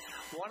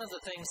 One of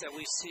the things that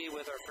we see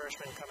with our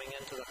freshmen coming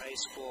into the high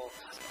school,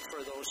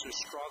 for those who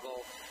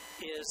struggle,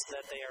 is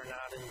that they are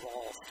not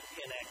involved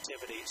in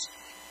activities.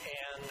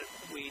 And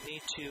we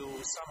need to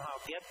somehow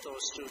get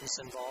those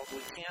students involved. We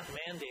can't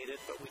mandate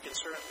it, but we can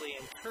certainly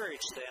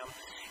encourage them.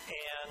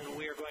 And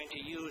we are going to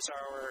use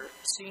our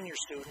senior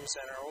students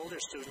and our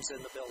older students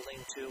in the building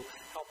to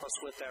help us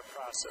with that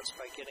process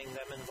by getting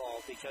them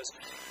involved, because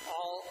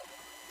all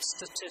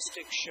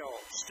statistics show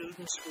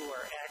students who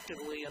are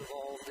actively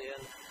involved in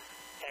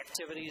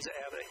activities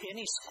at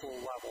any school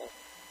level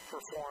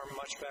perform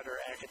much better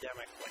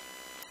academically.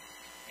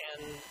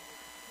 And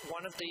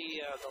one of the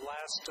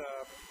last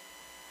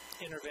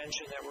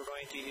intervention that we're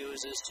going to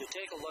use is to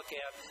take a look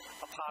at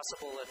a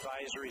possible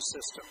advisory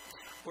system.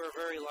 We're a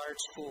very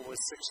large school with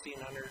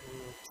 1,658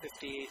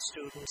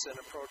 students and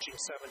approaching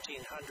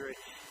 1,700,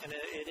 and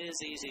it is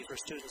easy for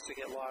students to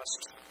get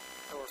lost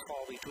or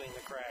fall between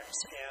the cracks.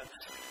 And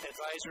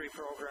advisory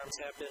programs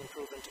have been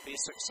proven to be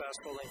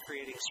successful in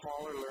creating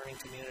smaller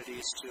learning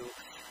communities to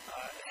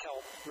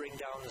help bring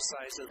down the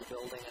size of the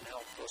building and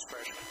help those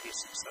freshmen be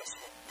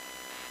successful.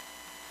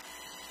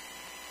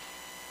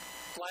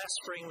 Last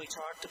spring, we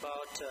talked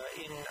about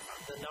in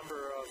the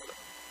number of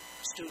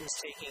students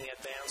taking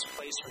advanced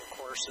placement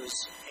courses,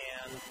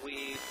 and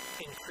we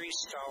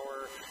increased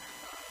our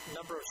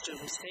number of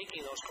students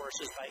taking those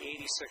courses by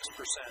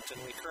 86%,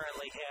 and we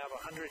currently have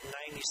 197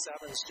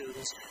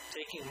 students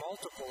taking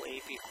multiple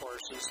AP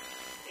courses,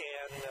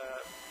 and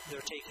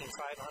they're taking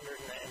 511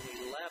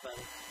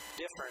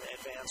 different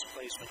advanced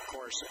placement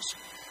courses.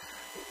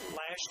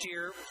 Last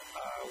year,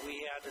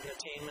 we had an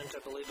attainment, I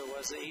believe it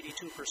was 82%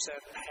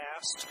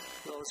 passed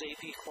those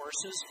AP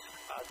courses.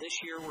 This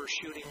year, we're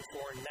shooting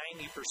for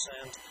 90%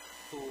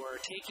 who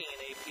are taking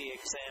an AP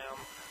exam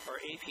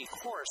or AP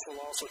course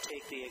will also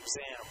take the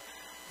exam.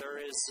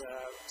 There's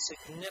a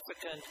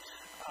significant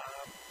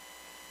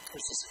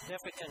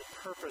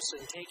purpose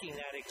in taking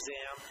that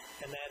exam,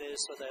 and that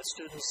is so that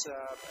students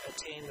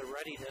attain the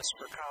readiness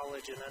for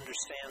college and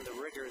understand the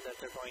rigor that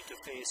they're going to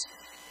face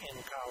in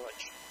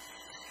college.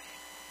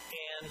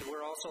 And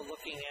we're also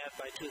looking at,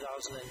 by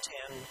 2010,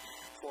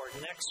 for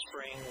next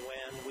spring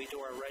when we do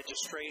our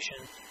registration,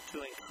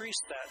 to increase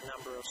that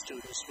number of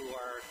students who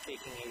are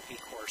taking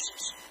AP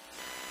courses.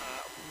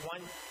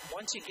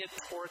 Once you get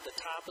toward the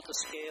top of the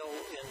scale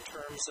in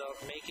terms of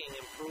making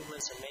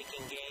improvements and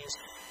making gains,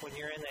 when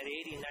you're in that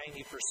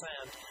 80-90%,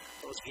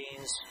 those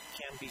gains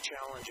can be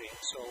challenging.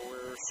 So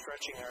we're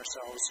stretching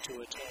ourselves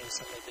to attain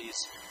some of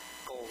these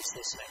goals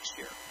this next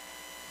year.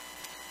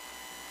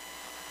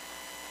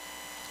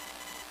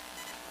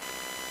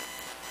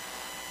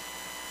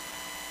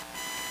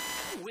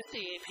 With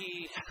the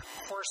AP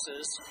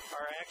courses,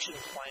 our action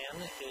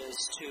plan is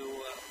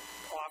to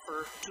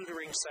offer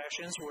tutoring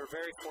sessions. We're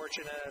very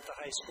fortunate at the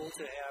high school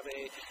to have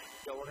a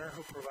donor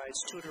who provides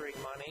tutoring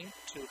money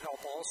to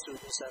help all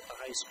students at the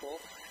high school.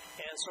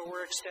 And so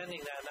we're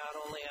extending that not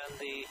only on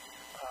the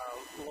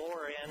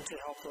lower end to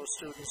help those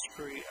students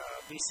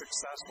be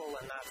successful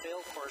and not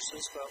fail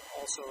courses, but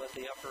also at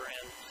the upper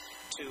end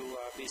to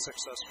be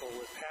successful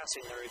with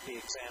passing their AP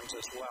exams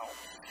as well.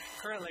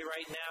 Currently,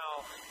 right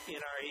now,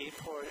 in our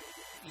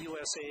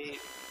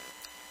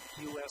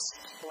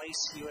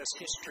US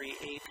History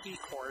AP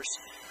course,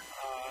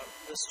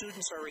 the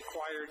students are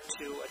required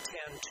to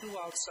attend 2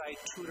 outside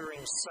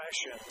tutoring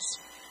sessions.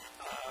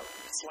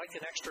 It's like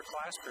an extra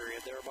class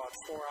period. They're about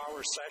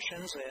 4-hour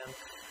sessions, and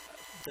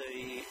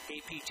the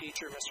AP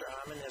teacher, Mr.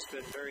 Hammond, has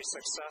been very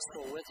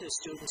successful with his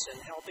students in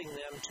helping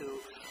them to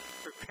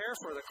prepare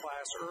for the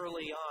class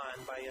early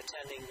on by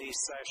attending these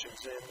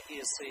sessions, and he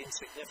has seen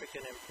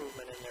significant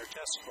improvement in their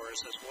test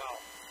scores as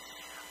well.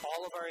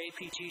 All of our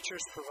AP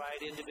teachers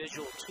provide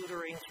individual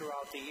tutoring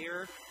throughout the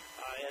year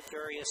at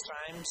various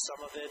times.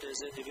 Some of it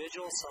is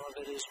individual, some of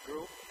it is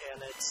group, and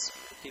it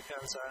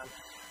depends on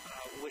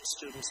which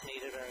students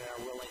need it and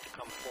are willing to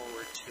come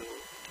forward to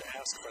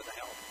ask for the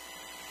help.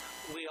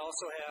 We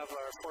also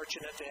are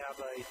fortunate to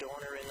have a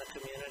donor in the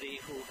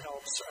community who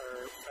helps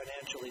our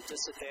financially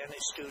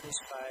disadvantaged students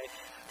by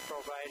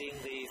providing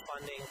the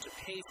funding to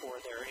pay for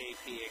their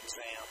AP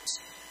exams,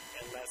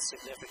 and that's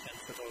significant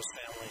for those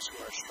families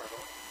who are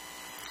struggling.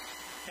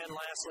 And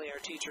lastly,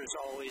 our teachers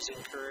always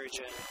encourage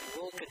and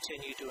will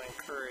continue to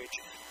encourage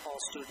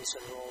all students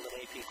enrolled in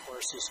AP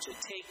courses to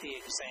take the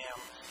exam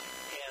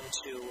and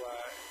to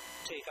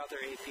take other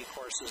AP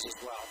courses as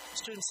well.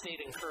 Students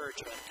need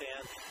encouragement,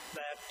 and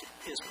that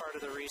is part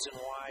of the reason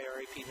why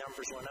our AP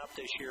numbers went up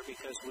this year,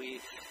 because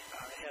we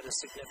had a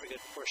significant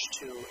push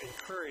to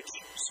encourage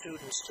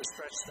students to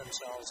stretch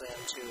themselves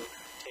and to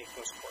take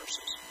those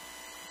courses.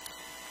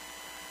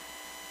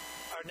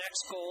 Our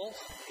next goal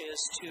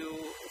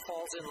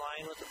falls in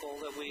line with the goal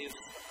that we've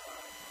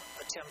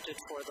attempted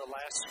for the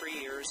last 3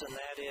 years, and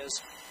that is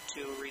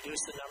to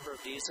reduce the number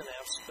of D's and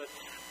F's. But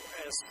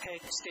as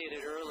Peg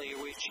stated earlier,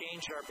 we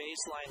changed our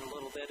baseline a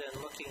little bit and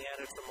looking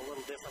at it from a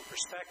little different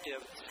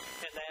perspective,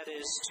 and that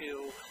is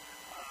to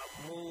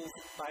move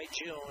by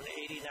June,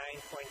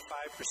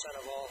 89.5%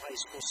 of all high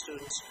school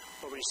students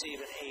will receive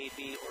an A,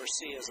 B, or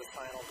C as a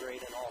final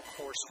grade in all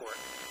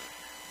coursework.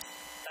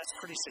 That's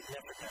pretty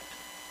significant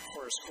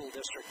for a school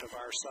district of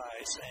our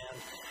size, and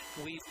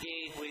we've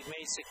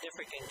made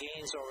significant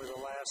gains over the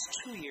last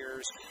 2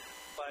 years,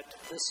 but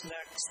this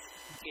next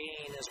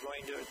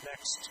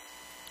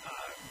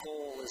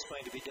goal is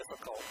going to be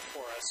difficult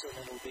for us, and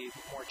it'll be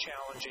more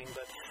challenging,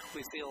 but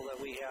we feel that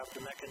we have the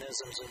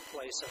mechanisms in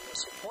place and the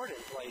support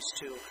in place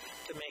to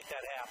make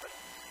that happen.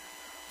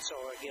 So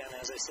again,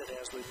 as I said,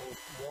 as we move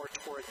more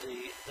toward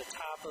the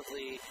top of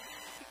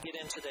get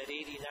into that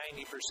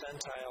 80-90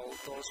 percentile,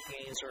 those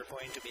gains are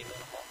going to be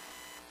minimal.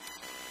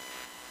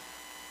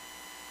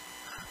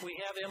 We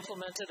have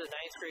implemented a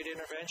 9th grade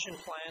intervention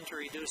plan to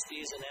reduce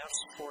D's and F's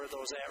for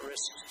those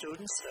at-risk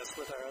students. That's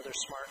with our other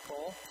SMART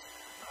goal.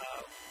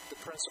 The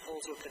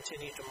principals will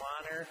continue to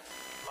monitor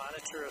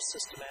a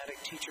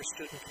systematic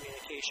teacher-student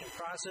communication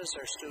process.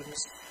 Our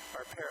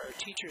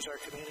teachers are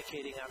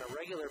communicating on a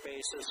regular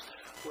basis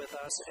with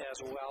us as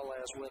well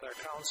as with our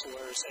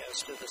counselors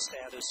as to the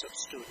status of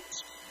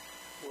students.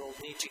 We'll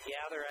need to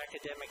gather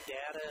academic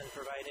data and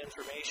provide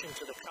information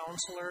to the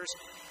counselors,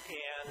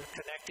 and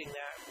connecting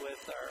that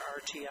with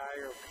our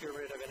RTI, or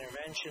Pyramid of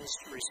Interventions,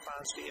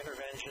 response to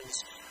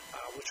interventions,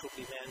 which will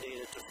be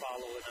mandated to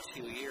follow in a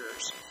few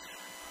years.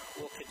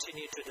 We'll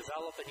continue to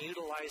develop and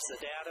utilize the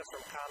data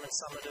from common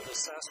summative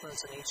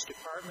assessments in each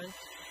department,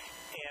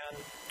 And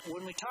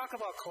when we talk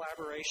about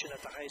collaboration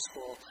at the high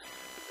school,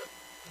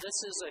 this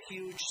is a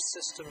huge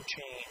system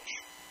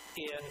change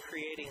in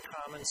creating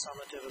common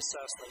summative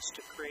assessments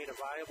to create a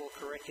viable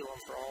curriculum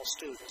for all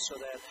students so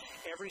that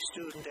every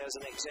student, as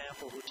an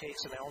example, who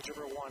takes an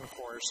Algebra 1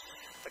 course,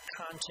 the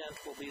content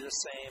will be the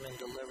same and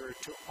delivered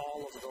to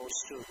all of those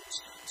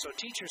students. So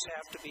teachers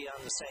have to be on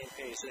the same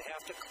page. They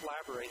have to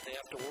collaborate. They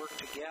have to work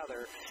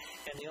together.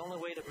 And the only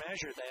way to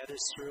measure that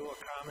is through a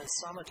common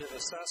summative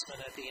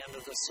assessment at the end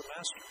of the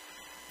semester.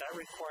 That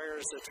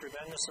requires a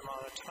tremendous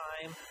amount of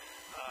time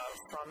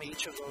from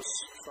each of those,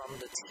 from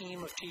the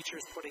team of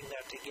teachers putting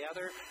that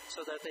together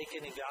so that they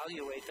can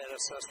evaluate that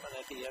assessment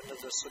at the end of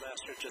the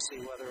semester to see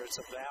whether it's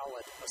a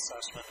valid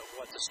assessment of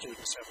what the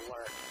students have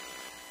learned.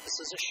 This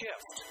is a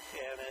shift,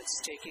 and it's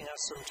taking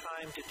us some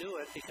time to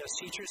do it because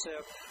teachers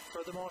have,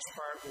 for the most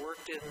part,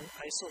 worked in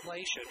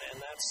isolation,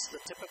 and that's the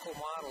typical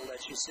model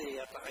that you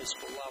see at the high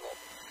school level.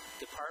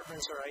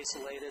 Departments are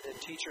isolated and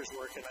teachers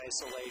work in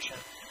isolation.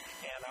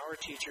 And our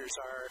teachers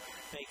are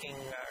making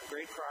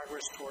great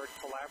progress toward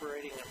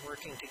collaborating and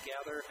working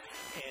together,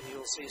 and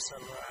you'll see some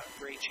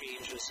great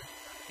changes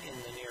in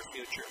the near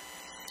future.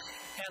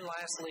 And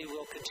lastly,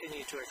 we'll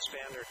continue to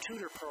expand our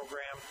tutor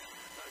program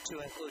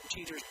to include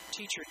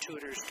teacher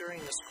tutors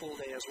during the school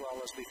day as well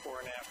as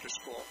before and after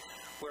school.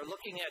 We're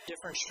looking at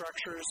different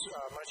structures,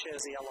 much as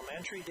the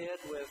elementary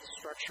did with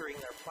structuring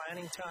their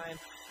planning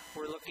time.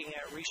 We're looking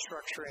at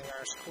restructuring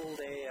our school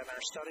day and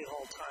our study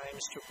hall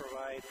times to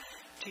provide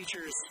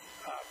teachers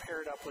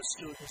paired up with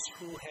students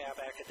who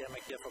have academic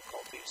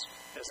difficulties.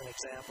 As an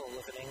example,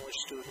 if an English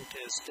student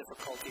has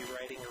difficulty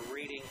writing or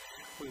reading,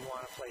 we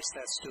want to place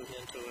that student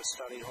into a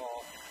study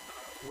hall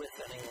with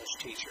an English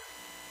teacher.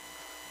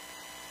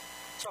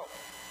 So,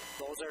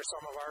 those are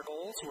some of our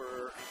goals.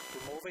 We're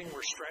moving,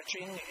 we're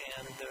stretching,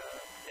 and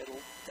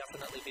it'll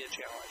definitely be a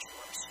challenge for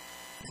us.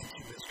 Thank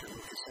you, Mr.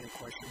 Lucas. Any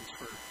questions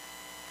for him?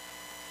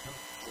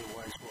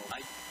 Otherwise, well,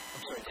 I'm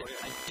sorry,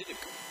 I did it.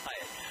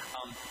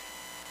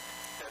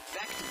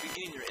 Back at the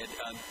beginning there,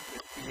 Ed,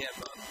 we have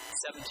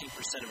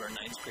 17% of our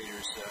ninth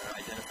graders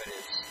identified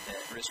as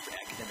at risk for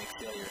academic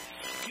failure.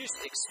 Can you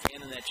just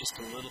expand on that just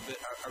a little bit?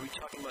 Are we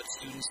talking about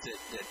students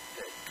that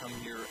come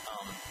here?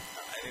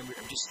 I'm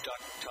just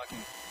talking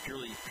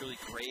purely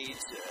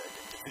grades,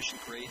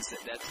 deficient grades,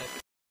 that type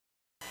of thing?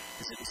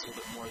 Is it a little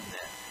bit more than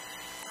that?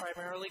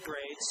 Primarily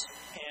grades,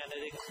 and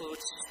it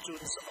includes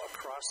students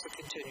across the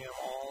continuum,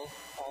 all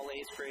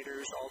 8th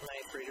graders, all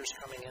 9th graders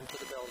coming into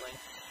the building,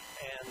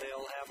 and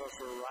they'll have a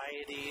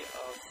variety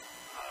of,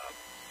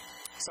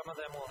 some of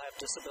them will have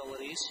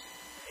disabilities,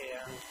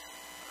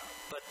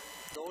 but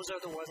those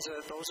are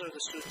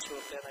the students who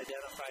have been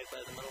identified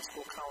by the middle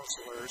school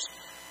counselors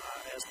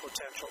as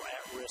potential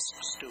at-risk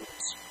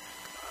students.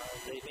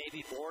 They may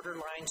be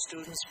borderline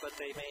students, but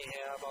they may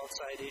have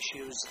outside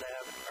issues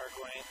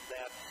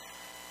that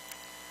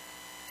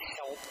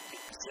help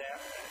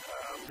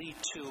lead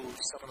to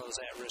some of those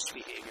at-risk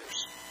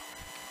behaviors.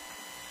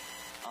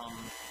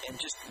 And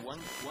just one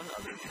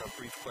other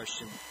brief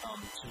question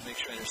to make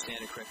sure I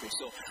understand it correctly.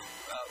 So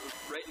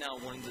right now,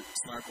 one of the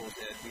SMART goals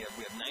that we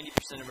have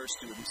 90% of our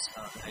students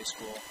in high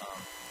school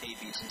A,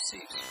 B's, and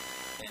C's.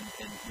 And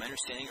am I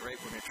understanding it right?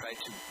 We're going to try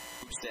to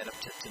boost that up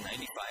to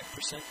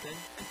 95% then,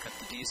 and cut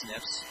the D's and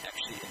F's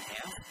actually in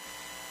half.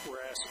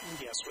 Whereas,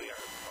 yes, we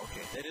are.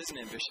 Okay, that is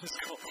an ambitious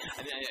goal.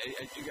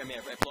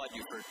 I applaud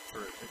you for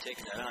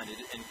taking that on.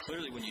 And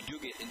clearly, when you do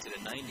get into the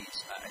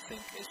 90s, I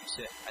think, as you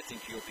said, I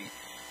think you'll be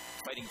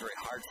fighting very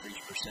hard for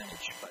each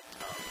percentage. But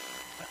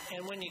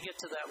and when you get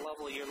to that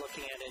level, you're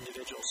looking at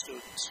individual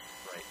students.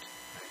 Right,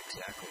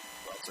 exactly.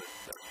 Well, it's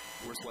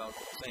a worthwhile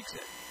goal. Thanks,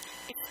 Ed.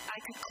 If I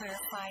could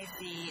clarify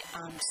the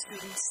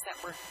students that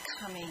were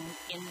coming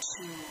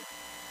into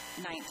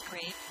 9th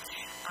grade,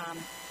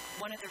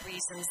 one of the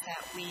reasons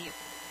that we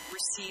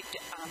received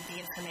the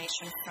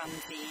information from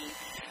the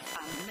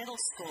middle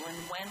school and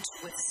went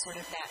with sort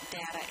of that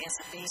data as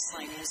a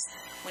baseline is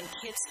when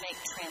kids make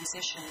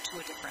transition to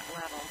a different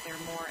level, they're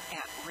more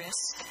at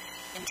risk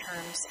in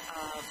terms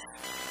of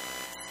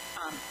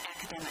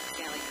academic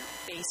failure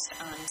based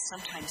on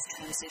sometimes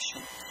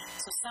transition.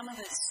 So some of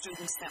the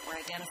students that were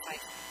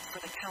identified by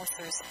the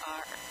counselors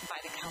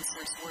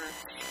were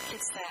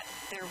kids that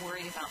they're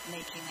worried about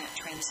making that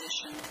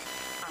transition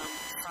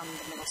from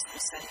the middle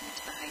school setting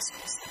into the high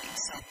school setting.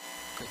 So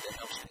good, that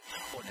helps me.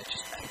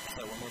 I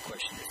have one more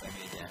question, if I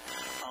may, Dan.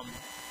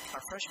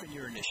 Our freshman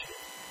year initiative.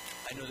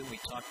 I know that we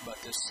talked about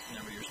this a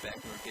number of years back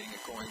when we were getting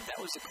it going. That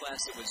was a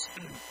class that was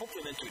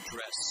hopefully meant to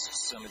address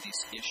some of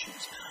these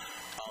issues.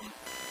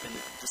 And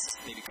this is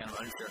maybe kind of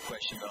an unfair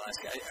question, but I'll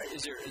ask,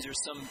 is there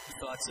some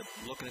thoughts of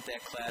looking at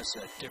that class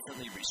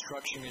differently,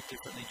 restructuring it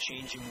differently,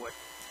 changing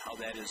how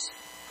that is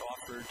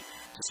offered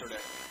to sort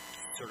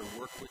of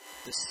work with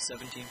this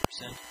 17%?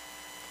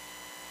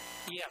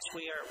 Yes,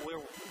 we're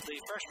the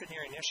freshman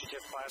year initiative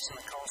class and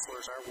the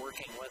counselors are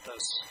working with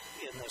us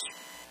in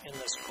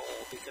this goal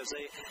because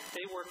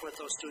they work with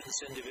those students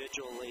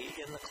individually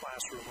in the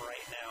classroom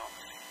right now.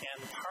 And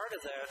part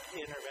of that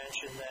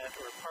intervention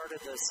or part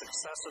of the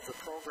success of the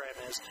program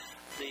is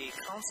the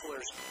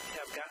counselors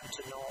have gotten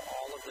to know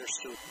all of their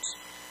students.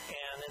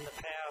 And in the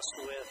past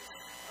with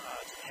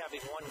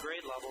having one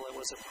grade level, it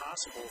was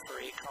impossible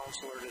for a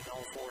counselor to know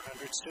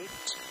 400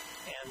 students.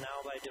 And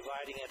now by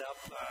dividing it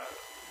up,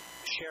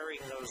 sharing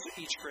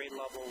each grade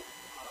level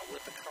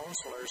with the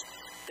counselors,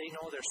 they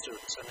know their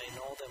students and they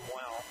know them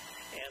well.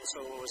 And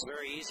so it was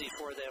very easy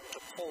for them to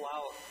pull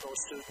out those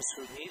students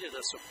who needed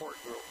a support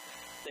group.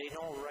 They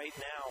know right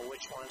now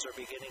which ones are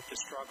beginning to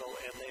struggle,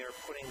 and they are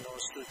putting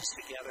those students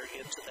together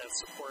into that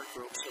support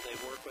group so they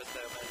work with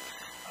them and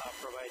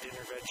provide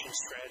intervention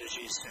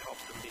strategies to help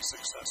them be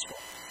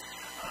successful.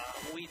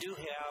 We do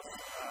have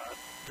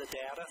the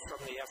data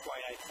from the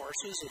FYI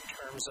courses in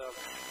terms of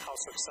how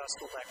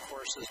successful that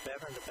course has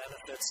been and the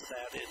benefits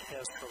that it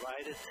has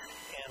provided,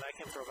 and I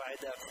can provide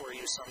that for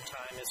you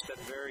sometime. It's been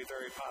very,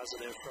 very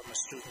positive from a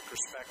student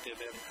perspective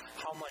and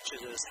how much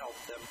it has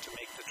helped them to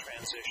make the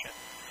transition.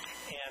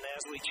 And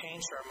as we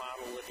changed our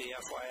model with the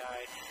FYI,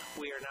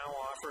 we are now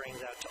offering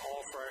that to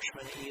all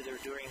freshmen either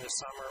during the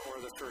summer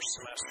or the first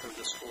semester of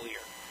the school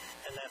year.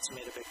 And that's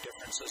made a big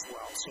difference as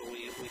well. So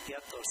we get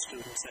those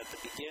students at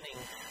the beginning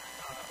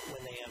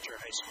when they enter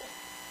high school.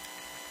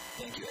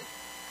 Thank you, Ed.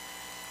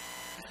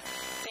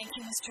 Thank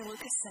you, Mr.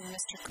 Lucas, and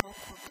Mr. Koch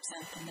will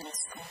present the middle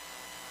school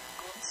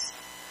goals.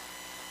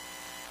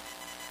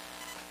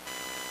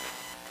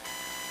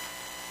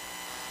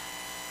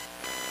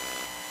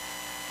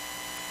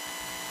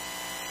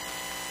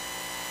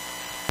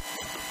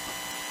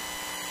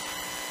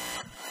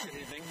 Good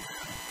evening.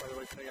 By the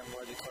way, Peggy, I'm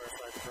glad you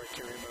clarified the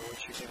criteria by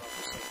which you came up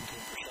with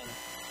 17%.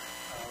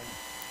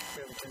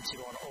 We have a tendency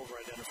to want to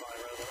over-identify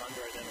rather than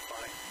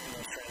under-identify in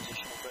those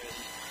transitional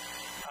phases.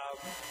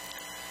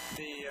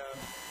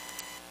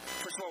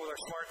 First of all, with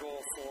our SMART goal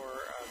for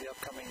the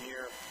upcoming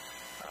year,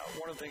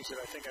 one of the things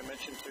that I think I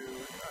mentioned to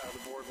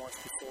the board once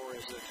before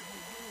is that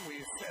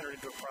we've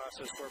entered into a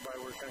process whereby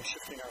we're kind of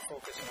shifting our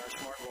focus in our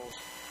SMART goals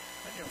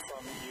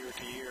from year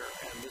to year,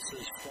 and this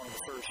is one of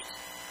the first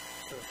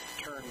sort of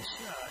turns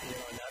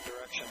in that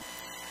direction.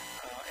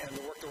 And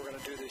the work that we're going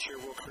to do this year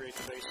will create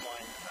the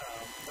baseline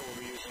that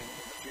we'll be using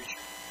in the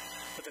future.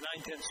 But the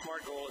 9-10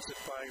 SMART goal is that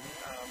by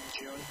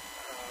June,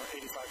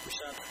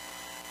 85%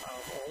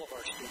 of all of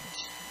our students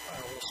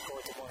will score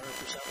at the 100%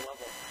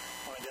 level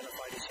on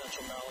identified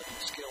essential knowledge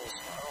and skills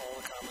on all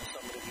the common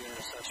summative unit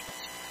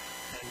assessments.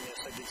 And yes,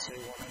 I did say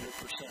 100%.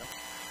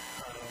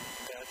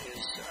 That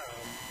is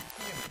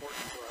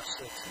important for us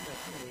that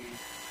we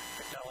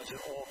acknowledge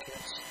that all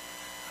kids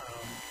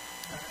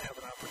have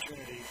an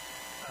opportunity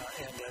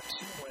and that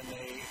when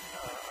they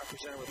are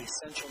presented with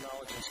essential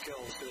knowledge and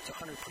skills, that it's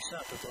 100%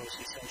 of those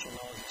essential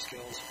knowledge and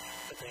skills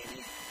that they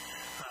need.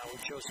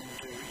 We've chosen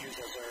to use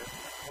as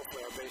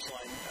hopefully our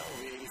baseline,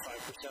 will be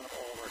 85% of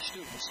all of our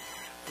students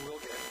who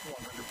will get 100%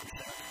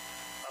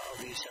 of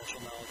the essential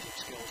knowledge and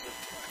skills that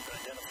have been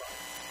identified.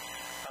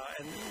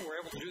 And we're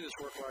able to do this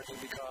work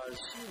largely because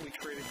we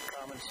created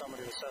common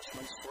summative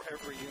assessments for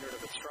every unit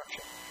of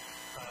instruction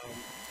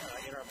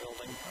in our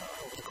building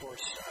over the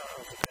course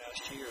of the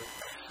past year.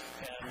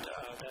 And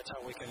that's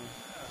how we can,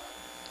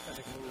 I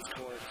think, move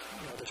toward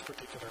this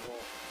particular goal.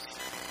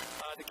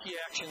 The key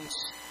actions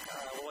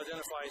will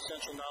identify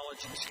essential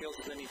knowledge and skills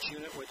within each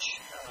unit, which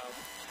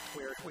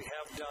we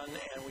have done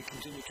and we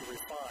continue to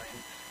refine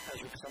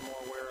as we become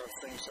more aware of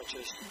things such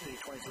as the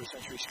 21st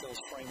Century Skills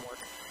Framework.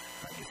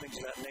 Things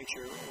of that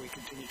nature, we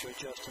continue to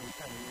adjust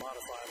and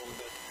modify a little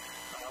bit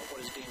what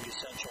is deemed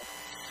essential.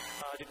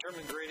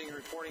 Determine grading and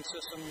reporting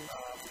system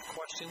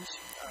questions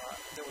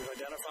that we've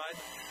identified.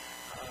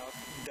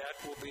 That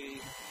will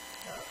be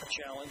a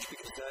challenge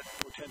because that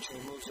potentially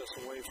moves us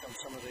away from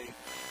some of the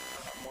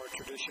more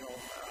traditional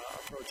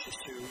approaches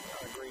to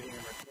grading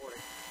and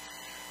reporting.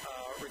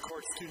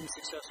 Record student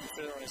success and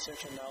failure on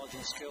essential knowledge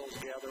and skills,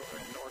 gather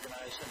and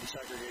organize and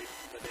disaggregate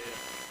the data.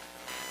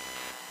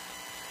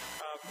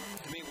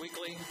 To meet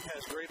weekly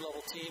as grade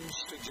level teams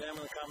to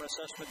examine the common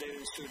assessment data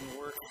and student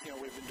work.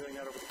 We've been doing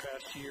that over the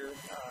past year.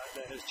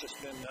 That has just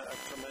been a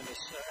tremendous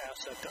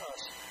asset to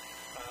us.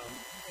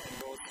 And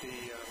both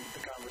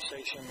the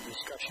conversation, the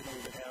discussion that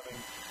we've been having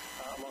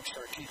amongst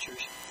our teachers,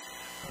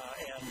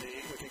 and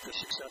we think the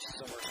successes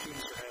of our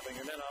students are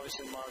having, and then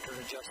obviously monitor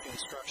and adjust the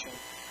instruction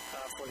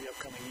for the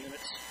upcoming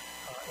units,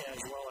 as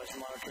well as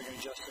monitoring and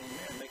adjusting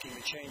and making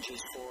the changes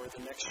for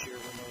the next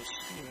year when those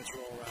units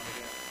roll around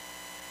again.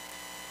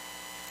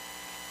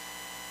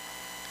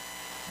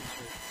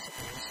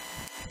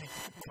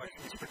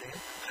 Questions for Dan?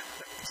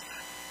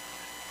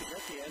 Is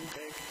that the end,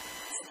 Peg?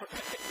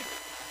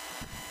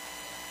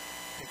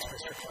 Thanks,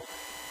 Mr. Clark.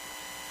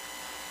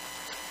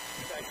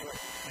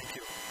 Thank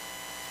you.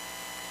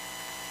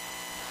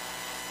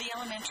 The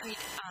elementary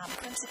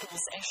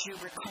principals, as you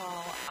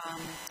recall,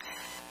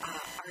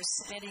 are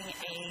submitting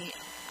a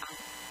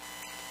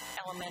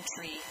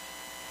elementary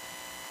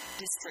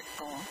district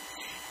goal,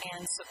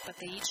 and so, but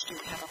they each do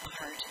have a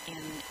part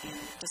in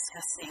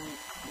discussing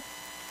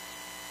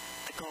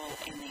the goal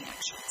and the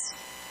actions.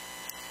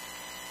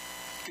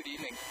 Good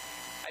evening.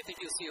 I think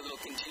you'll see a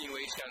little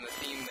continuation on the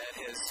theme that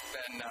has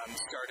been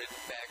started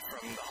back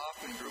from the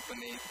Hoffman Group when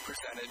they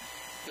presented.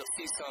 You'll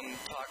see some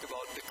talk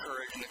about the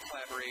courage and the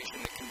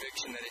collaboration, the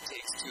conviction that it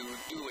takes to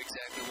do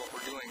exactly what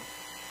we're doing.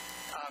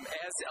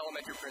 As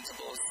elementary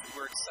principals,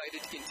 we're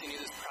excited to continue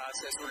this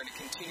process. We're going to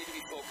continue to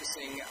be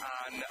focusing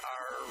on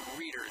our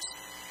readers.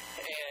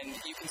 And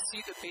you can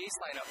see the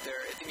baseline up there.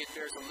 I think it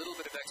bears a little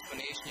bit of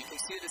explanation. You can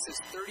see this is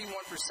 31%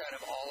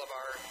 of all of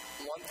our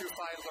 1 through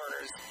 5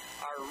 learners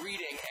are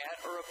reading at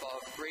or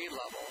above grade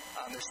level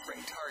on their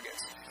spring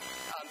targets.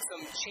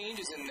 Some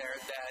changes in there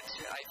that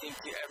I think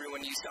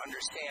everyone needs to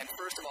understand.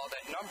 First of all,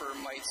 that number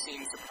might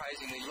seem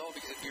surprisingly low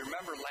because if you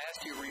remember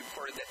last year we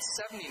reported that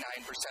 79%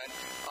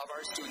 of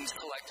our students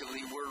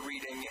collectively were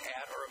reading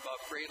at or above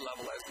grade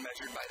level as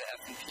measured by the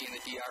F&P and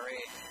the DRA.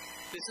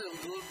 This is a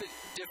little bit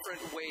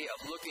different way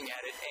of looking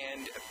at it,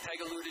 and Peg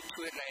alluded to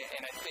it,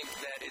 and I think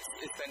that it's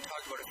been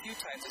talked about a few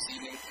times this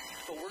evening,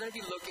 but we're going to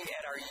be looking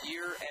at our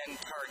year-end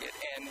target,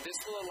 and this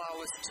will allow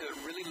us to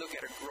really look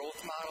at a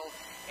growth model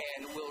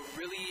and will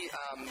really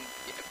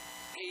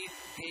pay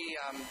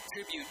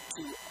tribute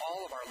to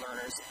all of our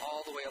learners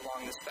all the way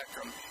along the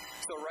spectrum.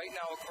 So right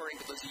now, according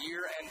to those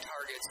year-end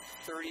targets,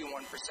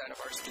 31% of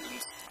our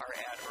students are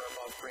at or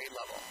above grade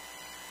level.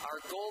 Our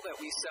goal that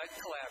we set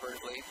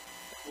collaboratively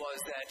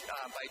was that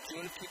by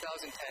June of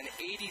 2010,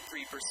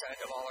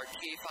 83% of all our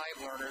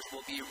K-5 learners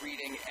will be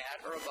reading at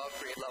or above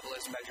grade level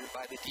as measured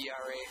by the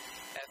DRA,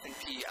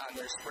 F&P on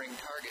their spring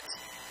targets.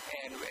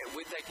 And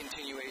with that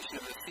continuation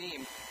of the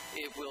theme,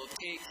 it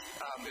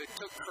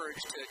took courage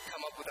to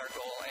come up with our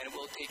goal, and it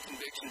will take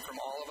conviction from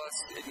all of us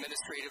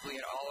administratively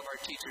and all of our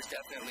teachers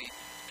definitely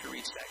to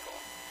reach that goal.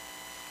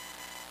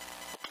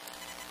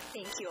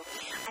 Thank you.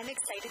 I'm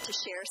excited to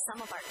share some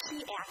of our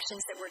key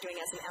actions that we're doing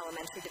as an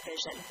elementary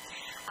division.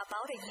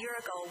 About a year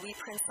ago, we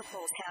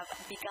principals have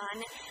begun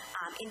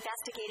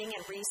investigating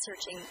and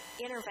researching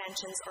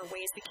interventions or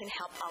ways we can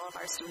help all of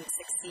our students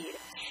succeed.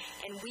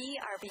 And we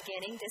are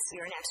beginning this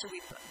year, and actually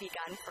we've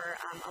begun for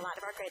a lot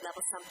of our grade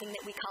levels, something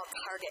that we call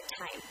Target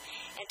Time.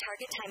 And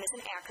Target Time is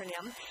an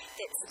acronym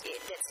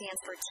that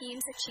stands for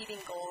Teams Achieving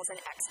Goals and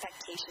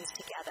Expectations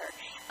Together.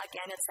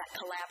 Again, it's that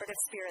collaborative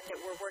spirit that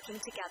we're working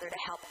together to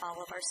help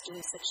all of our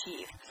students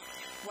achieve.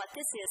 What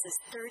this is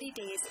 30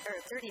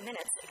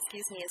 minutes,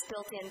 is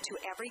built into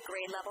every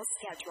grade level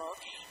schedule,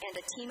 and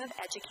a team of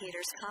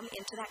educators come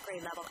into that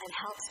grade level and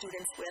help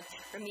students with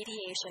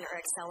remediation or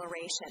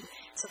acceleration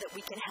so that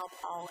we can help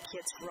all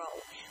kids grow.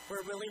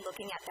 We're really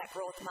looking at that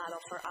growth model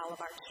for all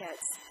of our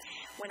kids.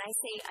 When I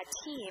say a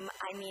team,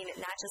 I mean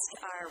not just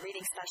our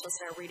reading specialists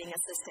and our reading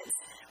assistants.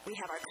 We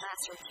have our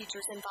classroom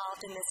teachers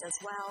involved in this as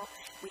well.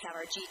 We have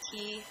our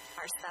GT,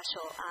 our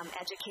special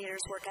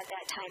educators work at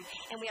that time,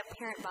 and we have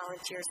parent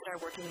volunteers that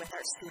are working with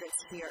our students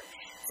here.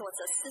 So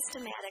it's a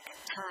systematic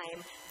time,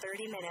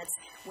 30 minutes,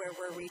 where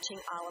we're reaching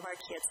all of our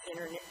kids'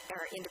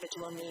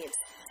 individual needs.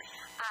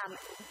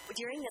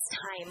 During this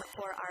time,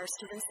 for our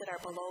students that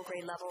are below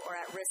grade level or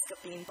at risk of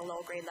being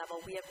below grade level,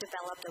 we have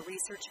developed a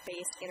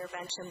research-based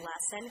intervention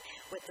lesson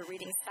with the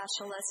reading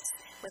specialists,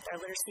 with our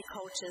literacy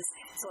coaches,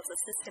 so it's a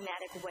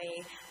systematic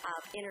way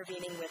of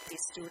intervening with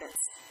these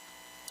students.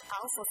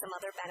 Also, some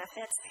other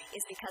benefits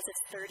is because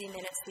it's 30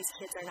 minutes, these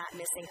kids are not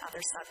missing other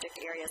subject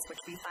areas,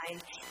 which we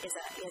find is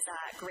a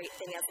great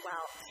thing as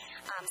well.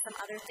 Some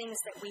other things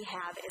that we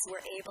have is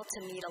we're able to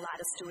meet a lot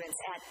of students.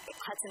 At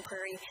Hudson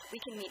Prairie,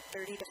 we can meet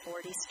 30 to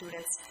 40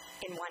 students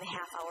in 1.5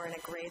 hour in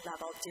a grade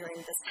level during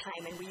this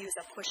time, and we use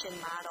a push-in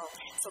model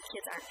so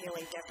kids aren't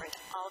feeling different.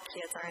 All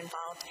kids are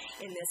involved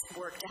in this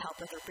work to help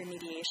with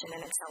remediation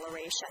and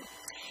acceleration.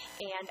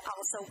 And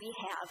also, we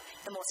have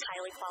the most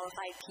highly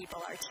qualified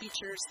people, our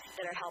teachers,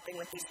 that are helping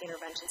with these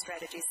intervention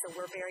strategies. So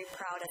we're very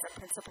proud as a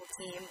principal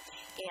team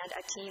and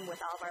a team with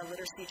all of our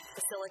literacy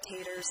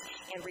facilitators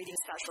and reading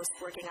specialists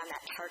working on that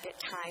Target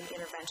Time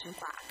intervention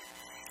block.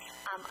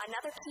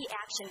 Another key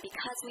action,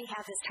 because we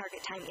have this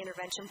Target Time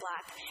intervention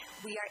block,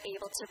 we are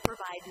able to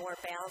provide more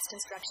balanced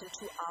instruction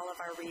to all of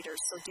our readers.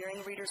 So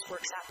during Readers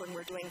Workshop, when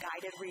we're doing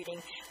guided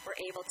reading,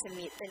 we're able to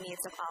meet the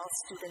needs of all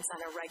students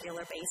on a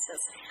regular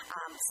basis.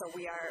 So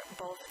we are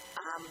both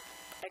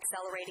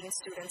accelerating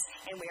students,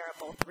 and we are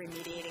both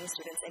remediating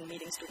students and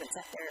meeting students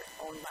at their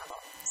own level.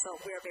 So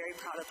we're very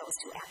proud of those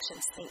two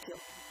actions. Thank you.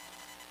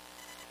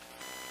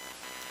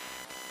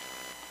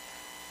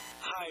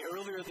 Hi,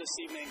 earlier this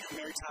evening,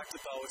 Mary talked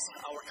about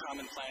our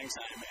common planning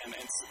time, and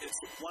it's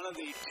one of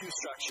the two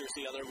structures,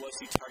 the other was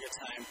the Target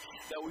Time,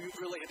 that we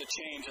really had to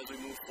change as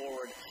we move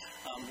forward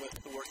with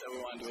the work that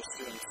we want to do with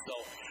students. So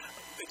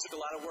it took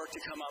a lot of work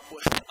to come up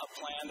with a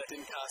plan that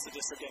didn't cost the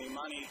district any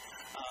money.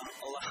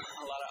 A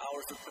lot of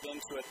hours were put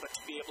into it, but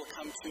to be able to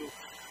come to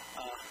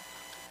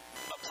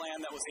a plan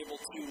that was able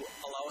to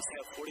allow us to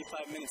have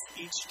 45 minutes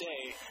each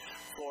day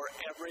for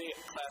every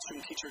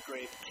classroom teacher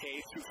grade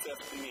K through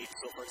 5th to meet.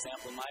 So, for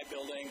example, in my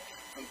building,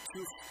 from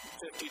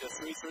 2:50 to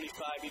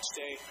 3:35 each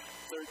day,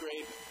 3rd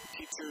grade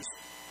teachers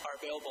are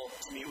available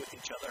to meet with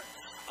each other.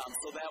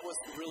 So that was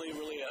really,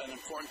 really an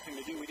important thing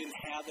to do. We didn't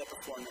have that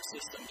before in the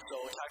system. So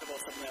talk about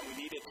something that we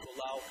needed to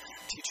allow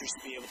teachers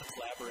to be able to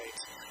collaborate.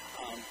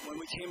 When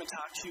we came and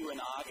talked to you in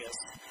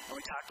August, and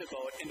we talked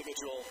about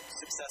individual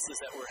successes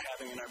that we're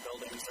having in our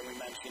buildings, and we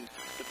mentioned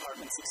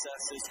department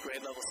successes,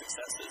 grade level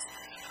successes,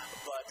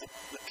 but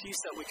the piece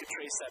that we could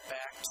trace that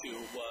back to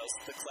was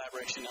the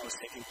collaboration that was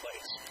taking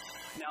place.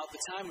 Now, at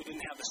the time, we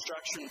didn't have the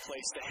structure in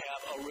place to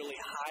have a really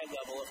high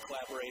level of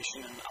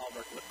collaboration in all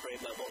of our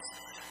grade levels.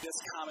 This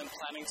common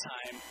planning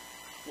time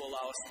will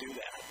allow us to do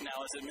that. Now,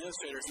 as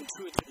administrators,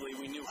 intuitively,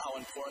 we knew how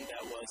important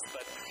that was,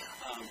 but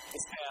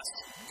this past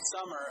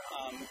summer,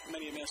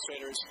 many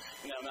administrators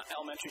in the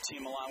elementary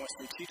team, along with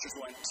some teachers,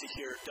 went to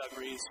hear Doug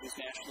Reeves, who's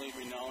nationally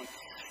renowned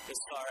as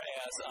far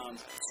as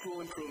school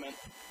improvement,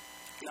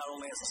 not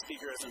only as a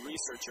speaker, as a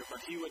researcher, but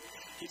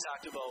he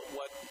talked about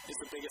what is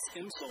the biggest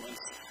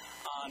influence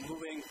on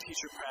moving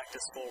teacher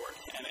practice forward.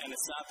 And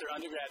it's not their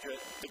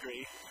undergraduate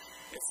degree.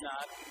 It's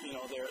not,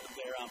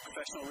 their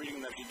professional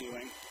reading that they're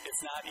doing.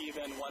 It's not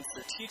even once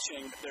they're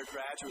teaching their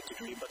graduate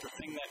degree, but the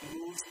thing that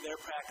moved their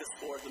practice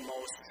forward the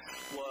most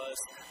was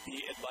the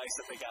advice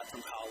that they got from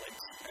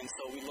colleagues. And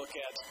so we look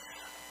at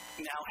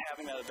now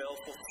having that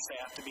available for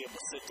staff to be able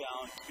to sit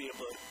down, to be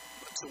able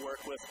to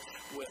work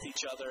with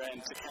each other and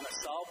to kind of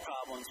solve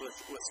problems with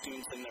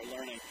students in their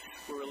learning.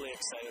 We're really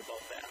excited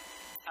about that.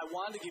 I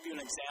wanted to give you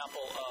an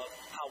example of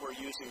how we're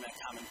using that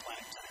common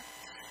planning time.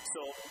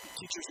 So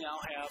teachers now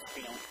have,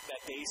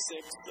 that day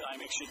 6,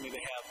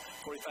 they have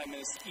 45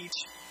 minutes each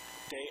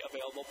day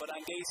available, but on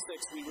day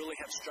 6 we really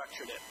have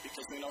structured it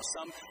because we know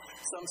some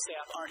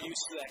staff aren't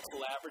used to that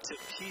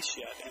collaborative piece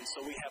yet, and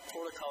so we have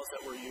protocols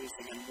that we're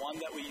using, and one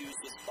that we used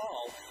this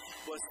fall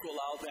was to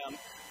allow them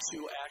to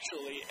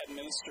actually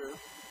administer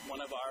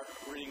one of our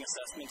reading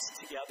assessments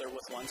together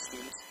with one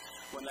student.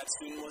 When that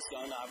student was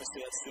done,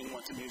 obviously that student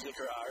went to music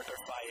or art or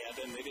Phi-Ed,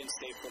 and they didn't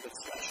stay for the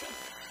discussion.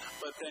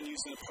 But then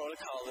using the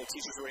protocol, the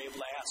teachers were able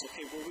to ask,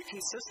 okay, were we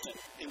consistent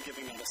in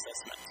giving that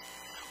assessment?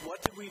 What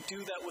did we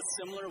do that was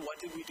similar?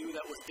 What did we do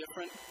that was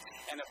different?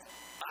 And if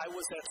I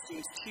was that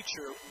student's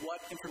teacher,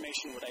 what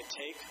information would I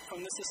take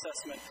from this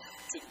assessment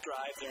to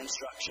drive their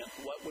instruction?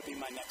 What would be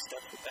my next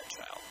step with that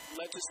child?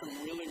 Led to some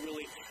really,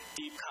 really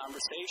deep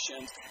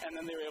conversations, and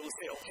then they were able to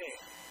say, okay,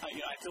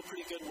 I feel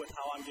pretty good with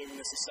how I'm giving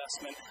this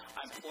assessment.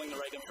 I'm pulling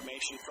the right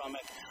information from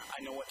it.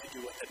 I know what to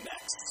do with it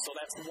next. So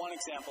that's one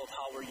example of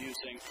how we're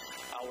using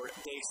our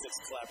day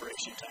 6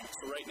 collaboration time.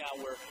 So right now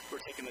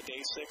we're taking the day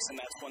 6, and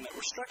that's one that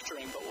we're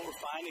structuring, but what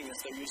we're finding is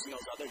they're using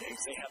those other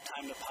days. They have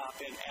time to pop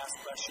in, ask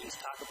questions,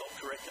 talk about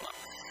curriculum.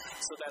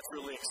 So that's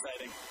really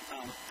exciting.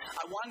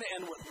 I wanted to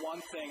end with one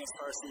thing as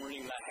far as some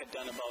reading that I had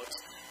done about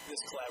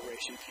this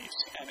collaboration piece,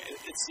 and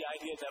it's the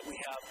idea that we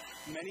have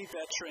many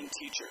veteran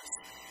teachers,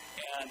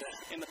 and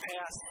in the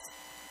past,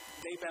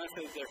 they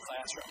benefited their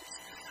classrooms.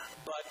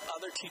 But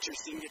other teachers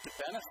didn't get to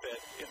benefit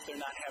if they're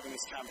not having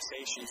these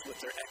conversations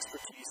with their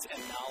expertise and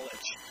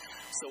knowledge.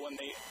 So when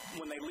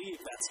they leave,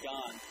 that's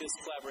gone. This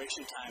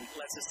collaboration time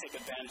lets us take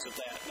advantage of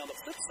that. Now the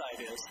flip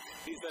side is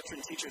these veteran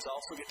teachers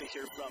also get to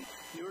hear from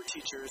newer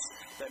teachers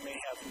that may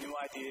have new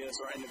ideas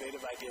or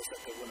innovative ideas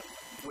that they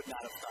would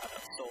not have thought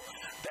of. So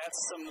that's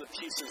some of the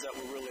pieces that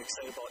we're really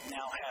excited about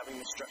now having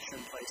the structure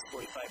in place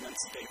 45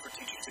 minutes a day for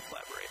teachers to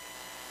collaborate.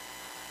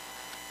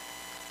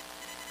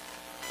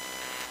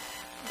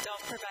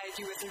 Dolph provided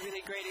you with a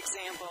really great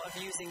example of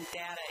using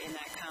data in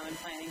that common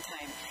planning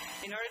time.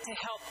 In order to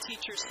help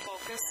teachers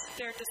focus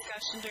their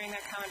discussion during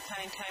that common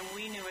planning time,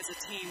 we knew as a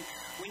team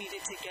we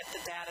needed to get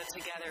the data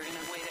together in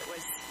a way that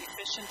was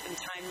efficient and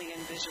timely and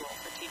visual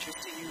for teachers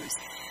to use.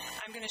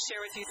 I'm going to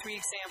share with you 3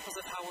 examples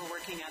of how we're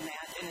working on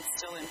that, and it's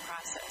still in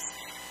process.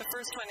 The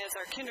first one is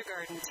our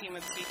kindergarten team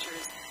of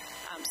teachers.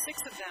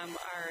 6 of them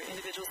are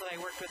individuals that I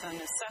worked with on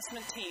the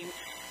assessment team,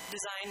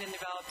 designed and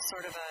developed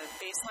sort of a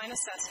baseline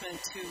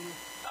assessment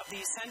of the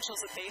essentials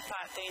that they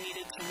thought they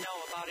needed to know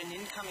about an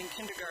incoming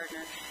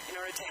kindergartner in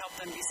order to help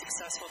them be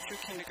successful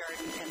through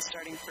kindergarten and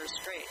starting 1st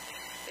grade.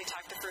 They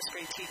talked to 1st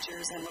grade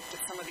teachers and looked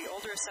at some of the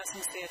older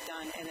assessments they had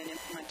done and then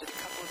implemented a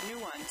couple of new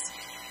ones.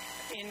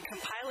 In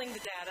compiling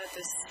the data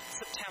this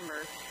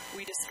September,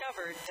 we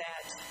discovered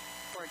that,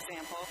 for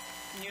example,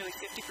 nearly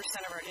 50%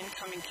 of our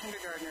incoming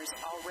kindergartners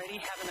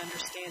already have an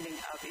understanding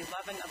of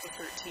 11 of the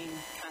 13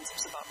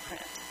 concepts about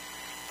print.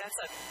 That's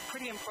a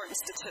pretty important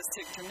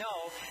statistic to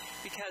know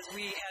because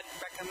we had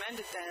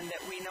recommended then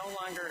that we no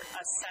longer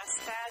assess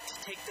that,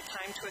 take the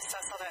time to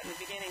assess all that in the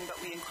beginning, but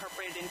we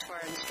incorporate it into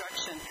our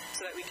instruction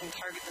so that we can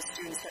target the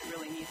students that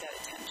really need that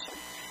attention.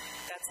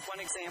 That's one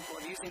example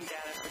of using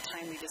data for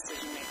timely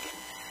decision making.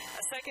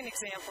 A second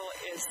example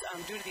is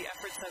due to the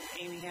efforts of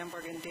Amy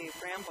Hamburg and Dave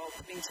Grambo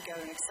putting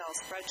together an Excel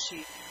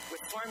spreadsheet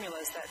with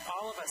formulas that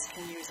all of us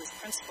can use as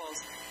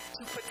principals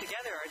to put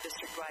together our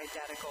district-wide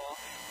data goal,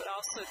 but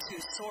also to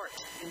sort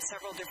in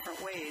several different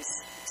ways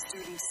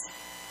students'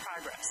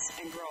 progress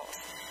and growth.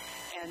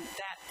 And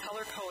that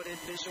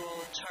color-coded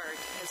visual chart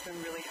has been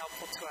really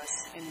helpful to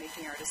us in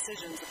making our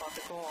decisions about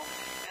the goal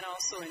and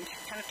also in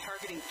kind of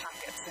targeting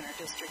pockets in our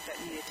district that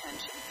need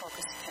attention,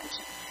 focused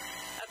attention.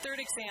 A third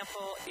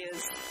example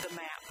is the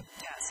MAP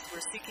test.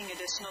 We're seeking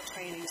additional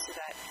training so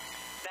that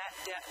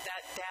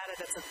data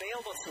that's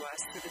available to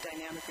us through the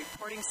dynamic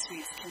reporting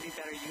suites can be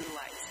better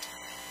utilized.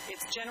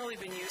 It's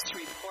generally been used to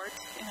report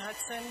in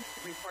Hudson,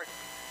 report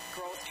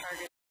growth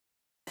targets,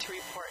 to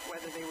report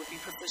whether they would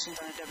be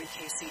proficient on a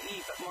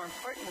WKCE, but more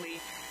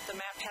importantly, the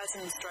MAP has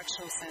an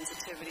instructional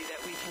sensitivity that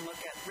we can look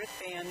at RIT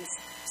bands,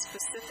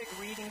 specific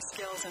reading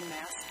skills and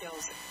math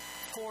skills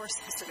for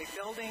specific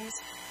buildings,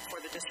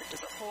 for the district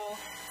as a whole,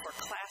 for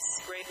class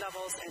grade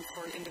levels, and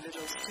for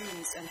individual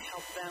students, and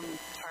help them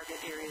target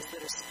areas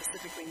that are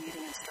specifically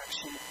needing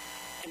instruction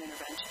and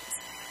interventions.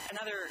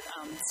 Another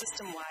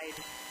system-wide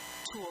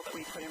tool that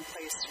we put in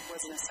place was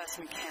an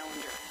assessment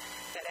calendar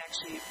that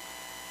actually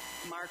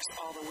marks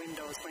all the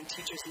windows when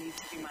teachers need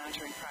to be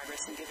monitoring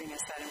progress and giving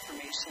us that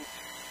information.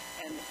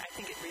 And I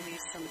think it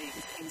relieves some of the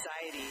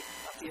anxiety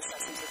of the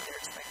assessments that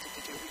they're expected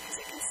to do because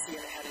they can see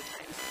it ahead of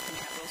time and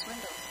have those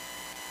windows.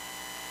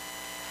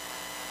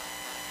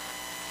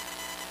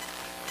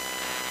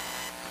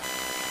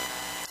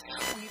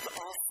 We've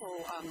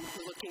also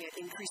we're looking at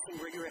increasing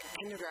rigor at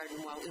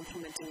kindergarten while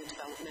implementing a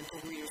developmental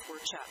readers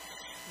workshop.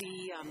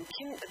 The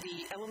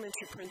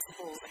elementary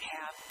principals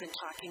have been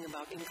talking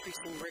about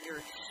increasing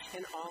rigor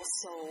and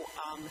also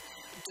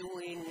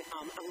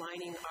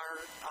aligning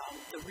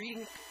the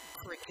reading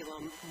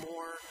curriculum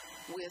more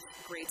with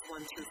grades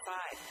 1 through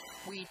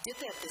 5. We did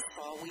that this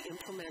fall. We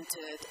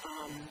implemented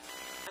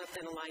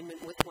an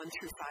alignment with 1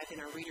 through 5 in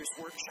our readers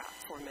workshop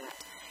format.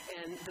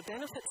 And the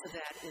benefits of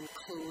that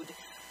include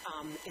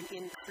an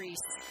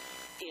increase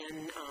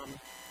in,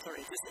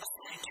 sorry, this is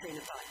my train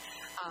of thought.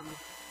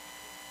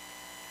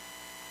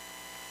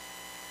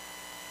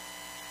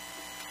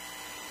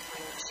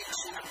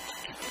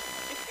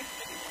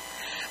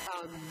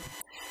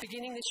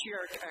 Beginning this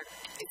year,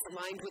 it's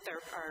aligned with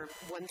our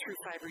 1 through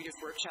 5 readers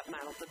workshop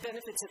model. The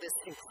benefits of this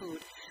include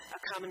a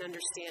common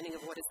understanding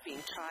of what is being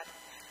taught,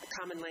 a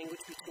common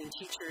language between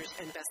teachers,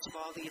 and best of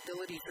all, the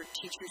ability for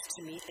teachers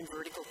to meet in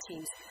vertical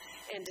teams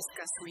and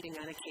discuss reading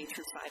on a K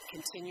through 5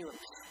 continuum.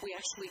 We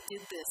actually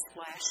did this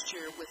last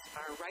year with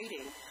our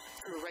writing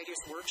through a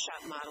writer's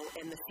workshop model,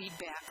 and the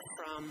feedback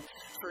from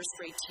first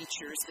grade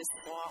teachers this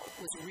fall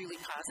was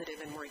really positive,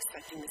 and we're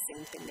expecting the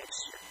same thing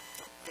next year.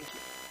 So, thank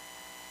you.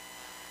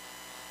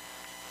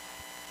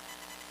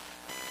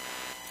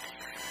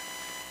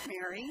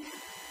 Mary?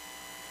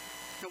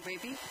 No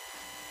baby?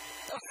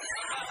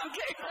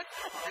 Okay.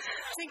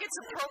 I think it's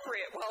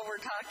appropriate while we're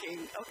talking.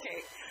 Okay.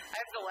 I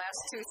have the last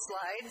 2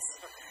 slides,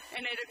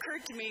 and it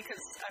occurred to me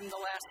because I'm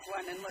the last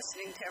one and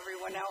listening to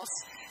everyone else,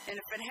 and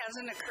if it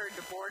hasn't occurred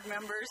to board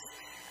members,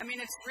 I mean,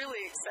 it's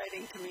really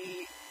exciting to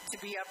me to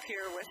be up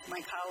here with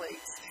my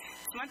colleagues.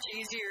 It's much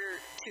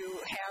easier to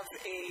have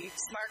a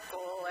SMART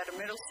goal at a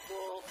middle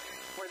school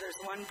where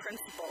there's one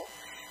principal.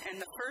 And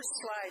the first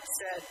slide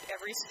said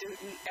every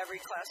student,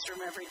 every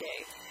classroom, every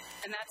day.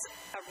 And that's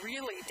a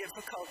really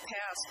difficult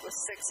task with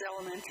 6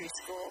 elementary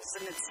schools,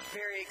 and it's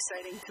very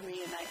exciting to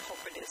me, and I hope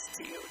it is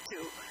to you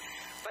too.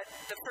 But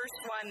the first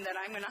one that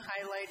I'm going to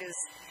highlight is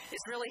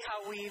really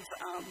how we've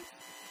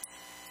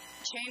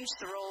changed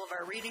the role of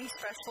our reading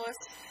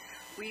specialists.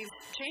 We've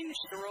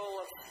changed the role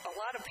of a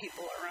lot of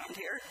people around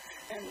here,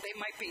 and they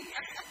might be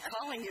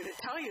calling you to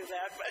tell you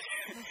that, but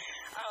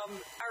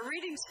our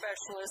reading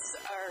specialists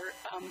are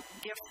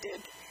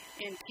gifted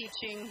in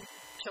teaching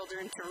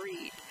children to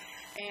read.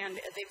 And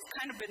they've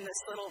kind of been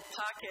this little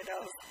pocket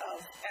of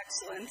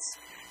excellence,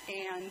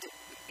 and,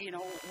 you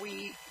know,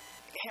 we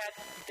had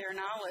their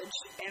knowledge,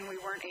 and we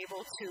weren't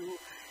able to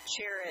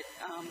share it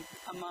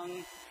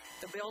among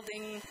the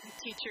building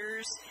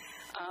teachers.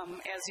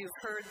 As you've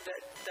heard,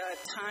 the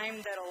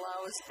time that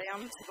allows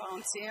them to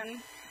bounce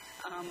in,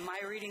 my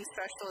reading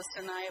specialist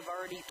and I have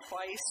already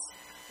twice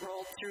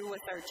rolled through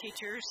with our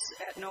teachers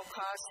at no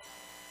cost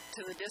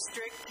to the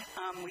district.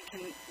 We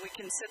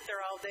can sit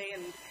there all day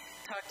and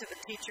talk to the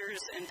teachers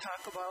and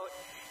talk about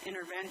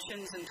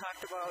interventions and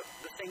talk about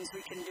the things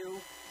we can do,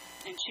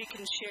 and she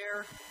can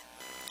share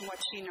what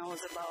she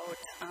knows about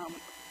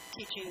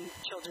teaching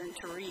children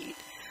to read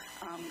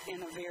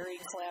in a very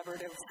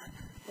collaborative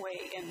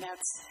way, and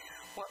that's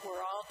what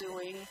we're all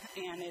doing,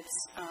 and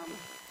it's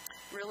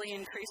really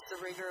increased the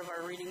rigor of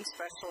our reading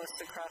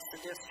specialists across the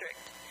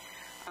district.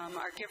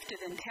 Our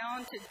gifted and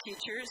talented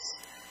teachers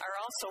are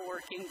also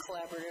working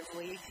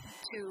collaboratively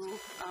to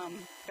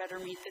better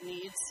meet the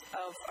needs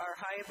of our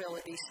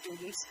high-ability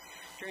students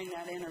during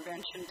that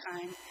intervention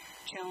time,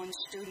 challenge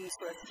students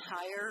with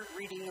higher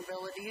reading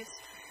abilities,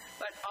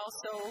 but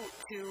also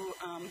to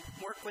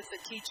work with the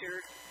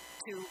teacher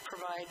to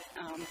provide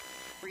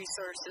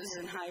resources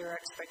and higher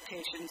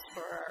expectations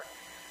for our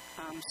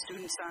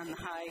students on the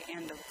high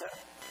end of the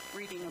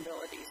reading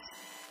abilities.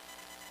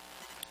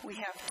 We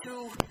have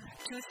two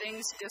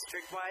things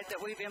district-wide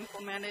that we've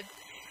implemented.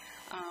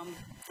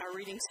 Our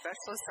reading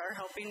specialists are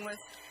helping with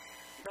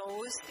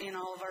those in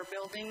all of our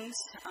buildings.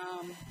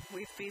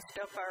 We've beefed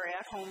up our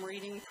at-home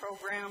reading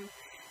program,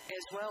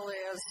 as well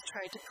as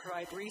tried to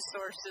provide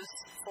resources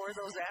for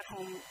those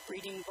at-home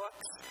reading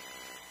books.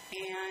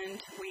 And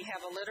we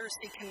have a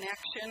literacy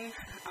connection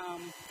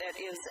that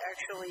is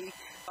actually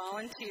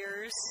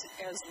volunteers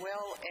as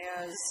well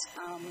as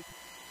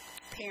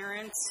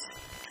parents,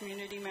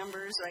 community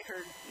members. I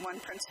heard one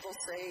principal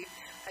say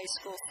high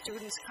school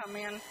students come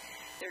in.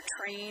 They're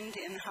trained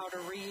in how to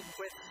read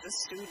with the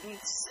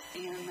students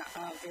in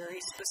a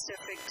very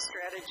specific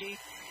strategy,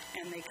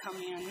 and they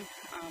come in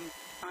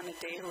on a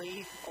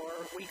daily or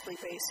weekly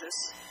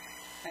basis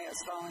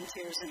as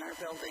volunteers in our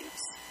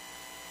buildings.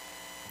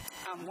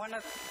 One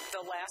of the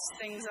last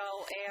things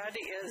I'll add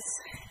is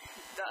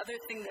the other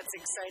thing that's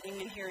exciting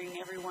in hearing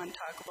everyone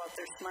talk about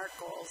their SMART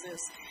goals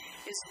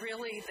is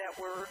really that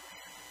we're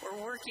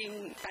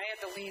working. I had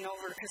to lean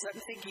over because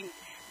I'm thinking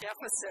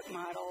deficit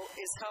model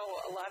is how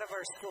a lot of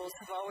our schools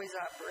have always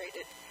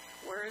operated.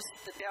 Where's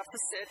the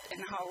deficit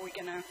and how are we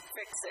going to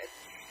fix it?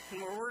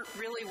 And we're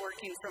really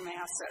working from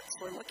assets.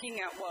 We're looking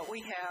at what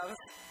we have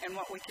and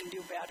what we can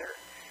do better.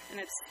 And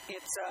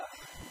it's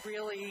a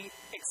really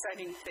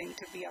exciting thing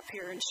to be up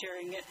here and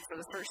sharing it for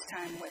the first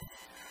time with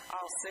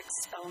all 6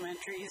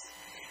 elementaries,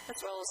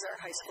 as well as our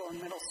high school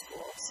and middle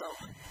school. So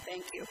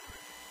thank you.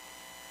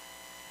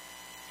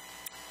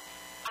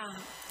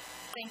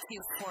 Thank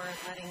you for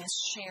letting us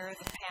share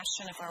the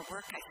passion of our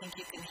work. I think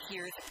you can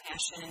hear the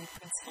passion in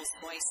principals'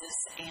 voices,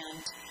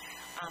 and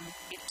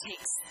it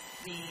takes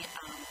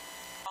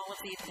all of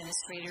the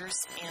administrators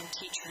and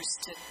teachers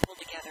to pull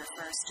together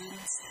for our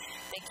students.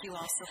 Thank you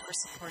also for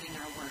supporting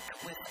our work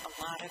with a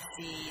lot of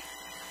the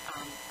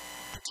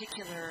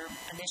particular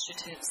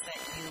initiatives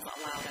that you've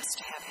allowed us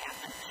to have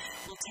happen.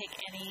 We'll take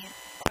any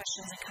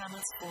questions and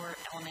comments for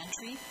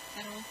elementary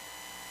at all.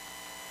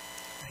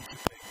 Thank you,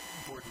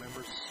 board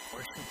members.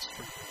 Questions?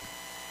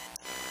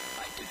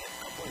 I did have a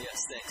couple.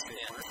 Yes, thanks.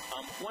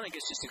 One, I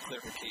guess, just a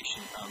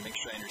clarification. Make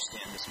sure I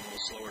understand this a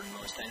little slower than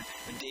most.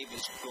 When Dave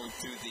was going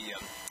through the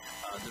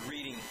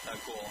reading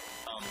goal,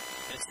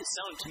 it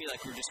sounded to me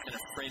like we were just kind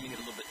of framing it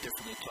a little bit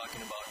differently,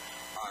 talking about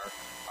our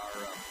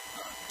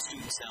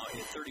students now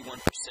at 31%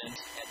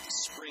 at the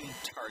spring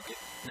target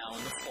now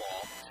in the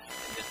fall,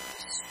 and that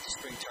the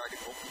spring target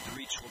the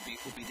reach will be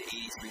the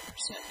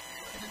 83%.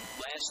 And then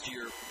last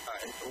year,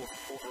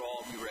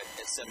 overall, we were at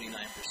 79%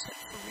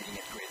 for reading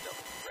at grade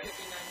level, right? 79%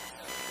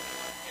 with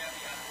one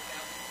caveat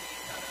that was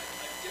based on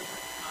a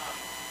different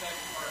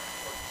benchmark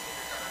for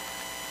kindergarten,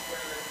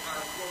 where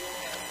our goal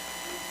has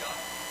moved up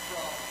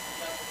from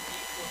level B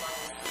to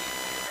level C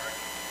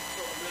kindergarten.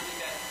 So really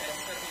that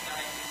 79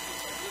 is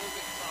just a little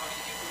bit cloudy.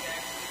 It would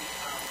actually be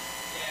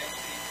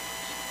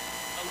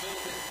a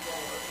little bit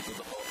lower. A little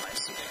bit lower, I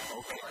see.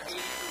 Okay. Our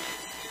 83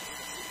 is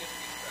a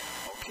significant trend.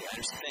 Okay, I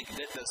understand. Thank you.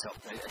 That does help.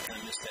 I kind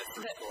of missed that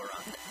first go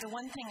around. The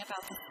one thing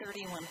about the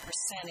 31%,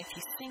 if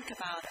you think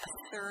about a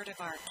third of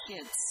our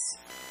kids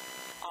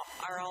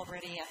are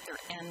already at their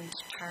end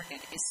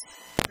target, is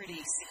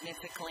pretty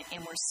significant,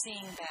 and we're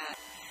seeing that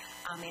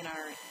in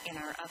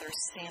our other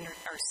standard,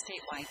 our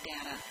statewide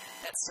data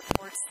that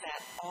supports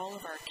that all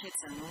of our kids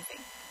are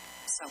moving.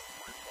 So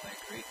wonderful. I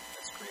agree.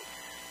 That's great.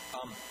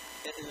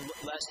 And then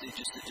lastly,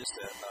 just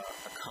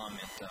a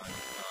comment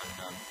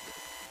on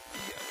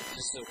this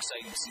is so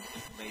exciting to see the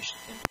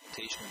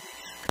implementation of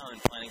the common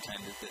planning time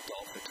that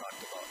Dolph had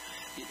talked about.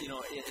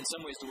 In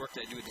some ways, the work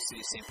that I do with the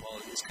city of St. Paul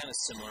is kind of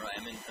similar.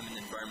 I'm in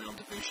the environmental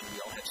division.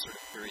 We all have sort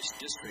of various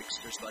districts.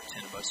 There's about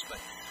 10 of us, but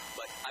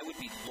I would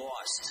be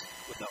lost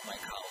without my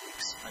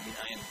colleagues. I mean,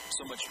 I am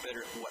so much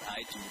better at what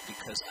I do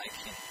because I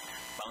can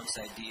bounce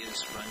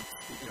ideas, run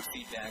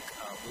feedback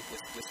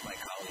with my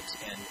colleagues,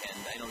 and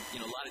I know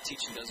a lot of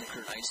teaching doesn't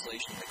occur in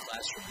isolation in the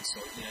classroom, and so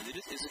it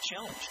is a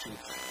challenge to,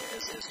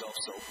 as Dolph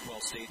so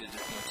well stated,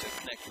 to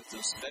connect with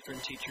those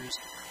veteran teachers,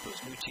 those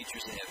new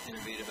teachers that have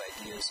innovative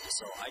ideas.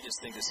 So I just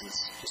think this is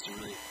just a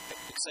really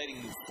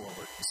exciting move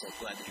forward. So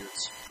glad to hear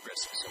it's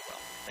progressing so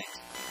well. Thanks.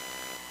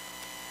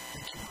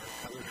 Thank you, Mark.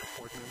 Other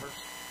board members?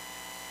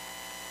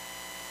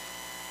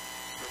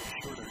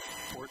 Shorter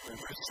board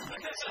members.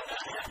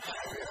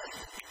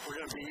 We're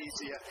going to be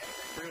easy.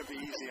 We're going to be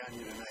easy on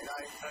you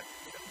tonight.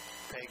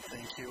 Peg,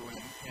 thank you,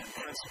 and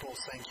principals,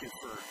 thank you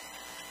for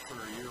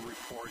your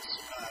reports.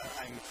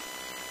 I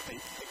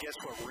guess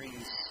what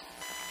rings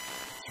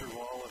through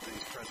all of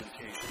these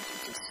presentations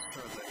is just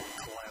sort of the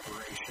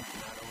collaboration,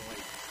 not only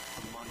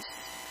amongst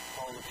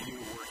all of you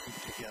working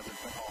together,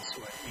 but also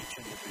at each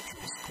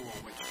individual school,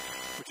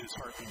 which is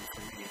heartening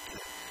for me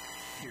to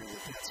hear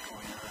that that's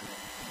going on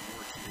and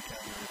working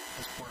together.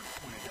 As Mark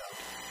pointed out,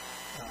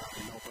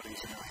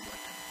 nobody's an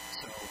island.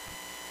 So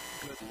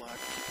good luck.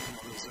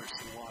 Those are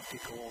some lofty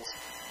goals,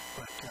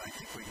 but I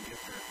think we can get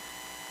there.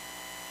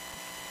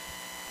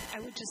 I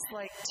would just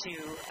like to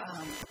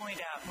point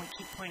out, and we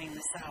keep pointing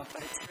this out,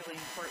 but it's really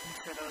important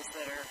for those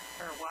that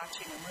are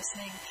watching and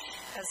listening,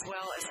 as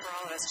well as for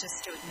all of us,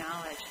 just to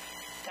acknowledge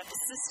that the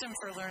system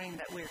for learning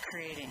that we're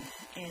creating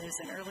is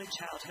an early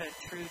childhood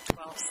through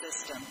 12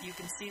 system. You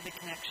can see the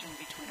connection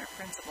between our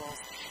principals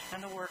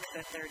and the work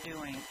that they're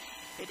doing.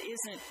 It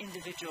isn't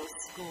individual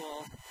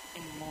school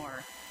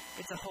anymore.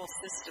 It's a whole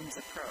systems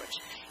approach.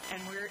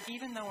 And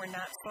even though we're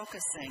not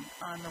focusing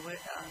on the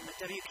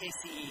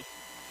WKCE,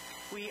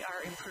 we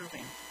are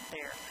improving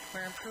there.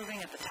 We're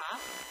improving at the top,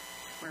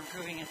 we're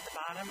improving at the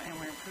bottom, and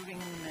we're improving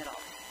in the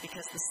middle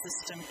because the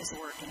system is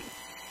working.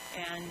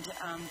 And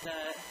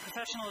the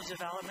professional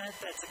development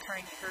that's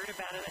occurring, you heard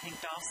about it, I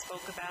think Dolph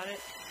spoke about it,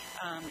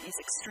 is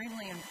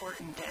extremely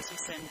important as we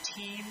send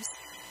teams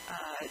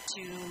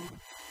to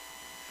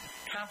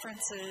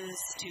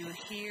conferences to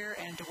hear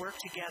and to work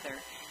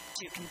together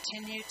to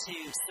continue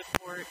to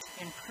support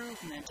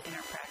improvement in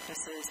our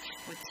practices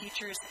with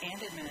teachers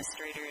and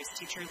administrators,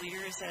 teacher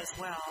leaders as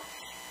well.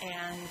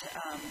 And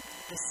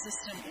the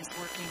system is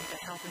working to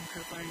help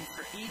improve learning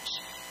for each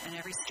and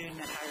every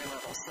student at higher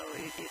levels. So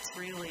it's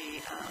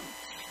really,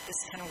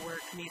 this kind of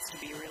work needs to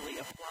be really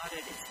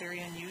applauded. It's very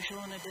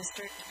unusual in a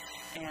district,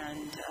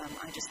 and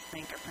I just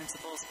thank our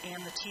principals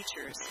and the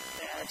teachers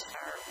that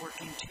are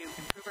working to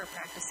improve our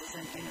practices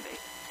and innovate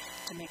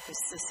to make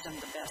this system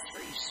the best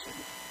for each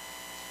student.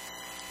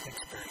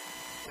 Thanks, Barry.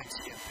 Thanks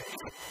again,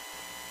 Paige.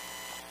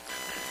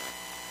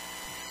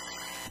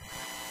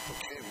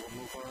 Okay, we'll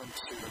move on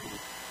to the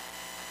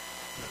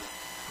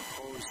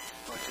proposed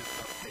budget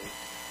update.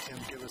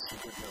 Tim, give us some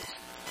good news.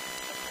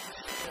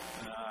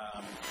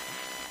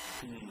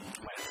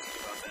 Might have to think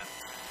about that.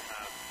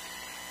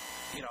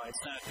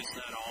 It's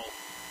not all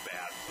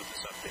bad with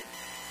this update.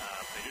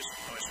 I just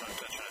want to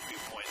touch on a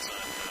few points on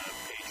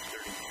page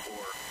 34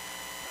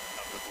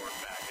 of the board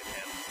packet.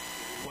 And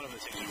one of the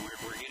things is we're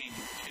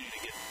continuing to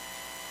get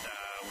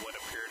what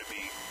appear to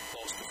be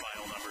close to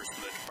final numbers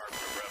from the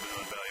Department of Revenue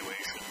and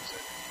Valuations.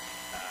 And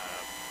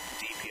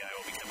DPI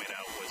will be coming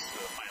out with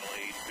the final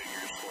aid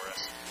figures for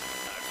us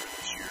for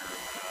this year.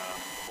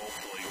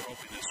 Hopefully, we're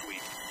hoping this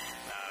week.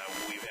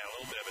 We've had a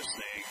little bit of a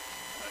snag in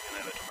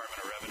that the Department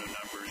of Revenue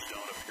numbers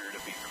don't appear to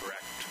be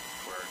correct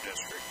for our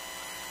district.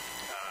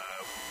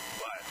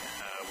 But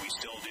we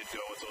still did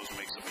go with those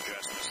and make some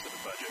adjustments to the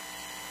budget.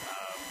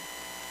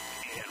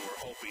 And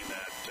we're hoping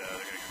that they're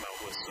going to come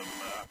out with some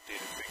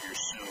updated figures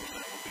soon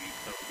that will be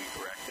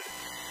corrected.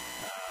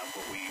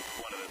 But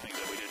one of the things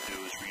that we did do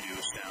is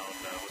reduce down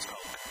what's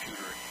called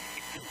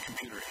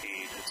computer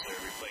aid. It's a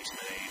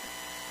replacement aid,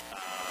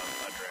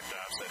 a direct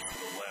offset for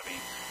the levy.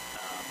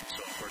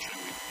 So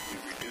unfortunately, we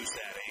reduced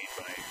that aid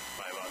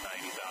by about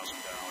 $90,000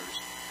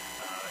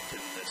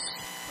 in this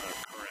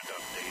current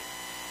update.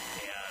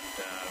 And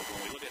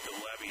when we look at the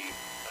levy,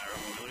 or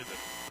when we look at the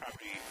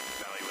property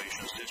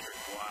valuations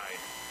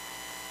district-wide,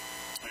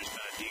 there's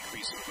been a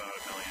decrease of about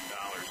 $1 million.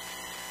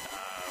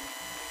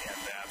 And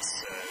that's,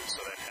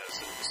 so that has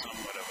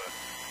somewhat of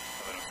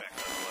an effect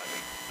on the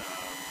levy.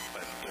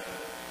 But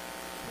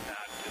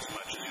not as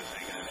much as you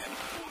think, and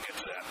we'll get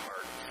to that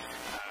part.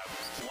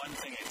 One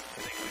thing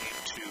I think we need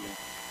to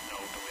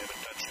note that we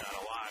haven't touched on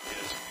a lot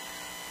is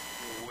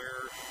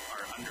where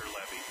our under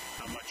levy,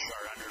 how much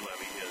our under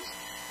levy is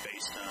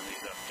based on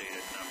these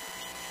updated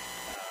numbers.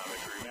 If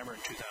you remember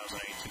in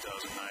 2008,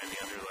 2009, the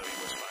under levy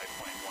was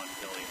 $5.1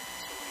 million.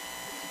 So we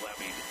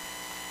levied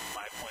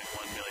 $5.1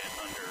 million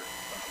under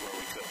where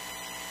we could.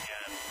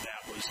 And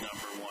that was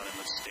number one in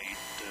the state.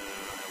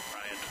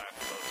 Brian talked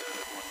about that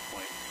at one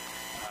point.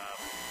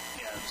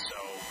 And so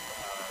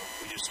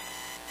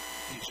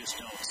you just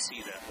don't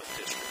see that with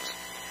districts.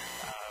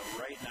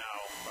 Right now,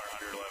 our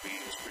under levy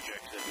is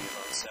projected to be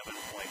about $7.4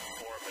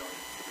 million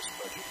for this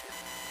budget year.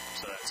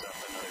 So that's up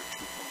another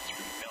 $2.3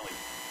 million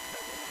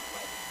that we're not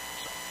levying.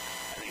 So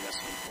I think that's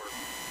an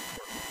important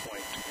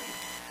point to make.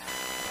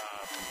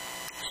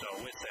 So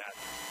with that,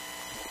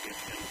 we'll get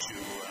into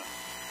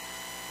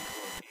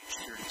page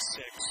 36.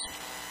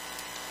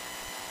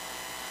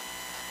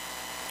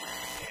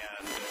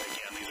 And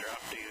again, these are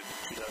updated.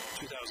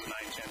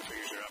 2009-10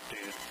 figures are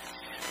updated.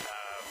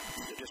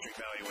 The district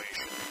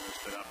valuation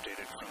has been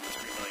updated from the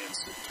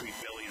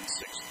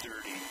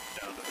 $3,630,000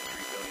 down to the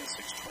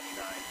 $3,629,000.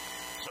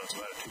 So it's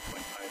about a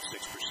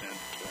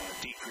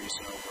 2.56% decrease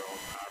in overall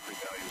property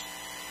values.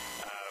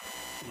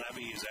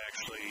 Levy is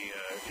actually,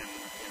 in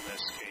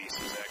this case,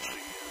 is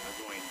actually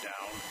going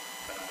down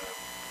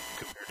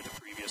compared to the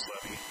previous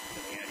levy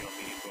in the annual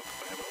meeting book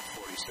by about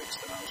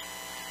 $46,000.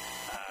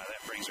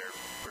 That brings our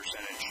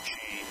percentage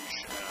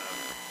change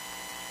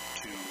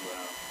to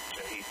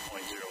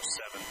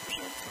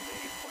 8.07% from the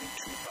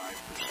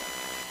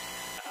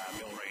 8.25%.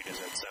 Mill rate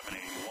is at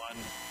 781,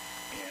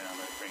 and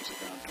that brings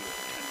it down to a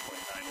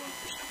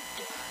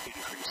 10.91%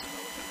 increase in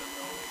the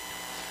mill rate.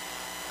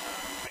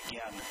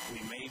 Again,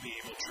 we may be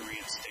able to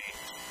reinstate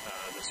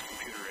this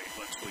computer rate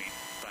once we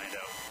find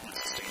out, once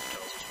the state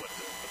tells us what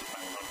the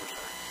final numbers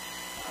are.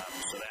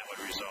 So that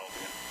would result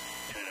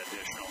in an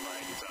additional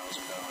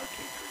 $90,000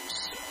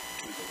 increase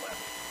to the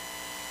levy.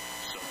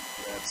 So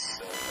that's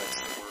the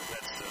work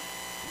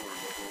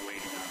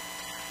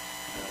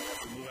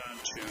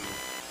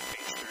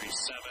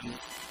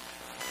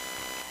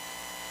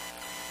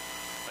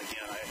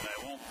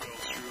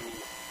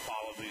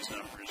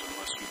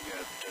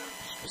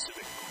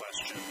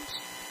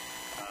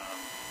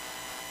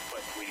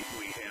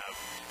we have,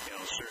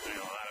 certainly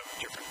a lot of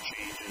different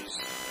changes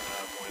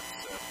with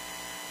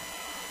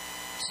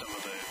some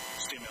of the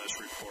stimulus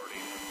reporting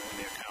and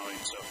the accounting.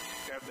 So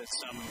there have been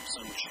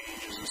some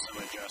changes and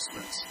some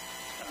adjustments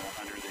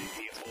under the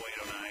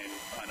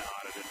 0809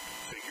 unaudited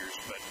figures,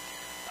 but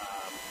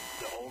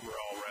the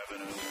overall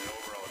revenue and the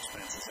overall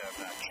expenses have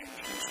not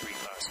changed. It's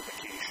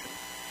reclassification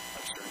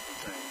of certain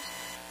things.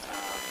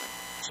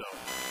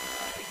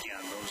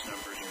 Again, those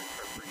numbers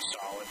are pretty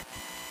solid.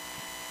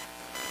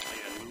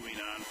 And moving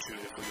on to,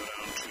 if we go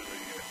down to the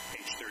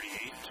page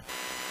 38.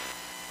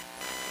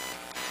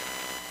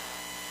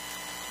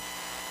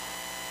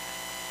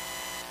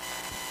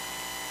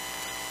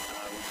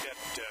 We've got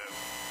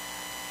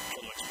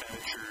total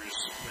expenditures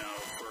now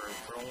for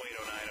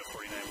 0809 of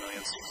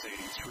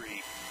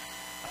 $49,683,000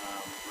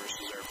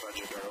 versus our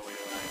budget, our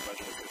 0809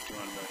 budget of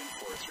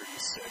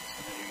 $51,436,000.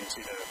 And then you can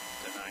see the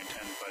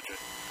 910 budget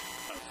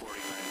of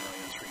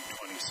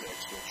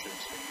 $49,326,000, which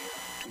is a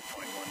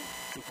 $2.1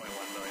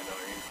 million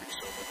increase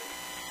over the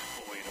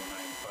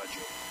 0809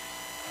 budget.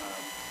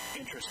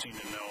 Interesting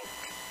to note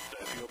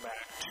that if you go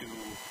back to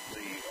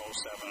the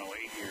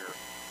 0708 year,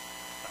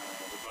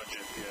 the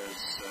budget is,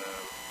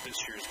 this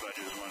year's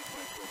budget is 1.4%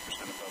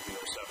 above the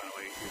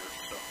 0708 year,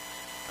 so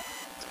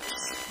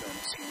there's been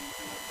seen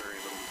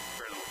very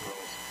little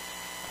growth.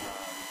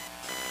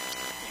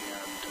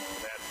 And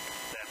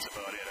that's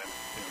about it. I'm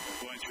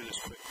going through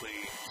this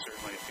quickly.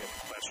 Certainly, if you have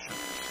questions,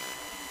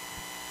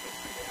 feel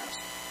free to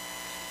ask.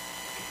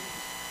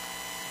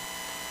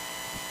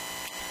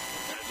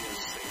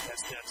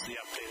 That's the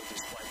update at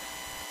this point.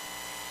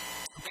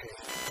 Okay,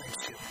 thanks,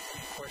 Tim.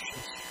 Any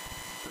questions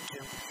for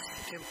Tim?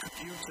 Tim, could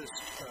you just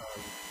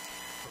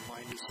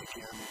remind us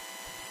again,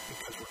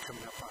 because we're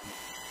coming up on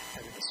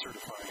having to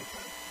certify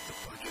the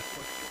budget.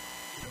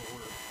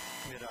 We're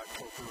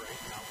mid-October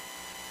right now.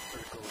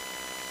 Sort of go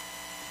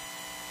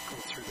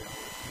through that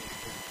with me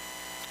again.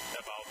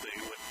 About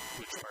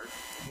which part?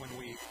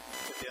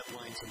 The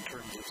deadlines in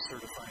terms of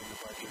certifying the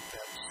budget,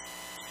 that's...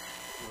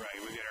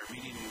 Right, we got our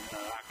meeting,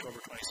 October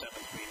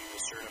 27th meeting to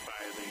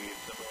certify the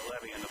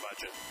levy and the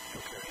budget.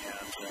 Okay.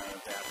 And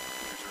that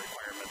there's a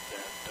requirement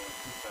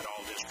that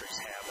all districts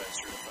have that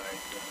certified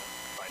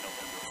by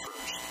November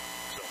 1st.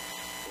 So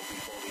we'll be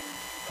holding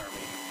our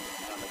meeting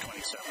on the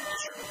 27th to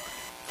certify.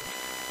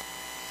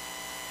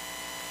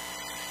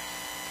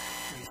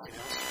 Anything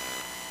else?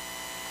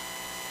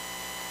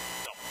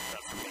 No,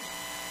 not for me.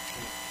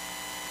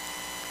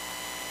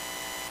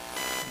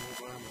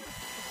 Move on to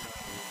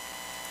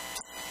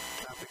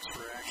topics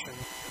for action.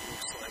 It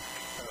looks like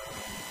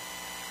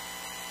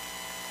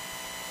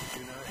we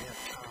do not have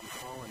Tom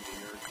Holland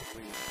here. Could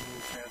we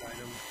move that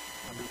item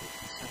under the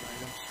consent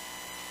items?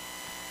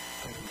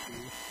 Item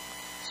B.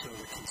 So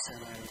the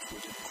consent items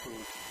would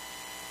include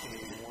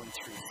A 1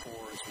 through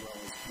 4 as well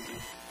as B 1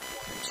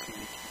 and C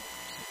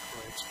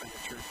for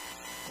expenditure.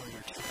 I'll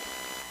entertain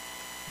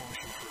a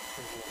motion for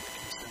approval of the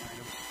consent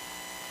items.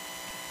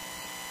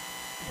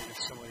 And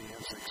if somebody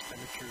has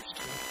expenditures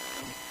too.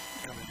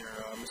 Coming here,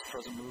 Mr.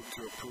 President, move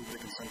to approve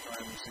the consent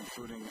items,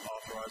 including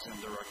authorizing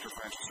the Director of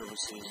Financial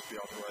Services to be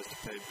authorized to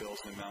pay bills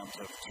in the amount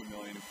of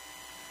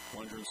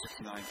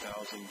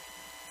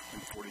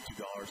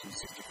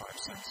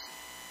 $2,169,042.65.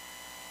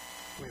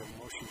 We have a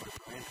motion by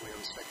Brian. Do we have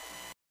a second?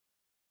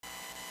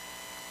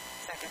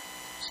 Second.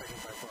 Second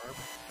by Barb.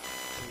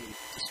 Any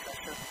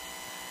discussion?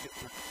 If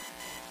not,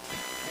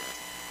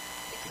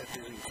 that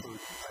did include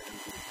item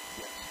B.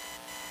 Yes.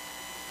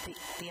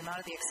 The amount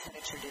of the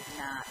expenditure did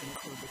not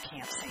include the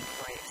Camp St.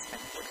 Croix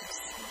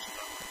expenditures.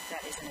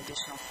 That is an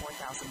additional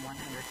 $4,130.50.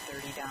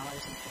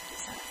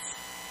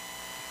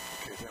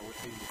 Okay, that would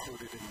be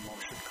included in the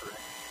motion,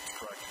 correct?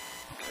 Correct.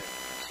 Okay,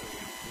 so we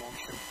have a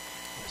motion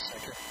and a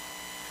second.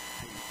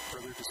 Any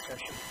further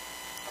discussion?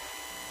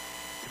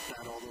 If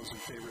not, all those in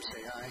favor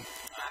say aye.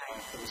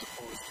 Aye. Those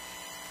opposed,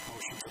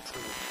 motion's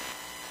approved.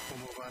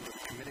 We'll move on to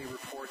the committee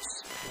reports,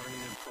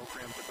 learning and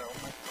program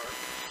development. Barb?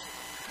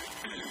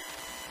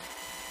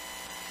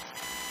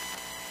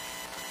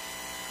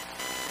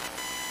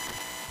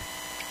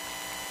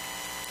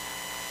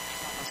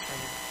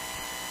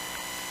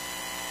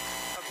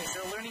 Okay,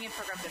 so the Learning and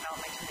Program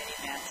Development Committee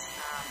met, as you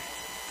can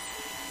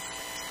see, in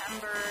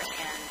September,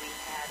 and we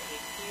had a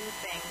few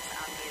things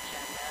on the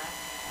agenda,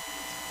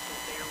 and so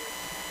bear with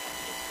me. I have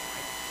to get to the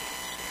right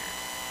page here.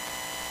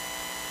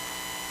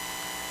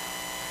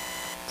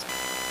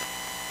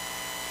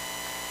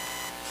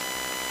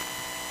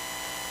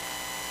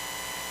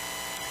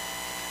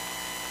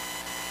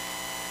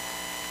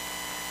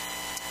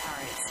 All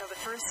right, so the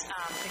first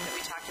thing that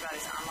we talked about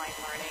is online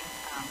learning.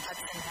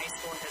 Hudson High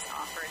School has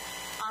offered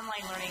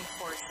online learning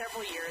for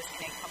several years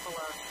in a couple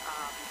of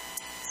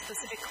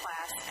specific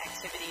class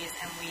activities,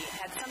 and we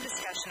had some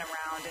discussion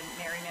around, and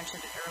Mary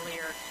mentioned it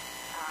earlier,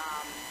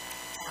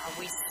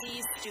 we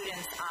see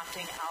students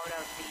opting out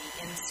of the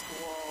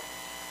in-school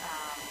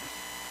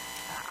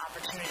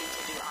opportunity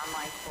to do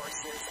online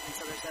courses, and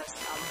so there's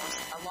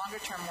a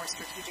longer-term, more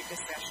strategic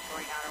discussion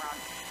going on around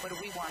what do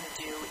we want to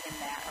do in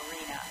that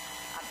arena.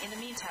 In the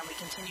meantime, we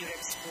continue to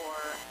explore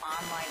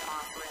online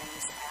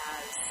offerings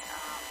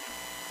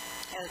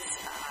as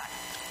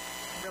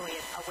really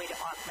a way to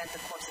augment the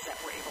courses that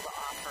we're able to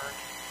offer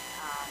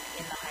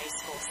in the high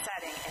school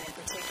setting. And in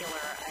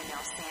particular, I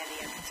know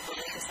Sandy and Principal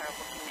Lucas are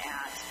looking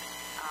at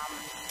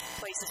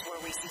places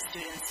where we see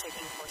students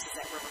taking courses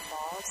at River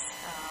Falls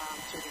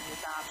through the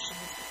Youth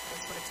Options,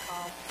 that's what it's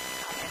called,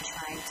 and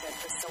trying to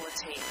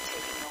facilitate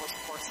taking those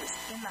courses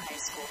in the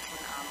high school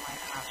through an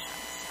online option.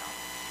 So,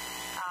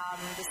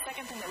 the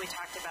second thing that we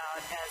talked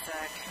about as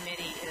a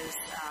committee is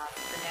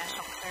the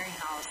National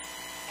Clearinghouse,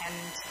 and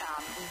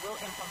we will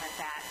implement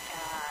that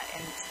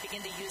and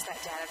begin to use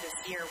that data this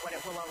year. What it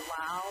will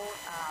allow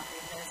the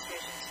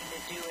administration team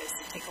to do is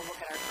to take a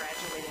look at our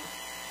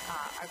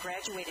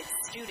graduated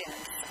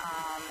students,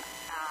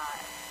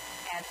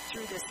 and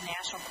through this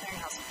National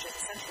Clearinghouse, which is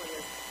essentially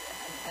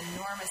an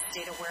enormous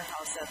data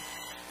warehouse of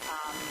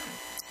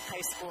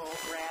high school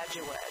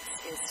graduates,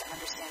 is to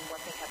understand what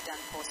they have done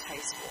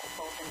post-high school,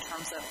 both in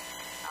terms of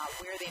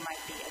where they might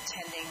be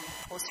attending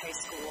post-high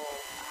school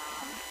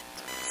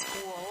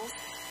schools,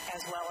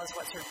 as well as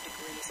what sort of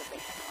degrees that they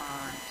have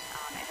earned.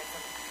 And it's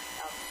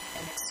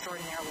an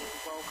extraordinarily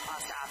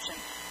low-cost option.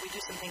 We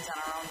do some things on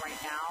our own right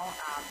now,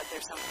 but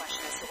there's some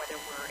question as to whether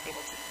we're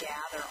able to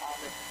gather all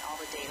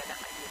the data that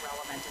might be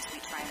relevant as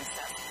we try and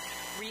assess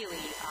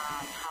really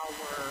how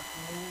we're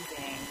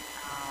moving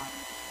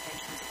in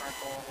terms of our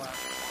goal of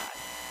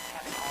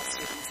having all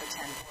students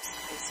attend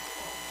post-high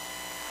school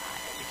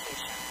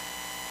education.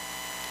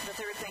 The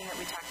third thing that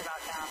we talked about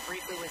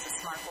briefly was the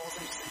SMART goals,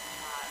 and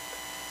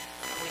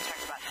we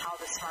talked about how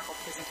the SMART goal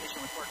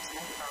presentation would work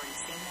tonight. We've already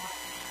seen that.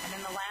 And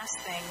then the last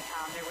thing,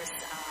 there was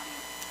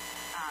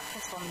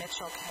Principal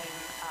Mitchell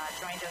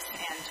joined us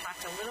and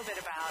talked a little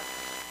bit about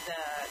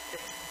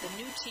the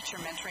new teacher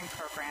mentoring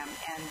program.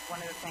 And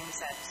one of the things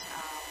that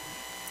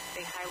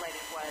they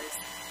highlighted was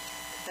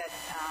that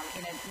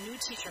in a new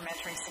teacher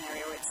mentoring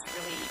scenario, it's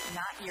really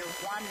not year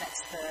one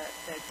that's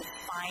the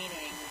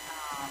defining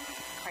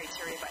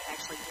criteria, but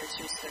actually year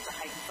two. So there's a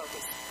heightened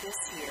focus this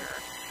year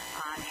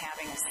on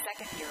having a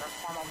second year of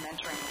formal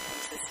mentoring with an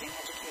existing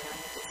educator in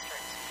the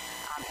district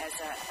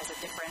as a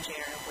differentiator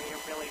and a way to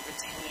really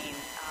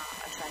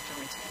attract and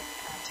retain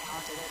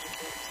talented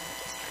educators in the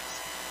district.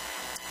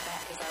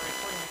 That is our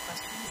report. Any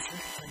questions?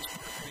 Thanks.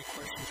 Any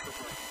questions for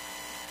Brian?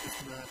 If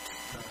not,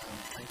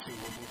 thank you.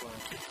 We'll move on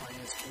to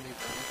Finance Committee.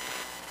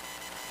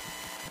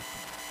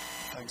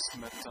 Thanks.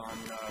 Met on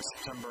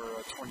September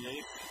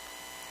 28th.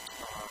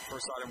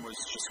 First item was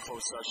just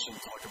closed session,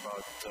 talk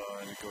about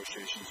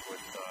negotiations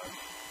with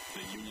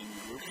the union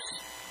groups.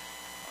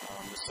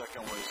 The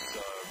second was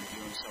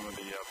reviewing some of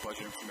the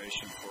budget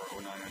information for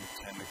 09 and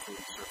 10,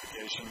 including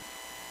certification.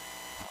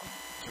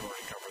 To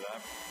already cover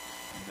that.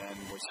 And then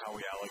was how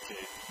we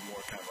allocate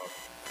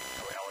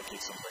how we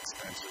allocate some of the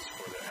expenses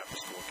for the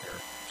after-school care.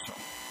 So,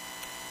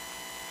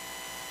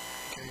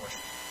 okay.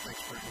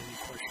 Thanks, Brent. Any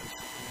questions?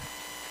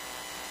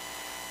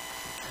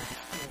 Okay.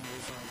 We'll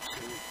move on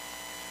to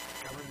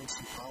Governance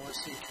and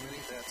Policy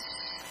Committee. That's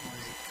my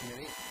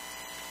committee.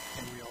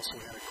 And we also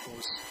had a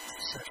closed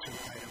session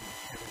item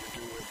having to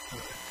do with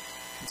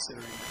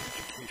considering the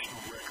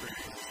educational record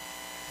of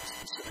a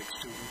specific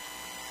student.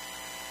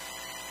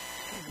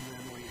 And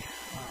then we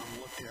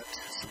looked at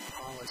some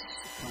proposed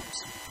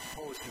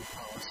new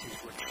policies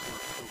which were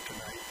approved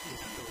tonight,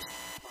 and those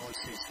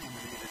policies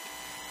emanated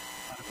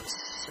out of a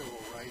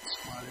civil rights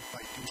audit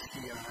by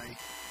DCI.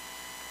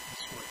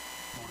 That's what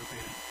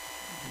motivated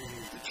many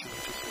of the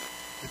changes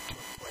that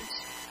took place.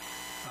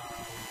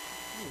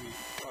 We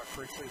talked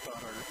briefly about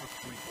our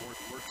upcoming board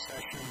work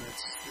session.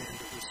 That's the end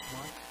of this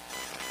month.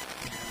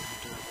 And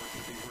we're going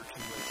to be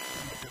working with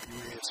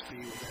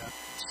WASB with that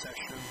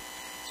session.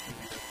 It's going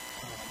to be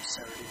a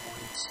Saturday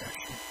morning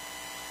session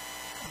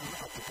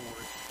of the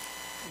board.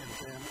 And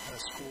then a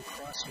school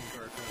crossing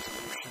guard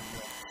resolution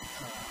that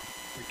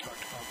we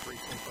talked about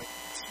briefly, but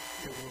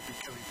it will be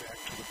coming back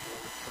to the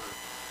board for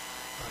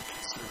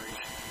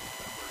consideration in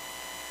November.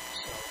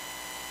 So,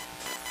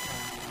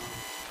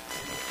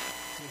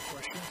 any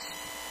questions?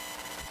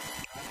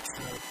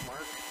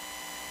 Mark,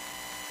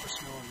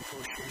 Personnel and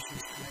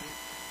Negotiations Committee.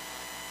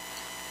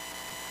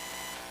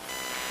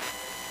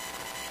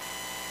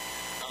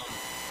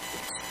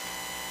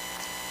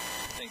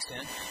 Thanks,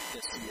 Dan.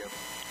 Yes, the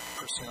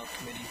Personnel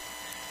Committee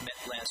met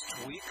last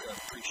week. A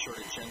pretty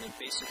short agenda.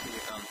 Basically,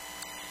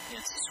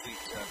 Nancy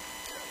Sweet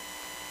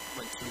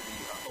went through the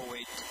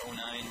 08-09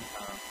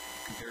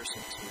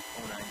 comparison to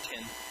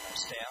 09-10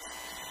 staff.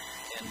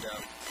 And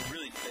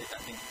really, I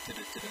think, did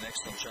an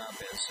excellent job,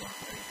 as I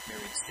think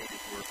Mary had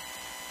stated. We're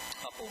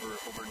up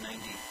over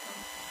 90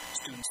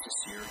 students this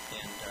year,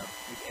 and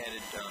we've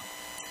added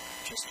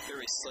just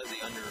very slightly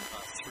under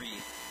 3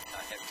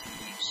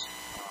 FTEs.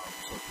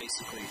 So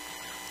basically,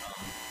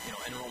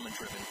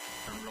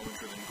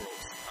 enrollment-driven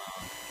growth,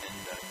 and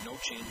no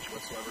change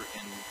whatsoever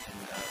in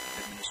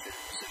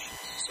administrative positions.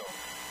 So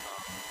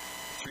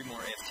 3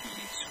 more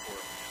FTEs for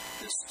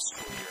this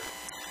school year.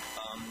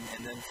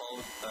 And then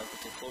followed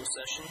with the closed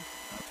session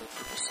for the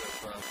purpose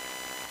of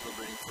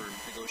deliberating for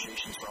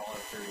negotiations for all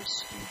our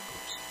various union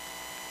groups.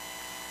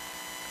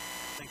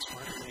 Thanks,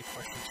 Mark. Any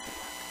questions for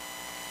Mark?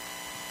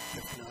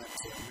 If not,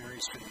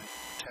 Mary's going to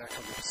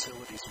tackle the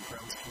Facilities and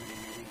Grounds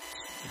Committee meeting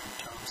in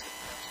Tom's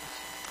absence.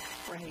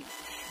 Right.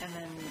 And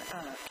then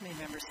committee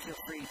members feel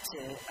free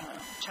to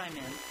chime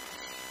in.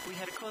 We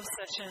had a closed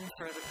session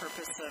for the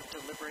purpose of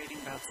deliberating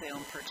about sale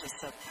and purchase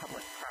of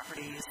public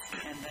properties,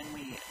 and then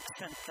we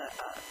spent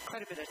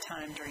quite a bit of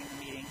time during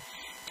the meeting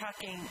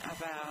talking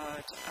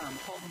about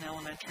Holton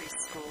Elementary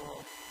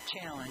School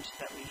challenge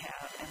that we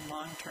have and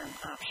long-term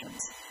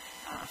options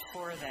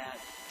for that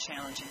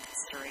challenge and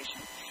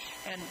consideration.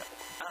 And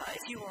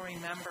if you will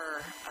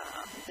remember,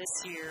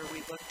 this year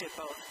we looked at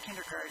both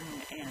kindergarten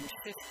and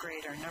 5th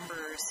grade. Our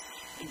numbers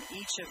in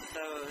each of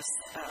those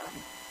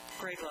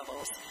grade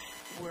levels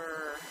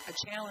were a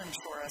challenge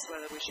for us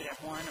whether we should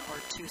have 1 or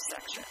 2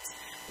 sections.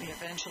 We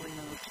eventually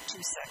moved to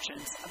 2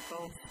 sections of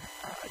both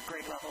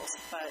grade levels,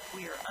 but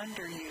we are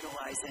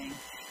underutilizing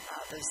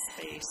the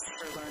space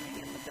for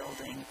learning in the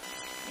building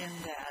in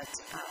that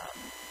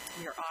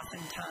we are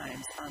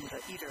oftentimes on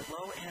the either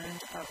low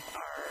end of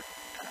our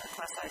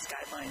class size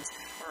guidelines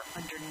or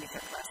underneath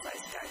our class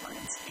size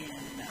guidelines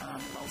in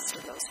most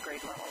of those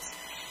grade levels.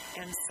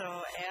 And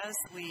so as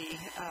we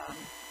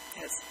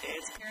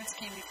as parents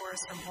came before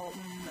us from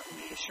Holton,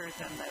 we assured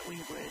them that we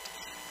would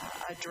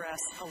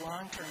address a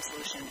long-term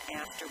solution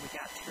after we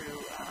got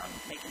through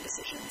making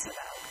decisions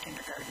about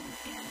kindergarten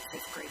and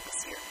 5th grade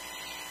this year.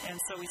 And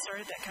so we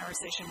started that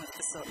conversation with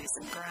Facilities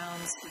and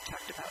Grounds. We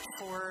talked about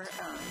 4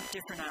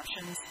 different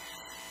options,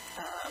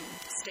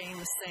 staying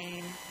the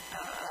same,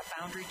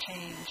 boundary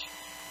change,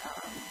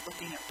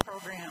 looking at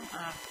program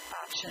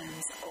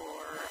options,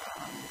 or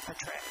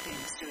attracting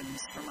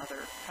students from other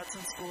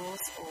Hudson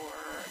schools or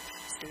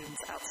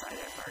students outside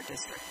of our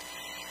district.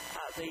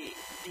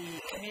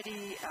 The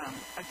committee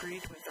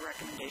agreed with the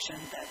recommendation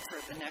that for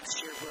the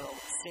next year we'll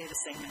stay the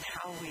same in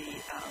how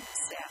we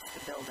staff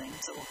the building,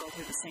 so we'll go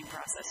through the same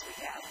process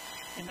we have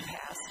in the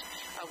past.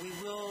 We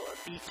will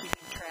be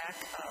keeping track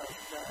of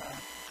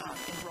the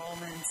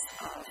enrollments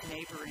of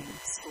neighboring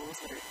schools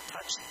that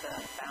touch the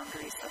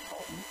boundaries of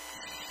Holton.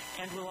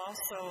 And we'll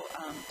also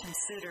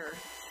consider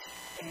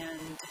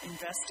and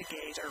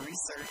investigate or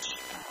research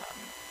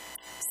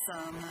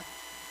some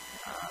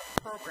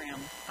program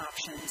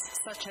options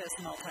such as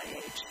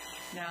multi-age.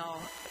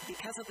 Now,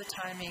 because of the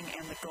timing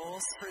and the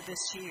goals for this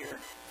year,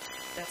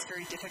 that's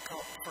very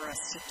difficult for us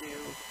to do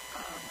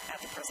at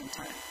the present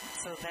time.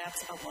 So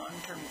that's a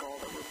long-term goal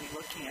that we'll be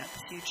looking at in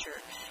the future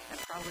and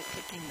probably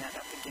picking that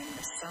up again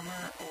this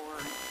summer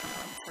or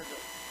for the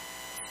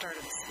start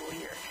of the school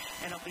year.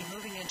 And I'll be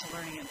moving into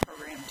Learning and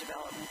Program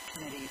Development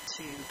Committee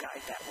to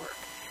guide that work.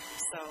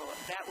 So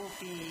that will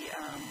be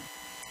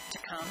to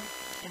come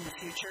in the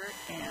future,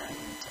 and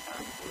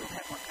we'll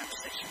have more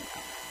conversation about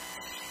that.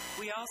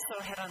 We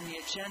also had on the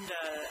agenda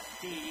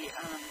the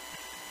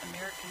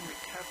American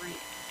Recovery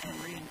and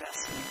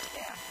Reinvestment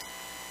Act,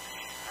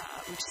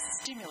 which is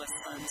stimulus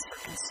funds for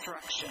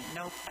construction.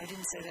 Nope, I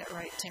didn't say that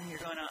right. Tim, you're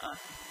going, No,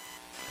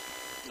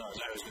 I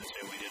was going to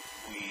say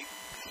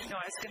No,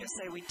 I was going to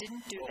say we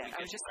didn't do that. I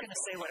was just going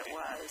to say what it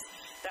was.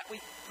 That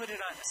we put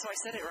it on, so I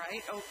said it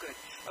right? Oh, good.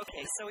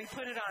 Okay, so we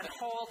put it on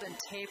hold and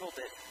tabled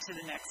it to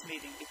the next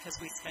meeting because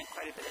we spent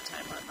quite a bit of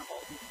time on the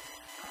Holton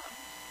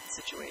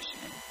situation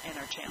and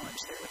our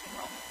challenge there with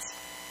enrollments.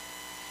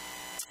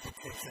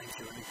 Okay, thank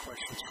you. Any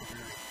questions for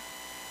Mary?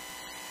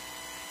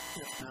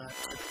 If not,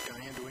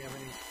 Diane, do we have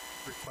any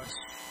requests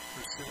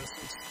for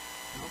citizens?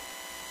 No?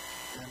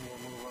 Then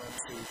we'll move on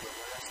to the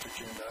last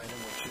agenda item,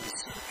 which is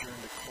adjourn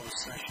to closed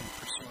session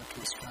pursuant to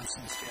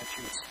Wisconsin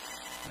statutes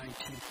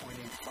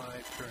 19.85,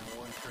 parent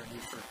 1, parent E,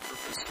 for the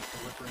purpose of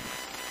deliberating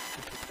to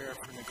prepare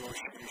for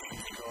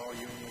negotiations with all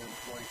union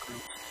employee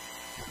groups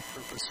and the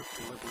purpose of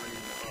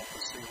deliberating about the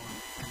sale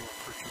and or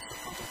purchase of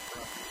public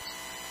properties.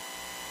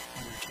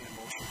 Entertain a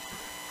motion for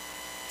it.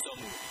 So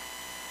moved.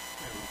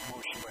 I have a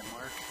motion by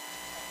Mark,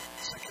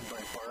 second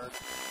by Barb,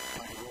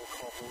 by roll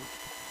call vote.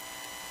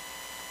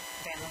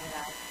 Van Limit,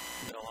 aye.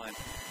 Middle line.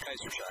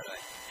 Kaiser shot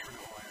aye. Turner,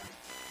 aye.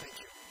 Thank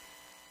you.